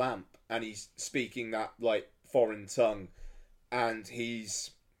out of the lamp and he's speaking that like foreign tongue, and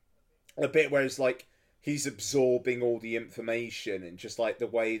he's a bit where it's like he's absorbing all the information, and just like the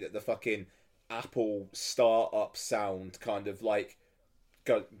way that the fucking Apple startup sound kind of like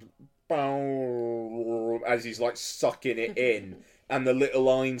go as he's like sucking it in, and the little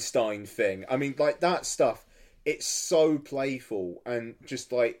Einstein thing. I mean, like that stuff, it's so playful, and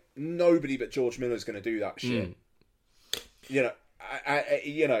just like nobody but George Miller's going to do that shit. You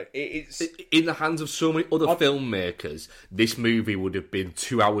know, it's in the hands of so many other filmmakers. This movie would have been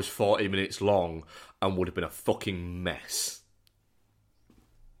 2 hours 40 minutes long and would have been a fucking mess.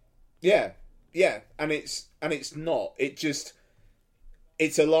 Yeah, and it's not.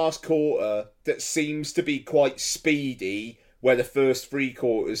 It's a last quarter that seems to be quite speedy, where the first 3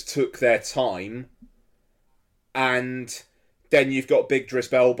 quarters took their time, and then you've got Big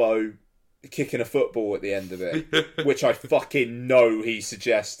Idris Elba kicking a football at the end of it, which I fucking know he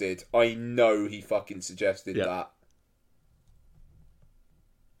suggested. I know he fucking suggested that.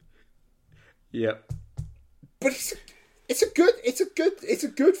 Yep. But it's a good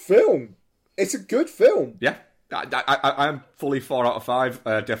film. It's a good film. Yeah. I'm fully 4 out of 5.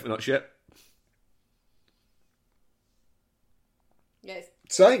 Definitely not shit. Yeah, it's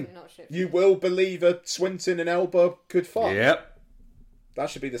Same. not shit. You will believe a Swinton and Elba could fuck. Yep. That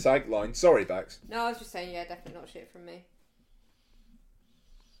should be the tagline. Sorry, Bax. No, I was just saying, yeah, definitely not shit from me.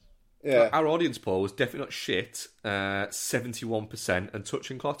 Yeah. Our audience poll was definitely not shit, 71%, and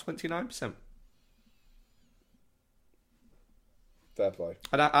touching cloth 29%. Fair play.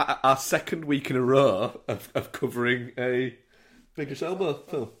 And our second week in a row of covering a Big Elbow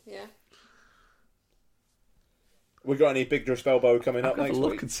film. Yeah. We got any Big Dress Elbow coming up I'll have next a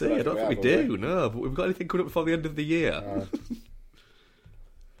look week? and see. I don't think we do, no. But we've got anything coming up before the end of the year.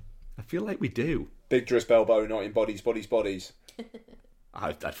 I feel like we do. Big Dress Elbow, not in bodies, bodies, bodies.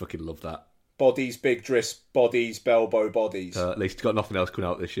 I'd fucking love that. Bodies, Big Dress, bodies, Belbo, bodies. At least got nothing else coming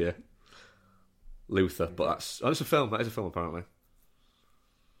out this year. Luther, but that's a film. That is a film, apparently.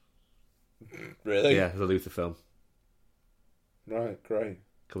 Really? Yeah, the Luther film Right, great.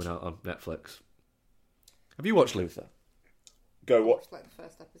 coming out on Netflix. Have you watched Luther? Go watch. Like the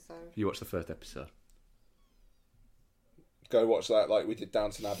first episode. You watched the first episode. Go watch that like we did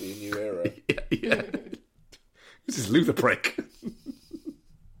Downton Abbey in New Era. Yeah. This is Luther prick.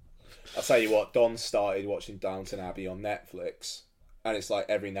 I'll tell you what, Don started watching Downton Abbey on Netflix, and it's like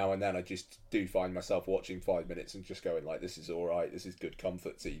every now and then I just do find myself watching 5 minutes and just going like, this is all right, this is good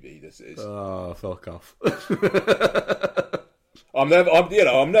comfort TV, this is. Oh, fuck off. I'm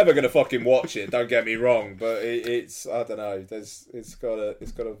never gonna fucking watch it. Don't get me wrong, but it's I don't know. It's got a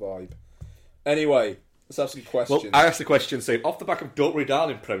vibe. Anyway, let's have some questions. Well, I asked the question saying, off the back of Don't Worry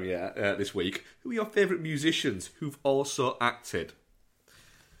Darling premiere this week, who are your favourite musicians who've also acted?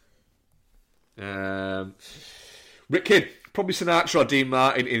 Rick Kidd, probably Sinatra or Dean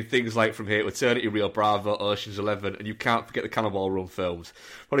Martin in things like From Here to Eternity, Rio Bravo, Ocean's 11, and you can't forget the Cannonball Run films.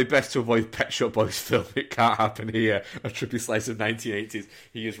 Probably best to avoid Pet Shop Boys film. It can't happen here. A trippy slice of 1980s.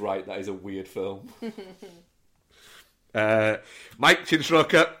 He is right, that is a weird film. Mike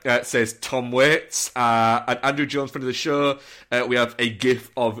Chinstroker says Tom Waits. And Andrew Jones, friend of the show, we have a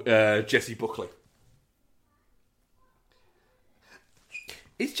gif of Jessie Buckley.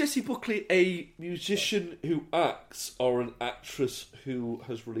 Is Jessie Buckley a musician who acts or an actress who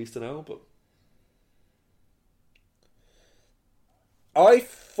has released an album? I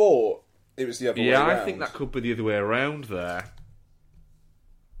thought it was the other way around. Yeah, I think that could be the other way around there.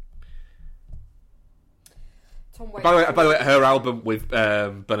 Tom Waits. By the way, her album with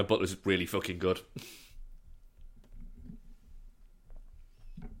Bernard Butler is really fucking good.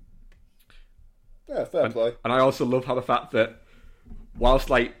 Yeah, fair play. And I also love how the fact that whilst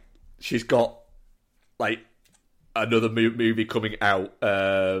like she's got like another movie coming out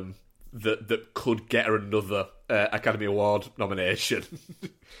that could get her another Academy Award nomination,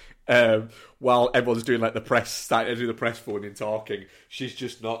 while everyone's doing like the press, starting to do the press phone and talking, she's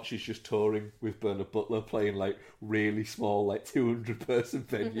just not. She's just touring with Bernard Butler, playing like really small, like 200-person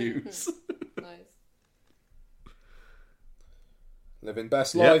venues. Nice. Living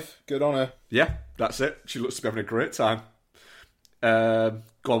best life. Good on her. Yeah, that's it. She looks to be having a great time. Go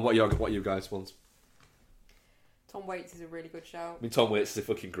on, what you guys want? Tom Waits is a really good shout. I mean, Tom Waits is a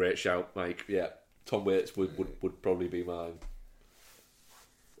fucking great shout, Mike. Yeah, Tom Waits would probably be mine.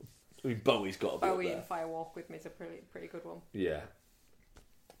 I mean, Bowie's got to be Bowie up and Fire Walk With Me is a pretty good one. there.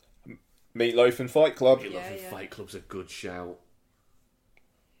 Yeah. Meatloaf and Fight Club. Meatloaf and Fight Club's a good shout.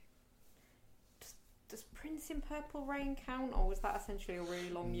 Does Prince in Purple Rain count, or was that essentially a really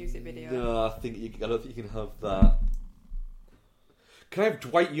long music video? No, I don't think you can have that. Can I have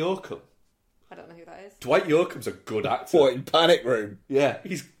Dwight Yoakam? I don't know who that is. Dwight Yoakam's a good actor. What, in Panic Room? Yeah,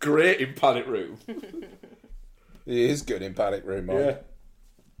 he's great in Panic Room. He is good in Panic Room, Mike. Yeah.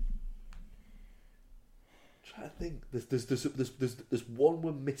 I'm trying to think. There's one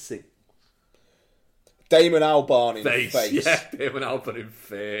we're missing. Damon Albarn in Face. Face. Yeah, Damon Albarn in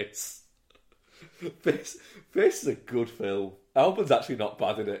Face. Face is a good film. Albarn's actually not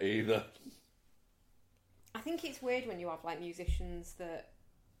bad in it either. I think it's weird when you have like musicians that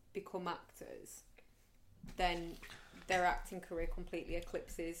become actors, then their acting career completely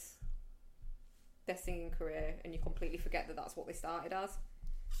eclipses their singing career, and you completely forget that that's what they started as.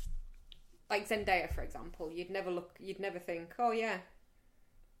 Like Zendaya, for example, you'd never think, oh yeah,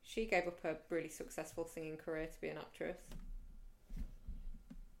 she gave up a really successful singing career to be an actress.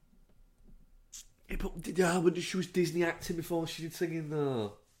 Yeah, but she was Disney acting before she did singing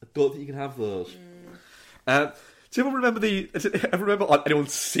though. I don't think you can have those. Do you ever remember like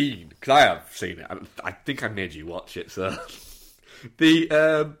anyone's seen? Because I have seen it. I think I made you watch it. So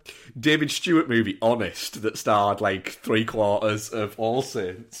the David Stewart movie Honest that starred like 3/4 of All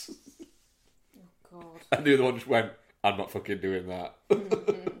Saints. Oh God! And the other one just went, "I'm not fucking doing that."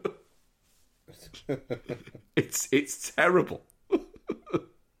 It's terrible.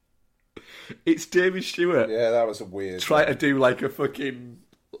 It's David Stewart. Yeah, that was a weird. Try to do like a fucking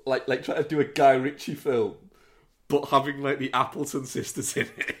like try to do a Guy Ritchie film, but having like the Appleton sisters in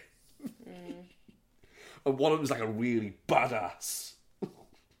it, and one of them's like a really badass. God,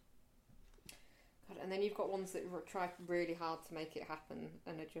 and then you've got ones that try really hard to make it happen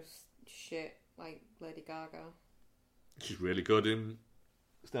and are just shit, like Lady Gaga. She's really good in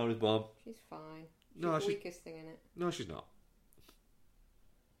Star Is Born. She's fine. She's No, the she's- weakest thing in it. No, she's not.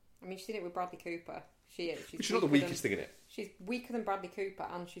 I mean, she's in it with Bradley Cooper. She is. She's not the weaker weakest than, thing in it. She's weaker than Bradley Cooper,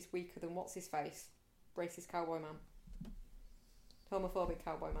 and she's weaker than what's his face, racist cowboy man, homophobic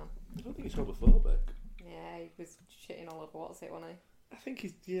cowboy man. I don't think he's homophobic. Yeah, he was shitting all over what's it, wasn't he? I think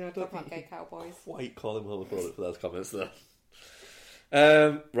he's I don't Talking think about gay cowboys. quite call him homophobic for those comments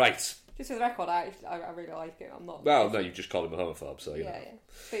there. Right. Just for the record, I really like it. I'm not. Well, no, you just called him a homophobe, so you know. Yeah.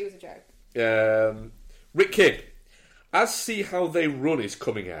 But it was a joke. Rick Kidd, as See How They Run is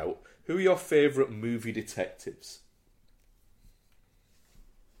coming out, who are your favourite movie detectives?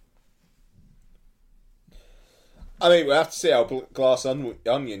 I mean, we'll have to see how Glass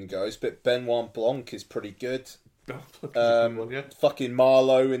Onion goes, but Benoit Blanc is pretty good. Fucking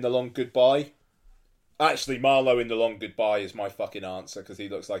Marlowe in The Long Goodbye. Actually, Marlowe in The Long Goodbye is my fucking answer, because he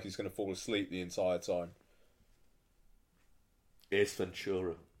looks like he's going to fall asleep the entire time. Ace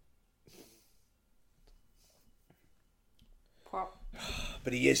Ventura.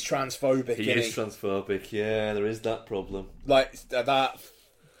 But he is transphobic, He is transphobic, yeah, there is that problem. Like, that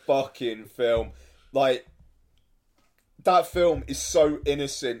fucking film. Like, that film is so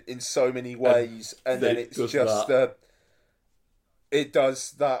innocent in so many ways, and then it's just it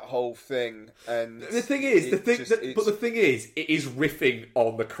does that whole thing, and The thing is, the thing is, it is riffing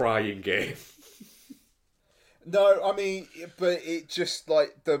on The Crying Game. No, I mean, but it just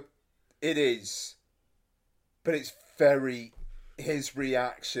like it is, but it's very his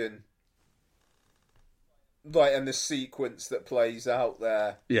reaction, like, and the sequence that plays out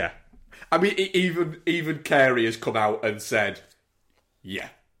there. Yeah, I mean, even Carey has come out and said, "Yeah,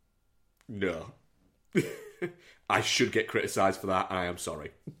 no, I should get criticised for that. I am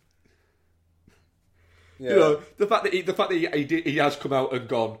sorry." Yeah. You know, the fact that he has come out and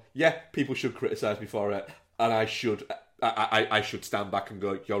gone, "Yeah, people should criticise me for it, and I should stand back and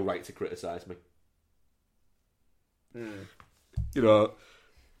go, you're right to criticise me." You know,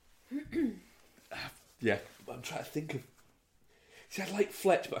 yeah. I'm trying to think of. See, I like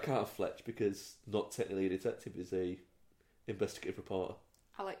Fletch, but I can't have Fletch because not technically a detective; is a investigative reporter.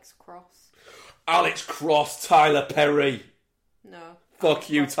 Alex Cross. Alex Cross, Tyler Perry. No. Fuck Alex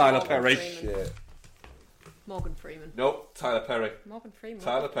you, Cross, Tyler Morgan Perry. Freeman. Shit. Morgan Freeman. Nope, Tyler Perry. Morgan Freeman.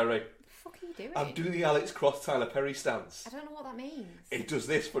 Tyler Perry. What the fuck are you doing? I'm doing the Alex Cross Tyler Perry stance. I don't know what that means. It does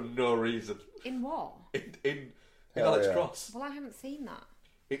this for no reason. In what? In Hell Alex yeah. Cross. Well, I haven't seen that.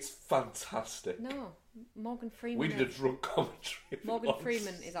 It's fantastic. No. Morgan Freeman. We did a drunk commentary. Morgan once.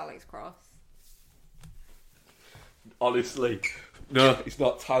 Freeman is Alex Cross. Honestly. No, it's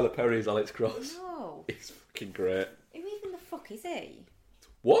not. Tyler Perry is Alex Cross. No. It's fucking great. Who even the fuck is he?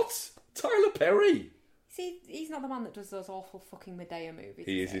 What? Tyler Perry? See, he's not the man that does those awful fucking Medea movies.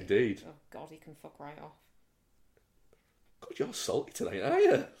 He is indeed. Oh god, he can fuck right off. God, you're salty tonight, are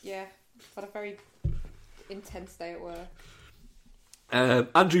you? Yeah, had a very intense day at work.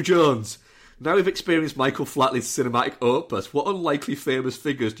 Andrew Jones. Now we've experienced Michael Flatley's cinematic opus, what unlikely famous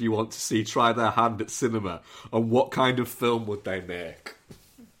figures do you want to see try their hand at cinema? And what kind of film would they make?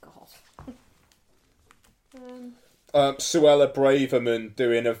 God. Suella Braverman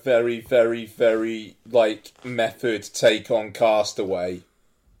doing a very, very, very, like, method take on Castaway.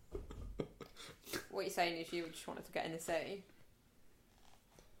 What you're saying is you just wanted to get in the city.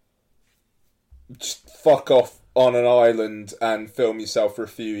 Just fuck off on an island and film yourself for a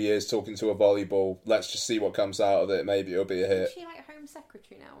few years talking to a volleyball. Let's just see what comes out of it. Maybe it'll be a hit. Is she like Home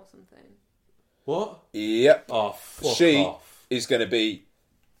Secretary now or something? What? Yep. Oh, fuck She off. is going to be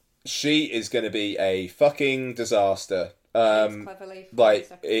a fucking disaster. James Cleverly, like,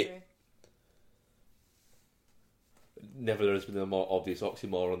 Home Secretary. Never there has been a more obvious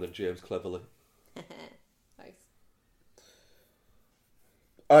oxymoron than James Cleverly.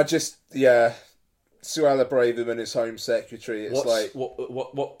 Nice. Yeah. Suella Braverman is Home Secretary. It's What's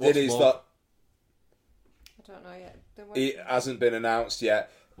it is more? that I don't know yet. it hasn't been announced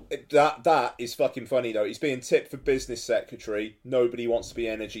yet. That is fucking funny though. He's being tipped for business secretary. Nobody wants to be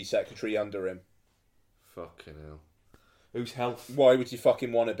energy secretary under him. Fucking hell. Whose health? Why would you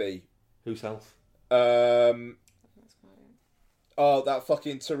fucking want to be? Whose health? That's quite it. Oh, that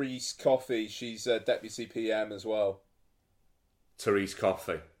fucking Therese Coffey. She's deputy PM as well. Therese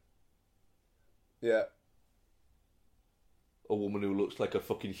Coffey. Yeah. a woman who looks like a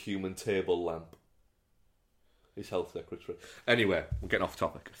fucking human table lamp. His health secretary. Anyway, we're getting off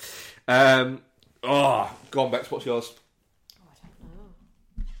topic. Go on, Bex, what's yours? Oh, I don't know.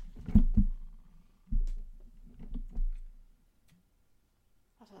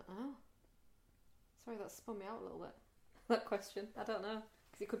 I don't know. Sorry, that spun me out a little bit. That question. I don't know.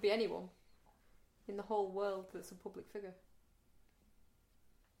 Because it could be anyone in the whole world that's a public figure.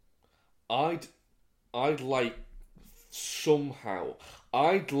 I'd like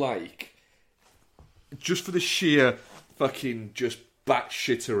just for the sheer fucking just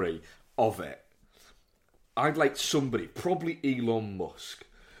batshittery of it, I'd like somebody, probably Elon Musk,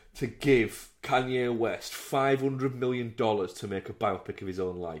 to give Kanye West $500 million to make a biopic of his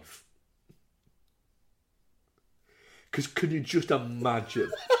own life. Because can you just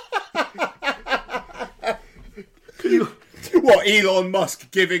imagine? Can you... What, Elon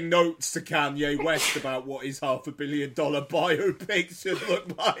Musk giving notes to Kanye West about what his $500 million biopic should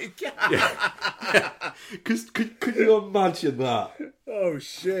look like? Because could you imagine that? Oh,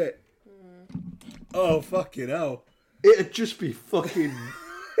 shit. Oh, fucking hell. It'd just be fucking...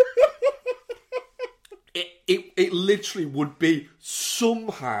 it literally would be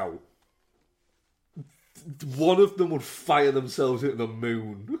somehow... One of them would fire themselves into the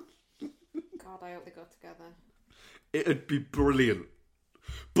moon. God, I hope they go together. It'd be brilliant.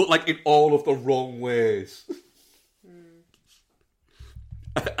 But, like, in all of the wrong ways.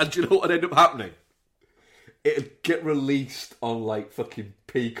 And do you know what would end up happening? It'd get released on, like, fucking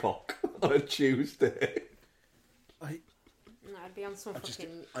Peacock on a Tuesday. No, I'd be on some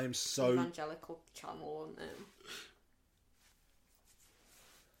fucking I am so... evangelical channel, wouldn't it?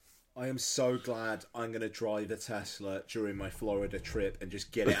 I am so glad I'm going to drive a Tesla during my Florida trip and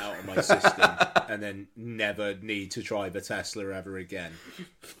just get it out of my system and then never need to drive a Tesla ever again.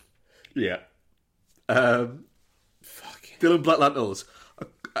 Yeah. Dylan Black Lanternals.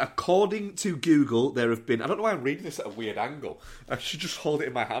 According to Google, there have been... I don't know why I'm reading this at a weird angle. I should just hold it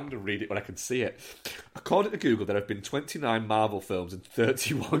in my hand and read it when I can see it. According to Google, there have been 29 Marvel films and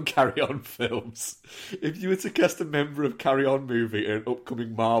 31 Carry On films. If you were to cast a member of Carry On movie in an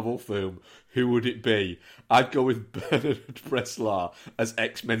upcoming Marvel film, who would it be? I'd go with Bernard Bresslaw as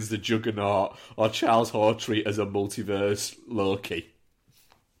X-Men's The Juggernaut or Charles Hawtrey as a multiverse Loki.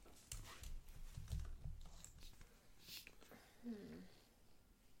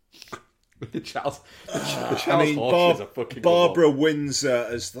 Charles Hawtrey is a fucking Barbara Windsor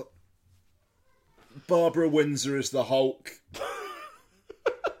as the Hulk.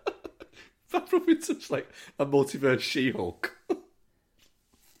 Barbara Windsor's like a multiverse She-Hulk.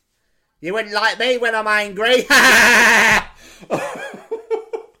 You wouldn't like me when I'm angry.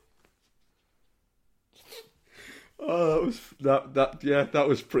 Oh, that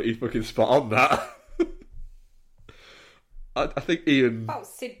was pretty fucking spot on. That. I think Ian... About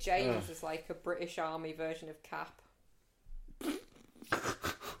Sid James as like a British Army version of Cap.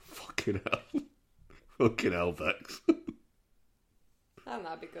 Fucking hell. Fucking hell, Vex. And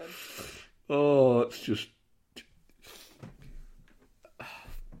that'd be good. Oh, it's just...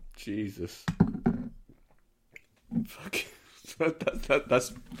 Jesus. Fuck.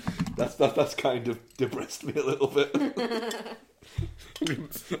 That's kind of depressed me a little bit. I'm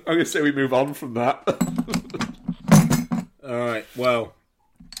going to say we move on from that. Alright, well,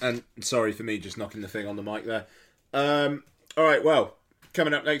 and sorry for me just knocking the thing on the mic there. Alright, well,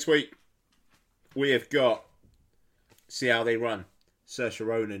 coming up next week, we have got See How They Run, Saoirse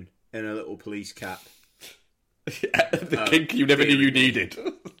Ronan in a little police cap. Yeah, the kink you never knew you needed.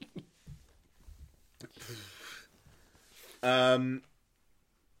 I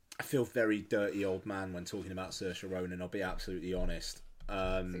feel very dirty old man when talking about Saoirse Ronan, I'll be absolutely honest.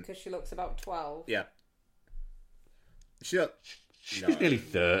 Because she looks about 12. Yeah. She's nearly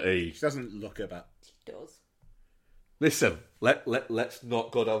 30. She doesn't look about... She does. Listen, let's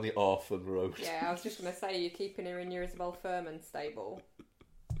not go down the orphan road. Yeah, I was just going to say, you're keeping her in your Isabel Furman stable.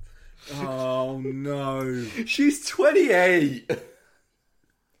 Oh, no. She's 28.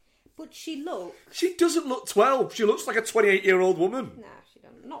 But she looks... She doesn't look 12. She looks like a 28-year-old woman. Nah, she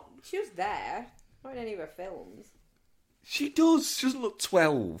don't. She was there. Not in any of her films. She does. She doesn't look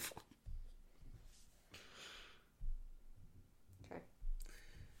 12. Okay.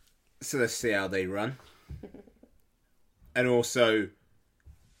 So let's see how they run. And also,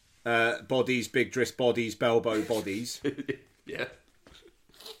 bodies, big dress bodies, Belbo bodies. Yeah.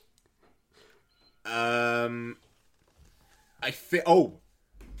 I think... Oh!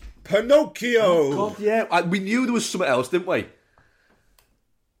 Pinocchio! Oh, God, yeah. We knew there was something else, didn't we?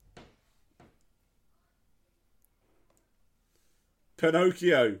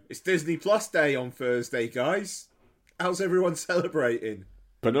 Pinocchio. It's Disney Plus Day on Thursday, guys. How's everyone celebrating?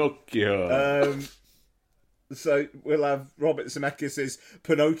 Pinocchio. So we'll have Robert Zemeckis'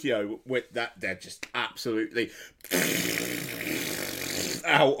 Pinocchio with that. They're just absolutely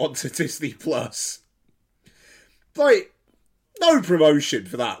out onto Disney Plus. Like, no promotion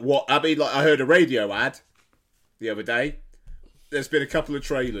for that. What I mean, like I heard a radio ad the other day. There's been a couple of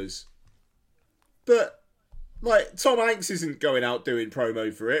trailers, but like Tom Hanks isn't going out doing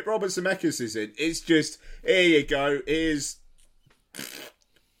promo for it. Robert Zemeckis isn't. It's just here you go. Here's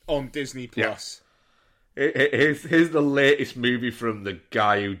on Disney Plus. Yeah. Here's the latest movie from the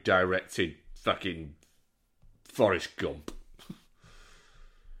guy who directed fucking Forrest Gump.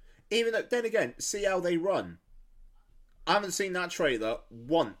 Even though, then again, see how they run. I haven't seen that trailer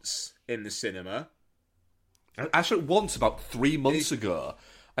once in the cinema. I saw it once about 3 months ago,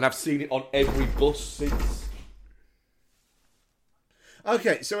 and I've seen it on every bus since.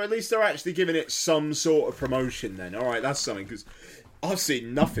 Okay, so at least they're actually giving it some sort of promotion then. Alright, that's something, because I've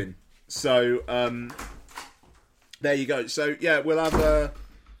seen nothing. So, there you go. So, yeah, we'll have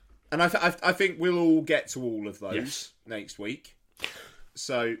and I think we'll all get to all of those next week.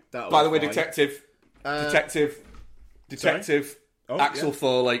 So, that'll By the way, fine. Detective, Oh, Axel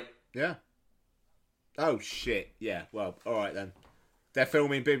Foley. Yeah. Oh, shit. Yeah, well, alright then. They're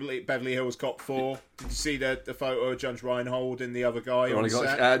filming Beverly Hills Cop 4. Did you see the photo of Judge Reinhold and the other guy on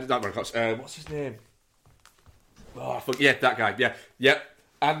set? What's his name? Oh, fuck, yeah, that guy. Yeah, yep.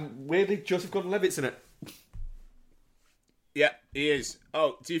 And weirdly, Joseph Gordon-Levitt's in it. Yeah, he is.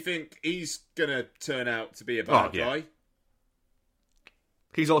 Oh, do you think he's gonna turn out to be a bad guy?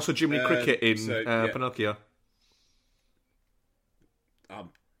 He's also Jiminy Cricket in yeah. Pinocchio.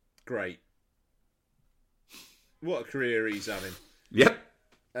 Great. What a career he's having. Yep.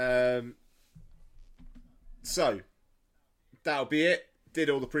 So, that'll be it. Did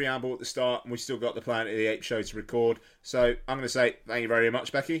all the preamble at the start, and we still got the Planet of the Apes show to record. So, I'm going to say thank you very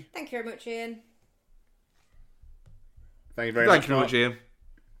much, Becky. Thank you very much, Ian. Thank you very much, Ian.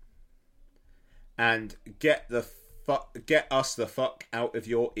 And get us the fuck out of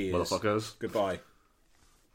your ears. Motherfuckers. Goodbye.